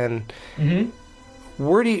shit, and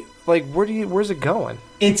where's it going?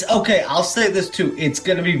 It's okay. I'll say this too. It's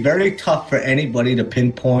going to be very tough for anybody to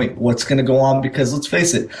pinpoint what's going to go on because let's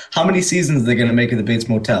face it, how many seasons are they going to make of the Bates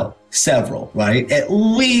Motel? Several, right? At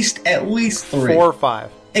least 3, 4 or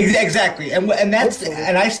 5. Exactly, and that's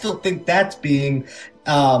and I still think that's being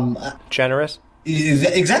generous.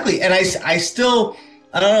 Exactly, and I still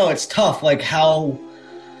I don't know. It's tough. Like how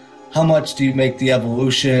much do you make the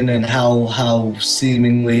evolution and how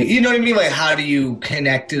seemingly, you know what I mean? Like, how do you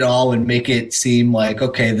connect it all and make it seem like,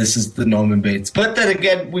 okay, this is the Norman Bates? But then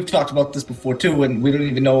again, we've talked about this before too, and we don't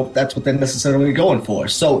even know if that's what they're necessarily going for.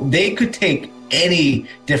 So they could take any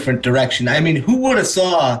different direction. I mean, who would have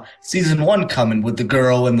saw season 1 coming with the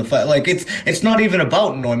girl and the fight? Like, it's not even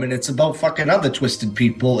about Norman. It's about fucking other twisted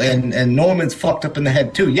people, and Norman's fucked up in the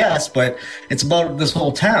head too, yes, but it's about this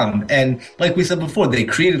whole town. And like we said before, they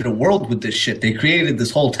created a world with this shit. They created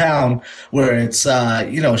this whole town where it's,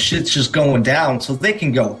 shit's just going down, so they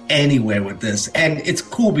can go anywhere with this. And it's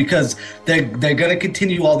cool because they're gonna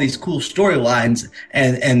continue all these cool storylines,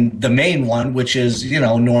 and the main one, which is,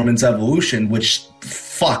 Norman's evolution, which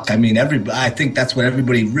fuck, I mean, I think that's what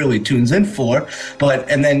everybody really tunes in for.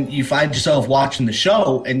 And then you find yourself watching the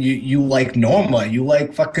show, and you like Norma, you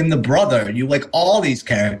like fucking the brother, you like all these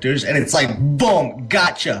characters, and it's like, boom,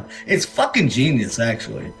 gotcha. It's fucking genius,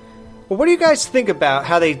 actually. Well, what do you guys think about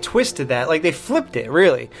how they twisted that? Like, they flipped it,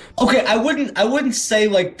 really. Okay, I wouldn't say,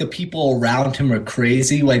 like, the people around him are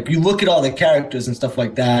crazy. Like, you look at all the characters and stuff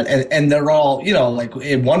like that, and they're all, like,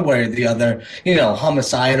 in one way or the other,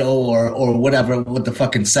 homicidal or whatever with the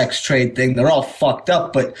fucking sex trade thing. They're all fucked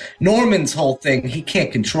up, but Norman's whole thing, he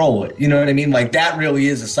can't control it. You know what I mean? Like, that really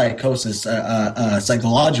is a psychosis,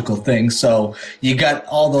 psychological thing. So you got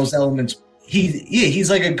all those elements. He's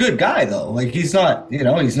like a good guy though. Like he's not,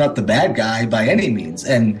 he's not the bad guy by any means,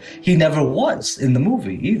 and he never was in the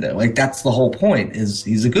movie either. Like that's the whole point, is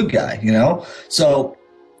he's a good guy, So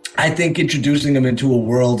I think introducing him into a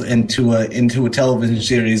world, into a television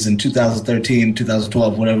series in 2013,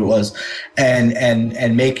 2012, whatever it was,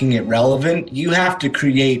 and making it relevant, you have to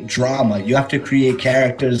create drama. You have to create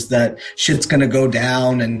characters that shit's gonna go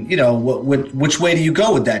down, and which way do you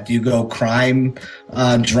go with that? Do you go crime,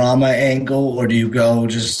 drama angle, or do you go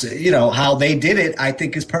just how they did it? I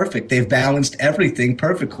think is perfect. They've balanced everything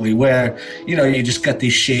perfectly. Where you just got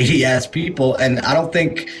these shady ass people, and I don't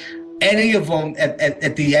think any of them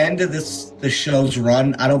at the end of the show's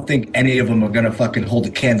run, I don't think any of them are going to fucking hold a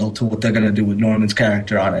candle to what they're going to do with Norman's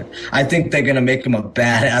character on it. I think they're going to make him a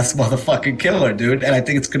badass motherfucking killer, dude. And I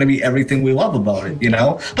think it's going to be everything we love about it,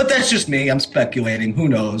 But that's just me. I'm speculating. Who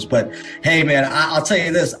knows? But hey, man, I'll tell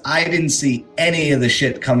you this. I didn't see any of the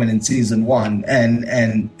shit coming in season 1.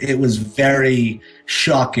 And it was very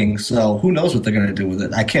shocking. So who knows what they're going to do with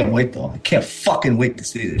it. I can't wait, though. I can't fucking wait to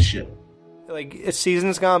see this shit. Like, a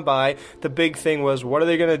season's gone by, the big thing was, what are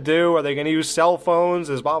they going to do? Are they going to use cell phones?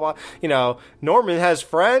 Is blah, blah. Norman has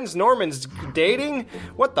friends. Norman's dating.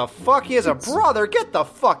 What the fuck? He has a brother. Get the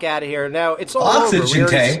fuck out of here. Now, it's all oxygen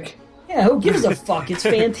over. Tank. Yeah, who gives a fuck? It's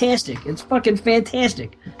fantastic. It's fucking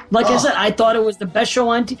fantastic. Like I said, I thought it was the best show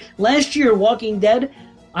on TV. Last year, Walking Dead,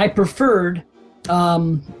 I preferred,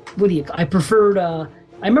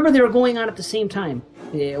 I remember they were going on at the same time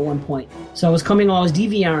at one point. So I was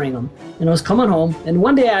DVRing them, and I was coming home, and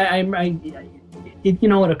one day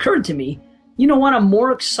it occurred to me, you know what? I'm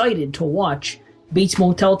more excited to watch Bates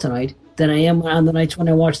Motel tonight than I am on the nights when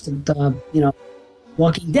I watched the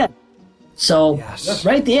Walking Dead. So,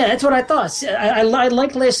 right there, that's what I thought. I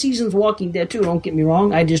liked last season's Walking Dead, too, don't get me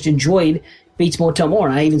wrong. I just enjoyed Bates Motel more.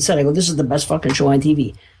 And I even said, this is the best fucking show on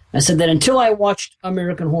TV. I said that until I watched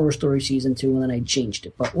American Horror Story Season 2, and then I changed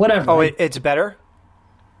it. But whatever. Oh, it's better?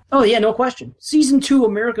 Oh, yeah, no question. Season 2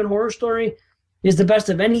 American Horror Story is the best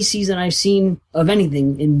of any season I've seen of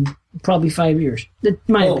anything in probably 5 years. In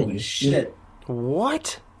my opinion. Holy shit.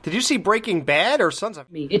 What? Did you see Breaking Bad or Sons of...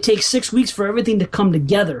 It takes 6 weeks for everything to come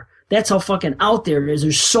together. That's how fucking out there it is.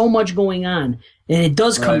 There's so much going on, and it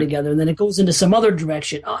does come together, and then it goes into some other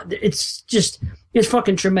direction. It's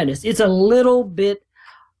fucking tremendous. It's a little bit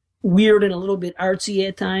weird and a little bit artsy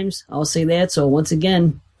at times. I'll say that. So once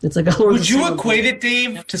again, it's like a Lord Would you equate it,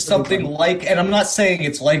 Dave, to something like, and I'm not saying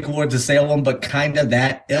it's like Lords of Salem, but kind of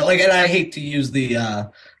that. Like, and I hate to use the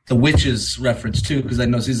witches reference too, because I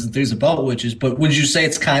know season 3 is about witches, but would you say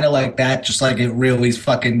it's kind of like that, just like it really is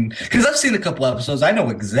fucking, because I've seen a couple episodes, I know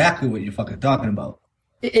exactly what you're fucking talking about.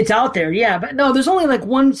 It's out there, yeah, but no, there's only like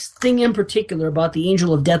one thing in particular about the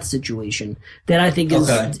Angel of Death situation that I think is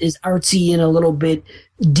artsy and a little bit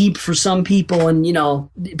deep for some people, and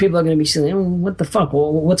people are going to be saying, what the fuck,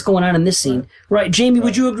 well, what's going on in this scene? Right, Jamie,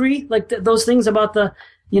 would you agree? Like those things about the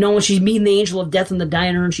when she's meeting the Angel of Death in the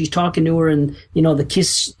diner and she's talking to her and, the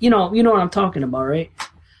kiss, you know what I'm talking about, right?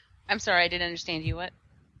 I'm sorry, I didn't understand you. What?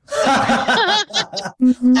 I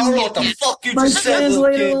don't know what the fuck you just said,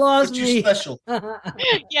 little kid, lost but you're me. special.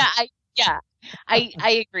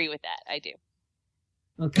 I agree with that. I do.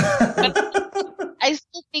 Okay. But I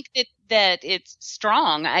still think that it's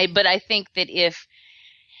strong. But I think that if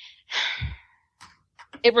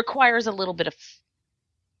it requires a little bit of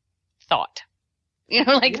thought.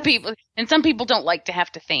 People, and some people don't like to have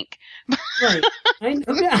to think. Right.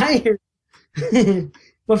 I hear.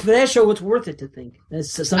 But for that show, it's worth it to think.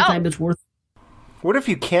 Sometimes it's worth it. What if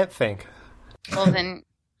you can't think? Well, then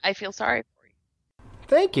I feel sorry for you.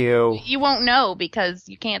 Thank you. You won't know because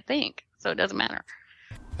you can't think, so it doesn't matter.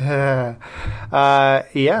 Yeah.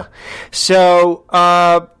 So,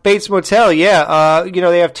 Bates Motel,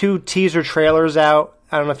 they have 2 teaser trailers out.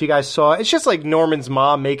 I don't know if you guys saw. It's just like Norman's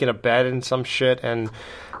mom making a bed and some shit, and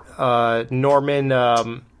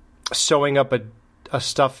Norman sewing up a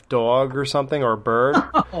stuffed dog or something, or a bird.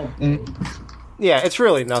 Yeah, it's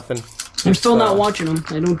really nothing. I'm still not watching them.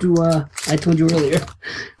 I don't do. I told you earlier.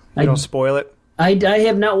 You don't spoil it. I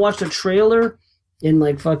have not watched a trailer in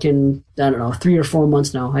like fucking 3 or 4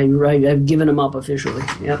 months now. I've given them up officially.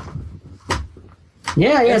 Yep.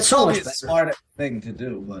 Yeah, it's so much better. A smart thing to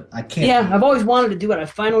do, but I can't. Yeah, I've always wanted to do it. I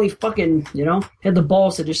finally fucking, had the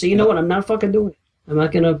balls to just say, you know what, I'm not fucking doing it. I'm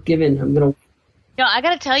not gonna give in. I'm gonna. I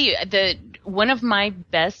gotta tell you, one of my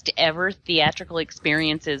best ever theatrical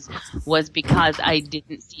experiences was because I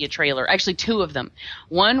didn't see a trailer. Actually, 2 of them.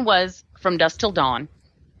 One was From Dusk Till Dawn.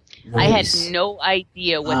 Nice. I had no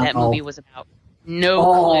idea what that movie was about. No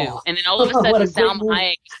clue. And then all of a sudden, Salma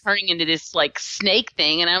Hayek is turning into this like snake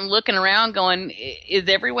thing, and I'm looking around going, is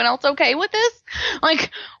everyone else okay with this? Like,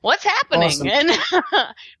 what's happening? Awesome. And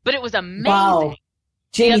but it was amazing. Wow.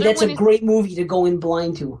 Jamie, that's a great movie to go in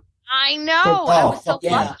blind to. I know. I was so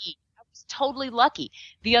lucky. I was totally lucky.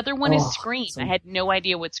 The other one is Scream. Awesome. I had no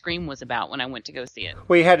idea what Scream was about when I went to go see it.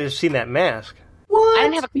 Well, you had to have seen that mask. What? I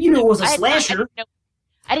didn't have you knew it was a slasher.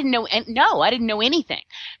 I didn't know anything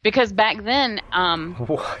because back then,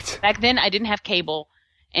 Back then I didn't have cable,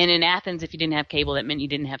 and in Athens, if you didn't have cable, that meant you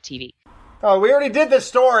didn't have TV. Oh, we already did this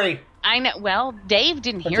story. I know. Well, Dave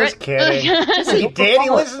didn't hear it. Just kidding. He did. He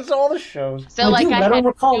listens to all the shows. So I don't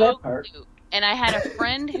recall that part. And I had a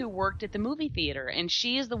friend who worked at the movie theater, and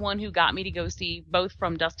she is the one who got me to go see both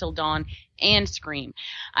From Dusk Till Dawn and Scream.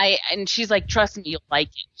 And she's like, trust me, you'll like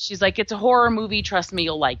it. She's like, it's a horror movie. Trust me,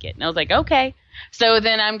 you'll like it. And I was like, okay. So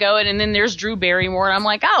then I'm going, and then there's Drew Barrymore, and I'm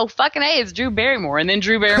like, oh, fucking hey, it's Drew Barrymore. And then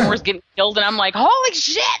Drew Barrymore's getting killed, and I'm like, holy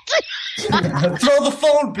shit! Throw the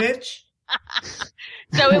phone, bitch!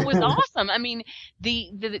 So it was awesome. I mean,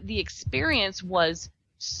 the experience was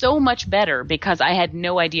so much better because I had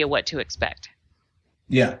no idea what to expect.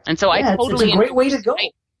 Yeah. And so I totally it's a great way to go.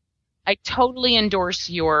 I totally endorse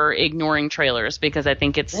your ignoring trailers because I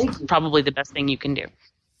think it's probably the best thing you can do.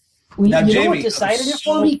 Now, you know what decided it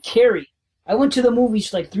for me? Carrie. I went to the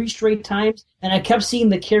movies like 3 straight times, and I kept seeing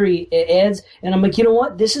the Carrie ads, and I'm like, you know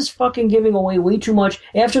what? This is fucking giving away way too much.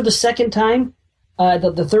 After the second time,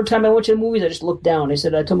 The third time I went to the movies, I just looked down. I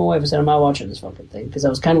told my wife, I said, I'm not watching this fucking thing because I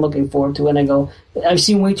was kind of looking forward to it. And I go, I've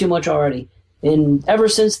seen way too much already. And ever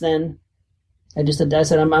since then, I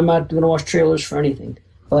said, I'm not going to watch trailers for anything.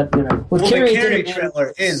 But, with Carrie, the Carrie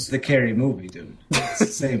trailer is the Carrie movie, dude. It's the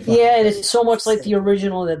same yeah, and it's so much like the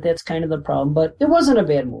original that's kind of the problem. But it wasn't a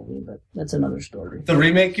bad movie, but that's another story. The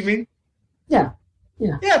remake, you mean? Yeah.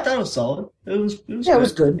 Yeah, I thought it was solid. It was good. It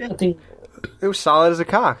was good. Yeah. I think it was solid as a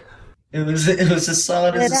cock. It was as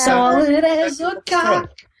solid as a solid as a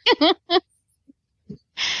cock.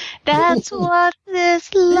 That's what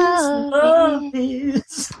this love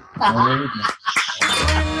is. When I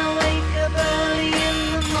wake up early in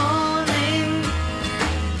the morning,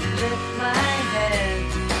 lift my head,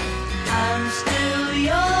 I'm still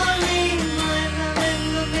yawning when I'm in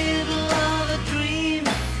the middle of a dream.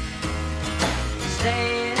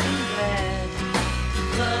 Stay in bed,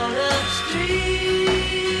 float upstream,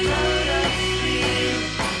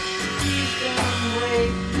 please don't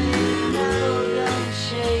wake me, no, don't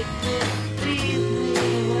shake me, leave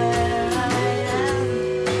me where I am,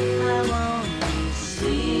 I'm only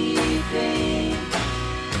sleeping.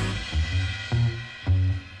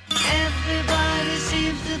 Everybody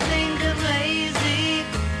seems to think I'm lazy,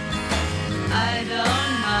 I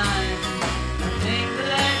don't mind, I think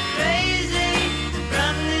that I'm crazy,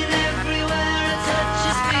 running everywhere at such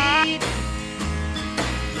a speed,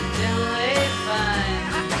 until they find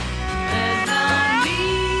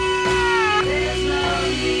there's no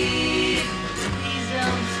need, please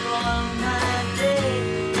don't spoil my day,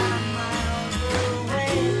 I'm miles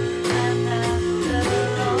away, and after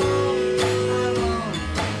all, I'm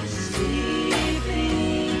only sleeping.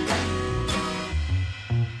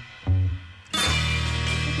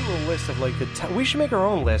 Do a list of like we should make our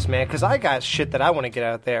own list, man, because I got shit that I want to get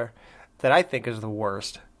out there that I think is the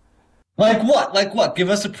worst. Like what? Like what? Give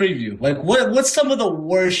us a preview. Like what's some of the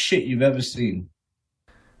worst shit you've ever seen?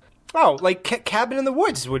 Oh, like Cabin in the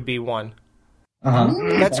Woods would be one. Uh-huh.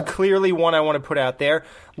 That's clearly one I want to put out there.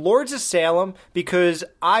 Lords of Salem, because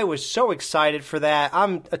I was so excited for that.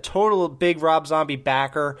 I'm a total big Rob Zombie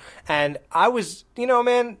backer, and I was,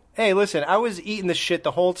 man, hey, listen, I was eating the shit the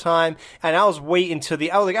whole time, and I was waiting till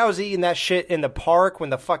I was eating that shit in the park when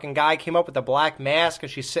the fucking guy came up with the black mask,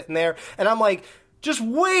 and she's sitting there, and I'm like, just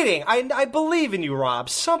waiting. I believe in you, Rob.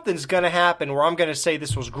 Something's going to happen where I'm going to say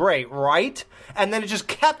this was great, right? And then it just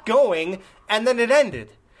kept going, and then it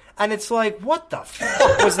ended. And it's like, what the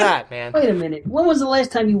fuck was that, man? Wait a minute. When was the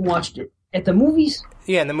last time you watched it? At the movies?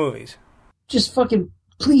 Yeah, in the movies. Just fucking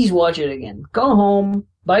please watch it again. Go home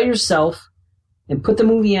by yourself and put the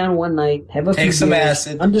movie on one night. Have a Take few some beers,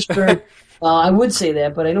 acid. Undisturbed. I would say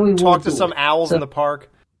that, but I know he won't. Talk to do some it. owls in the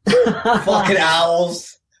park. Fucking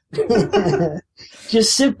owls.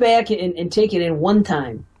 Just sit back and take it in one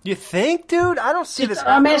time. You think, dude? I don't see this.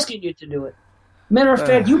 I'm asking you to do it. Matter of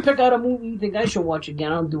fact, you pick out a movie you think I should watch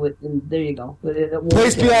again. I'll do it, and there you go.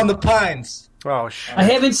 Place Beyond the Pines. Oh, shit. I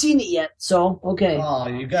haven't seen it yet, so okay. Oh,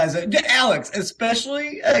 you guys, Alex,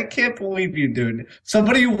 especially, I can't believe you, dude.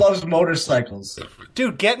 Somebody who loves motorcycles.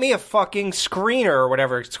 Dude, get me a fucking screener or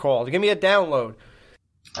whatever it's called. Give me a download.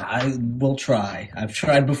 I will try. I've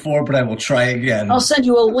tried before, but I will try again. I'll send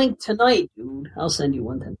you a link tonight, dude. I'll send you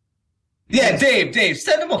one tonight. Yeah, Dave,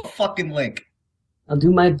 send him a fucking link. I'll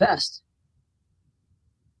do my best.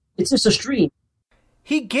 It's just a stream.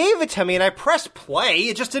 He gave it to me and I pressed play.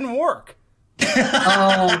 It just didn't work. It's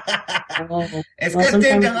got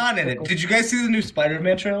Dave DeHaan in it. Did you guys see the new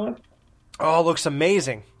Spider-Man trailer? Oh, it looks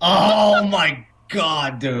amazing. Oh my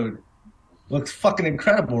god, dude. Looks fucking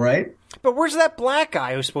incredible, right? But where's that black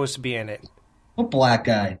guy who's supposed to be in it? What black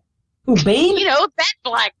guy? Who, Bane? That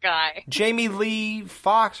black guy. Jamie Lee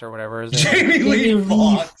Fox or whatever his name. Jamie Lee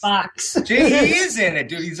Fox. He is in it,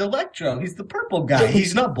 dude. He's Electro. He's the purple guy.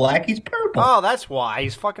 He's not black. He's purple. Oh, that's why.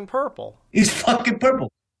 He's fucking purple. He's fucking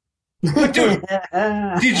purple. But dude,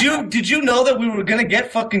 did you know that we were gonna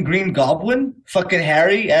get fucking Green Goblin, fucking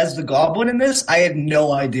Harry as the Goblin in this? I had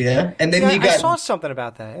no idea. And then I saw something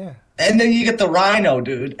about that. Yeah. And then you get the Rhino,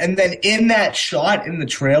 dude. And then in that shot in the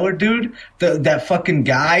trailer, dude, that fucking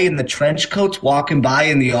guy in the trench coat's walking by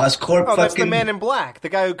in the Oscorp. Oh, that's the Man in Black, the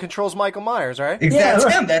guy who controls Michael Myers, right?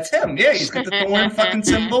 That's him. Yeah, he's got the thorn fucking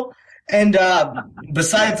symbol. And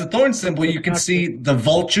besides the thorn symbol, you can see the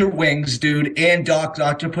vulture wings, dude, and Dr.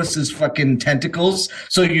 Octopus's fucking tentacles.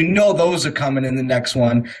 So you know those are coming in the next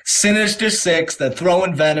one. Sinister Six, they're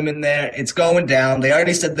throwing Venom in there. It's going down. They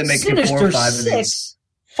already said they're making Sinister 4 or 5 Six? of these.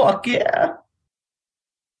 Fuck yeah.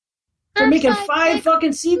 They're making 5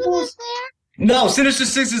 fucking sequels? No, Sinister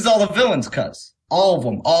Six is all the villains, cuz. All of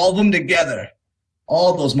them. All of them together.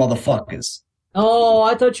 All those motherfuckers. Oh,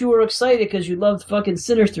 I thought you were excited because you loved fucking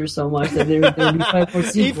Sinister so much that there would be 5 more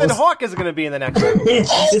sequels. Ethan Hawke is going to be in the next one.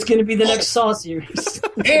 It's going to be the next Saw series.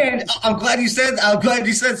 And I'm glad you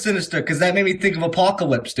said Sinister, because that made me think of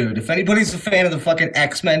Apocalypse, dude. If anybody's a fan of the fucking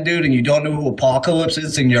X-Men, dude, and you don't know who Apocalypse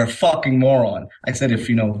is, then you're a fucking moron. I said if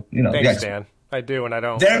you know. Thanks, Dan. I do and I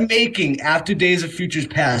don't. They're making, after Days of Futures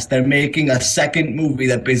Past, they're making a second movie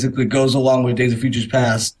that basically goes along with Days of Futures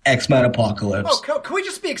Past, X-Men Apocalypse. Oh, can we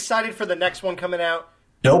just be excited for the next one coming out?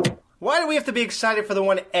 Nope. Why do we have to be excited for the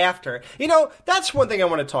one after? You know, that's one thing I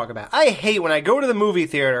want to talk about. I hate when I go to the movie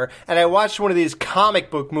theater and I watch one of these comic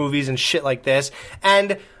book movies and shit like this,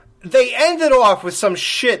 and they ended off with some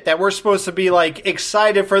shit that we're supposed to be, like,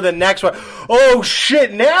 excited for the next one. Oh,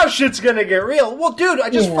 shit, now shit's gonna get real. Well, dude,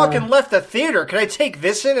 I just fucking left the theater. Can I take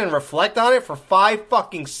this in and reflect on it for 5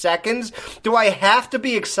 fucking seconds? Do I have to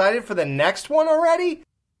be excited for the next one already?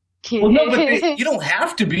 Well, no, but you don't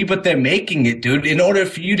have to be, but they're making it, dude. In order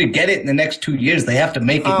for you to get it in the next 2 years, they have to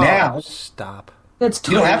make it now. Stop. That's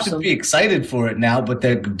you don't have to be excited for it now, but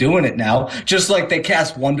they're doing it now. Just like they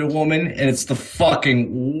cast Wonder Woman, and it's the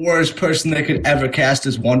fucking worst person they could ever cast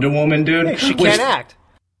as Wonder Woman, dude. Hey, she can't act.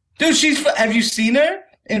 Dude, have you seen her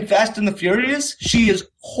in Fast and the Furious? She is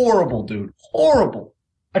horrible, dude. Horrible.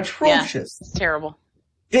 Atrocious. Yeah, it's terrible.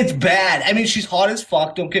 It's bad. I mean, she's hot as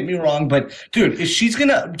fuck, don't get me wrong, but, dude, if she's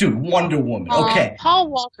gonna... Dude, Wonder Woman, okay. Paul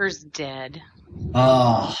Walker's dead.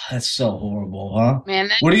 Oh, that's so horrible, huh? Man,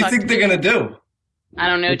 that what do you fucked think they're me. gonna do? I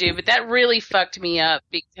don't know, dude, but that really fucked me up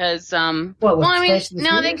because, I mean,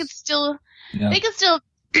 they could still, they could still,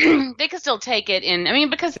 they could still take it in. I mean,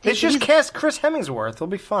 because they just cast Chris Hemsworth. They'll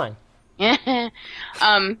be fine.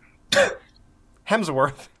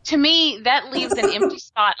 Hemsworth. To me, that leaves an empty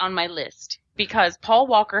spot on my list because Paul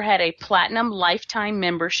Walker had a platinum lifetime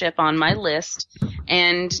membership on my list,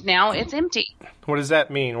 and now it's empty. What does that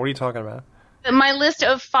mean? What are you talking about? My list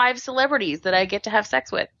of 5 celebrities that I get to have sex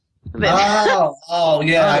with. Yeah,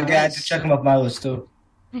 I got to check them off my list too.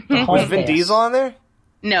 Was Vin Diesel on there?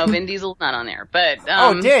 No, Vin Diesel's not on there. But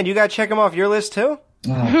Dan, you got to check him off your list too?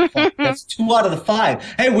 Oh, fuck. That's 2 out of the 5.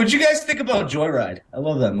 Hey, what'd you guys think about Joyride? I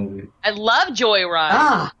love that movie. I love Joyride.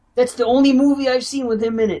 Ah, that's the only movie I've seen with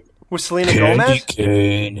him in it. With Selena Gomez?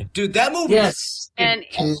 Dude, that movie. Yes. And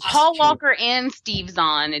Paul Walker and Steve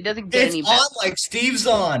Zahn. It doesn't get any better. It's on like Steve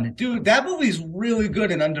Zahn. Dude, that movie's really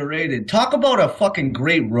good and underrated. Talk about a fucking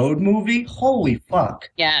great road movie. Holy fuck.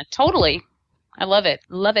 Yeah, totally. I love it.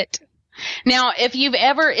 Love it. Now, if you've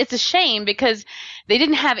ever, it's a shame because they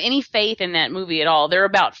didn't have any faith in that movie at all. There are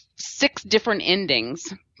about 6 different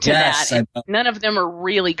endings to that. And none of them are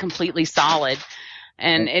really completely solid.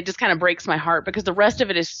 And it just kind of breaks my heart because the rest of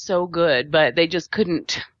it is so good, but they just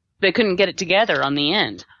couldn't get it together on the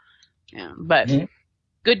end. Yeah, but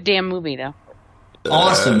good damn movie though.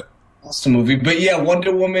 Awesome movie. But yeah,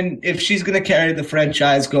 Wonder Woman, if she's going to carry the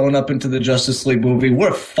franchise going up into the Justice League movie,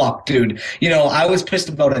 we're fucked, dude. You know, I was pissed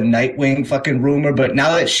about a Nightwing fucking rumor, but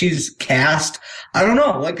now that she's cast, I don't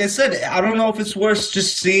know. Like I said, I don't know if it's worth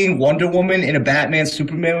just seeing Wonder Woman in a Batman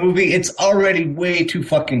Superman movie. It's already way too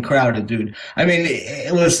fucking crowded, dude. I mean,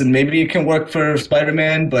 listen, maybe it can work for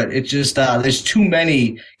Spider-Man, but it just, there's too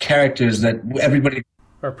many characters that everybody...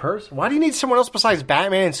 Or person? Why do you need someone else besides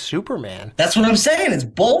Batman and Superman? That's what I'm saying. It's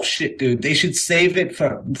bullshit, dude. They should save it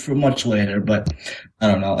for much later, but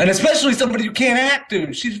I don't know. And especially somebody who can't act,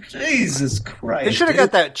 dude. Jesus Christ. They should have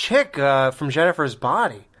got that chick from Jennifer's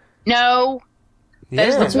Body. No. That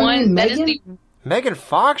is the one. That is the Megan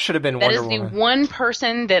Fox should have been Wonder Woman. That is the one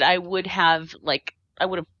person that I would have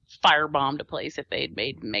firebombed a place if they had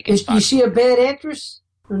made Megan Fox. Is she a bad actress?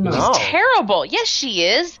 Or no? She's terrible. Yes, she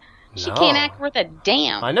is. She can't act worth a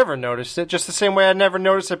damn. I never noticed it. Just the same way I never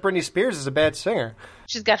noticed that Britney Spears is a bad singer.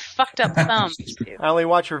 She's got fucked up thumbs. I only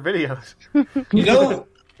watch her videos. You know,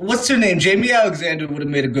 what's her name? Jamie Alexander would have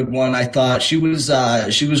made a good one, I thought. She was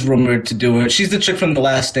rumored to do it. She's the chick from The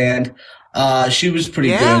Last Stand. She was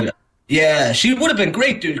pretty good. Yeah, she would have been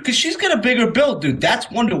great, dude, because she's got a bigger build, dude. That's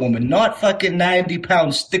Wonder Woman, not fucking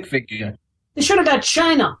 90-pound stick figure. They should have got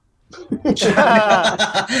China.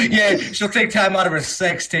 Yeah, she'll take time out of her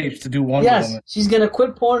sex tapes to do Wonder Woman. Yes, she's gonna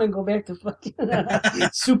quit porn and go back to fucking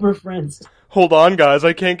Super Friends. Hold on, guys,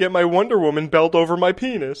 I can't get my Wonder Woman belt over my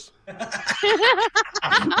penis.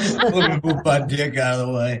 Let me move my dick out of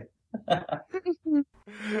the way.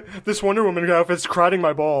 This Wonder Woman outfit's crowding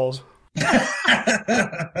my balls.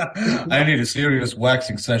 I need a serious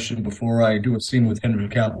waxing session before I do a scene with Henry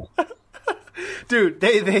Cavill. Dude,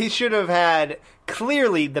 they should have had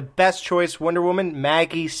clearly the best choice Wonder Woman,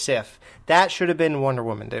 Maggie Sif. That should have been Wonder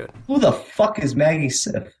Woman, dude. Who the fuck is Maggie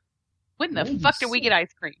Sif? When the fuck did we get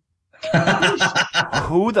ice cream?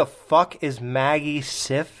 Who the fuck is Maggie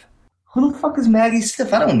Sif? Who the fuck is Maggie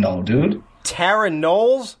Sif? I don't know, dude. Tara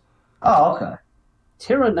Knowles? Oh, okay.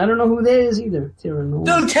 Tara, I don't know who that is either. Tara Knowles.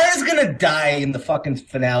 Dude, Tara's gonna die in the fucking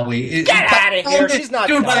finale. Get out of here! She's not.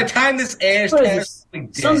 Dude, by the time this airs, What is Tara's this?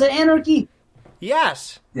 dead. Sons of Anarchy?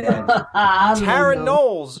 Yes. Yeah. I don't Tara know.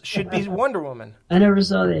 Knowles should be Wonder Woman. I never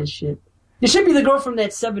saw that shit. It should be the girl from that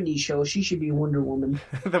 70s show. She should be Wonder Woman.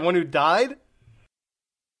 The one who died?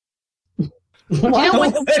 Do you know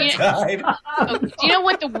what That the, died. do you know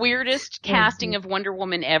what the weirdest casting of Wonder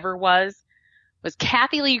Woman ever was? Was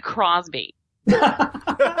Kathy Lee Crosby. Did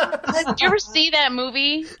you ever see that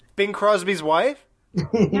movie? Bing Crosby's wife?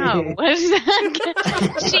 No.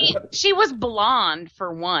 she was blonde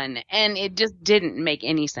for one, and it just didn't make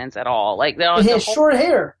any sense at all. Like It has short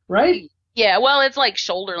hair, right? Yeah, well, it's like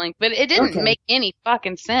shoulder length, but it didn't make any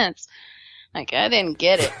fucking sense. Like, I didn't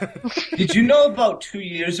get it. Did you know about 2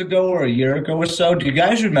 years ago or a year ago or so? Do you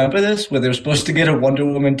guys remember this? Where they were supposed to get a Wonder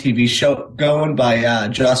Woman TV show going by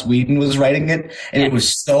Joss Whedon was writing it, and it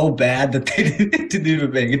was so bad that they didn't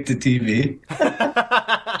even make it to TV.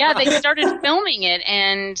 Yeah, they started filming it,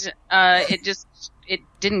 and it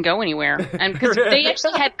didn't go anywhere. And because they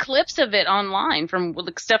actually had clips of it online from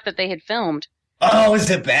the stuff that they had filmed. Oh, is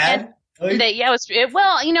it bad?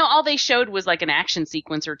 Well, you know, all they showed was like an action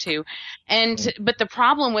sequence or two, but the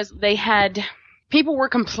problem was people were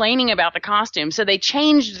complaining about the costume, so they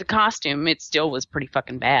changed the costume. It still was pretty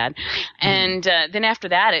fucking bad, and then after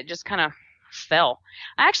that, it just kind of fell.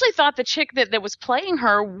 I actually thought the chick that was playing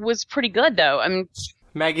her was pretty good, though. I mean,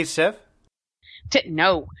 Maggie Sif?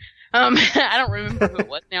 No, I don't remember who it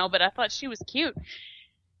was now, but I thought she was cute.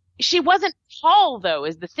 She wasn't tall, though,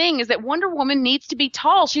 is the thing, is that Wonder Woman needs to be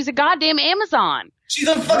tall. She's a goddamn Amazon. She's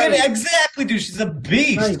a fucking, exactly, dude. She's a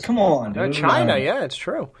beast. Right. Come on, dude. China, yeah, it's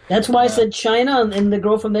true. That's why I said China and the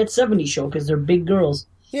girl from that 70s show, because they're big girls.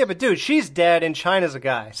 Yeah, but dude, she's dead and China's a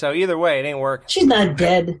guy, so either way, it ain't working. She's not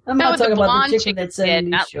dead. I'm not talking about the chick from that 70s dead,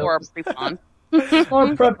 not show. Laura Prepon.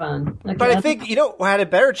 Laura Prepon. Okay, But I think, you know, who had a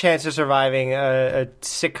better chance of surviving a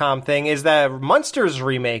sitcom thing is the Munsters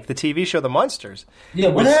remake, the TV show The Munsters. Yeah,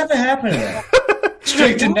 whatever happened to that?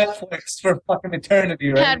 Straight to Netflix for fucking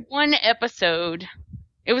eternity, right? Had one episode.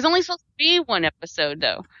 It was only supposed to be one episode,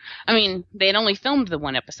 though. I mean, they had only filmed the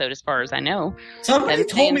one episode, as far as I know. Somebody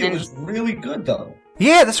told me it was really good, though.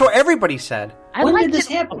 Yeah, that's what everybody said. I When liked did this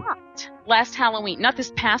it happen? a lot. Last Halloween. Not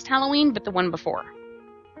this past Halloween, but the one before.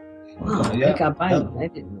 Wow, I think I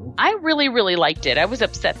didn't know. I really, really liked it. I was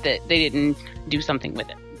upset that they didn't do something with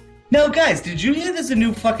it. No, guys, did you hear there's a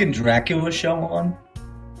new fucking Dracula show on?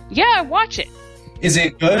 Yeah, watch it. Is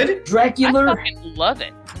it good? Dracula? I fucking love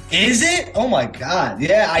it. Is it? Oh my god.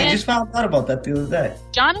 Yeah, I just found out about that the other day.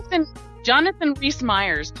 Jonathan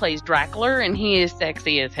Rhys-Meyers plays Dracula, and he is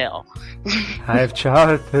sexy as hell. I've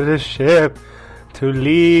chartered a ship to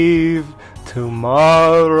leave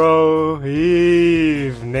tomorrow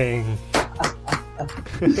evening.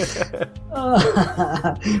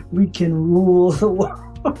 We can rule the world.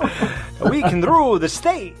 We can rule the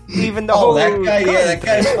state, even the Oh, whole that guy, yeah,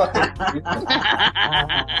 country. that guy's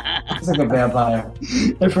fucking... He's like a vampire.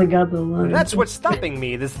 I forgot the line. That's what's stopping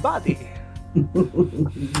me, this body.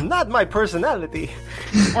 Not my personality.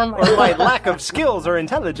 Or my lack of skills or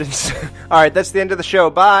intelligence. Alright, that's the end of the show.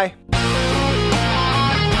 Bye.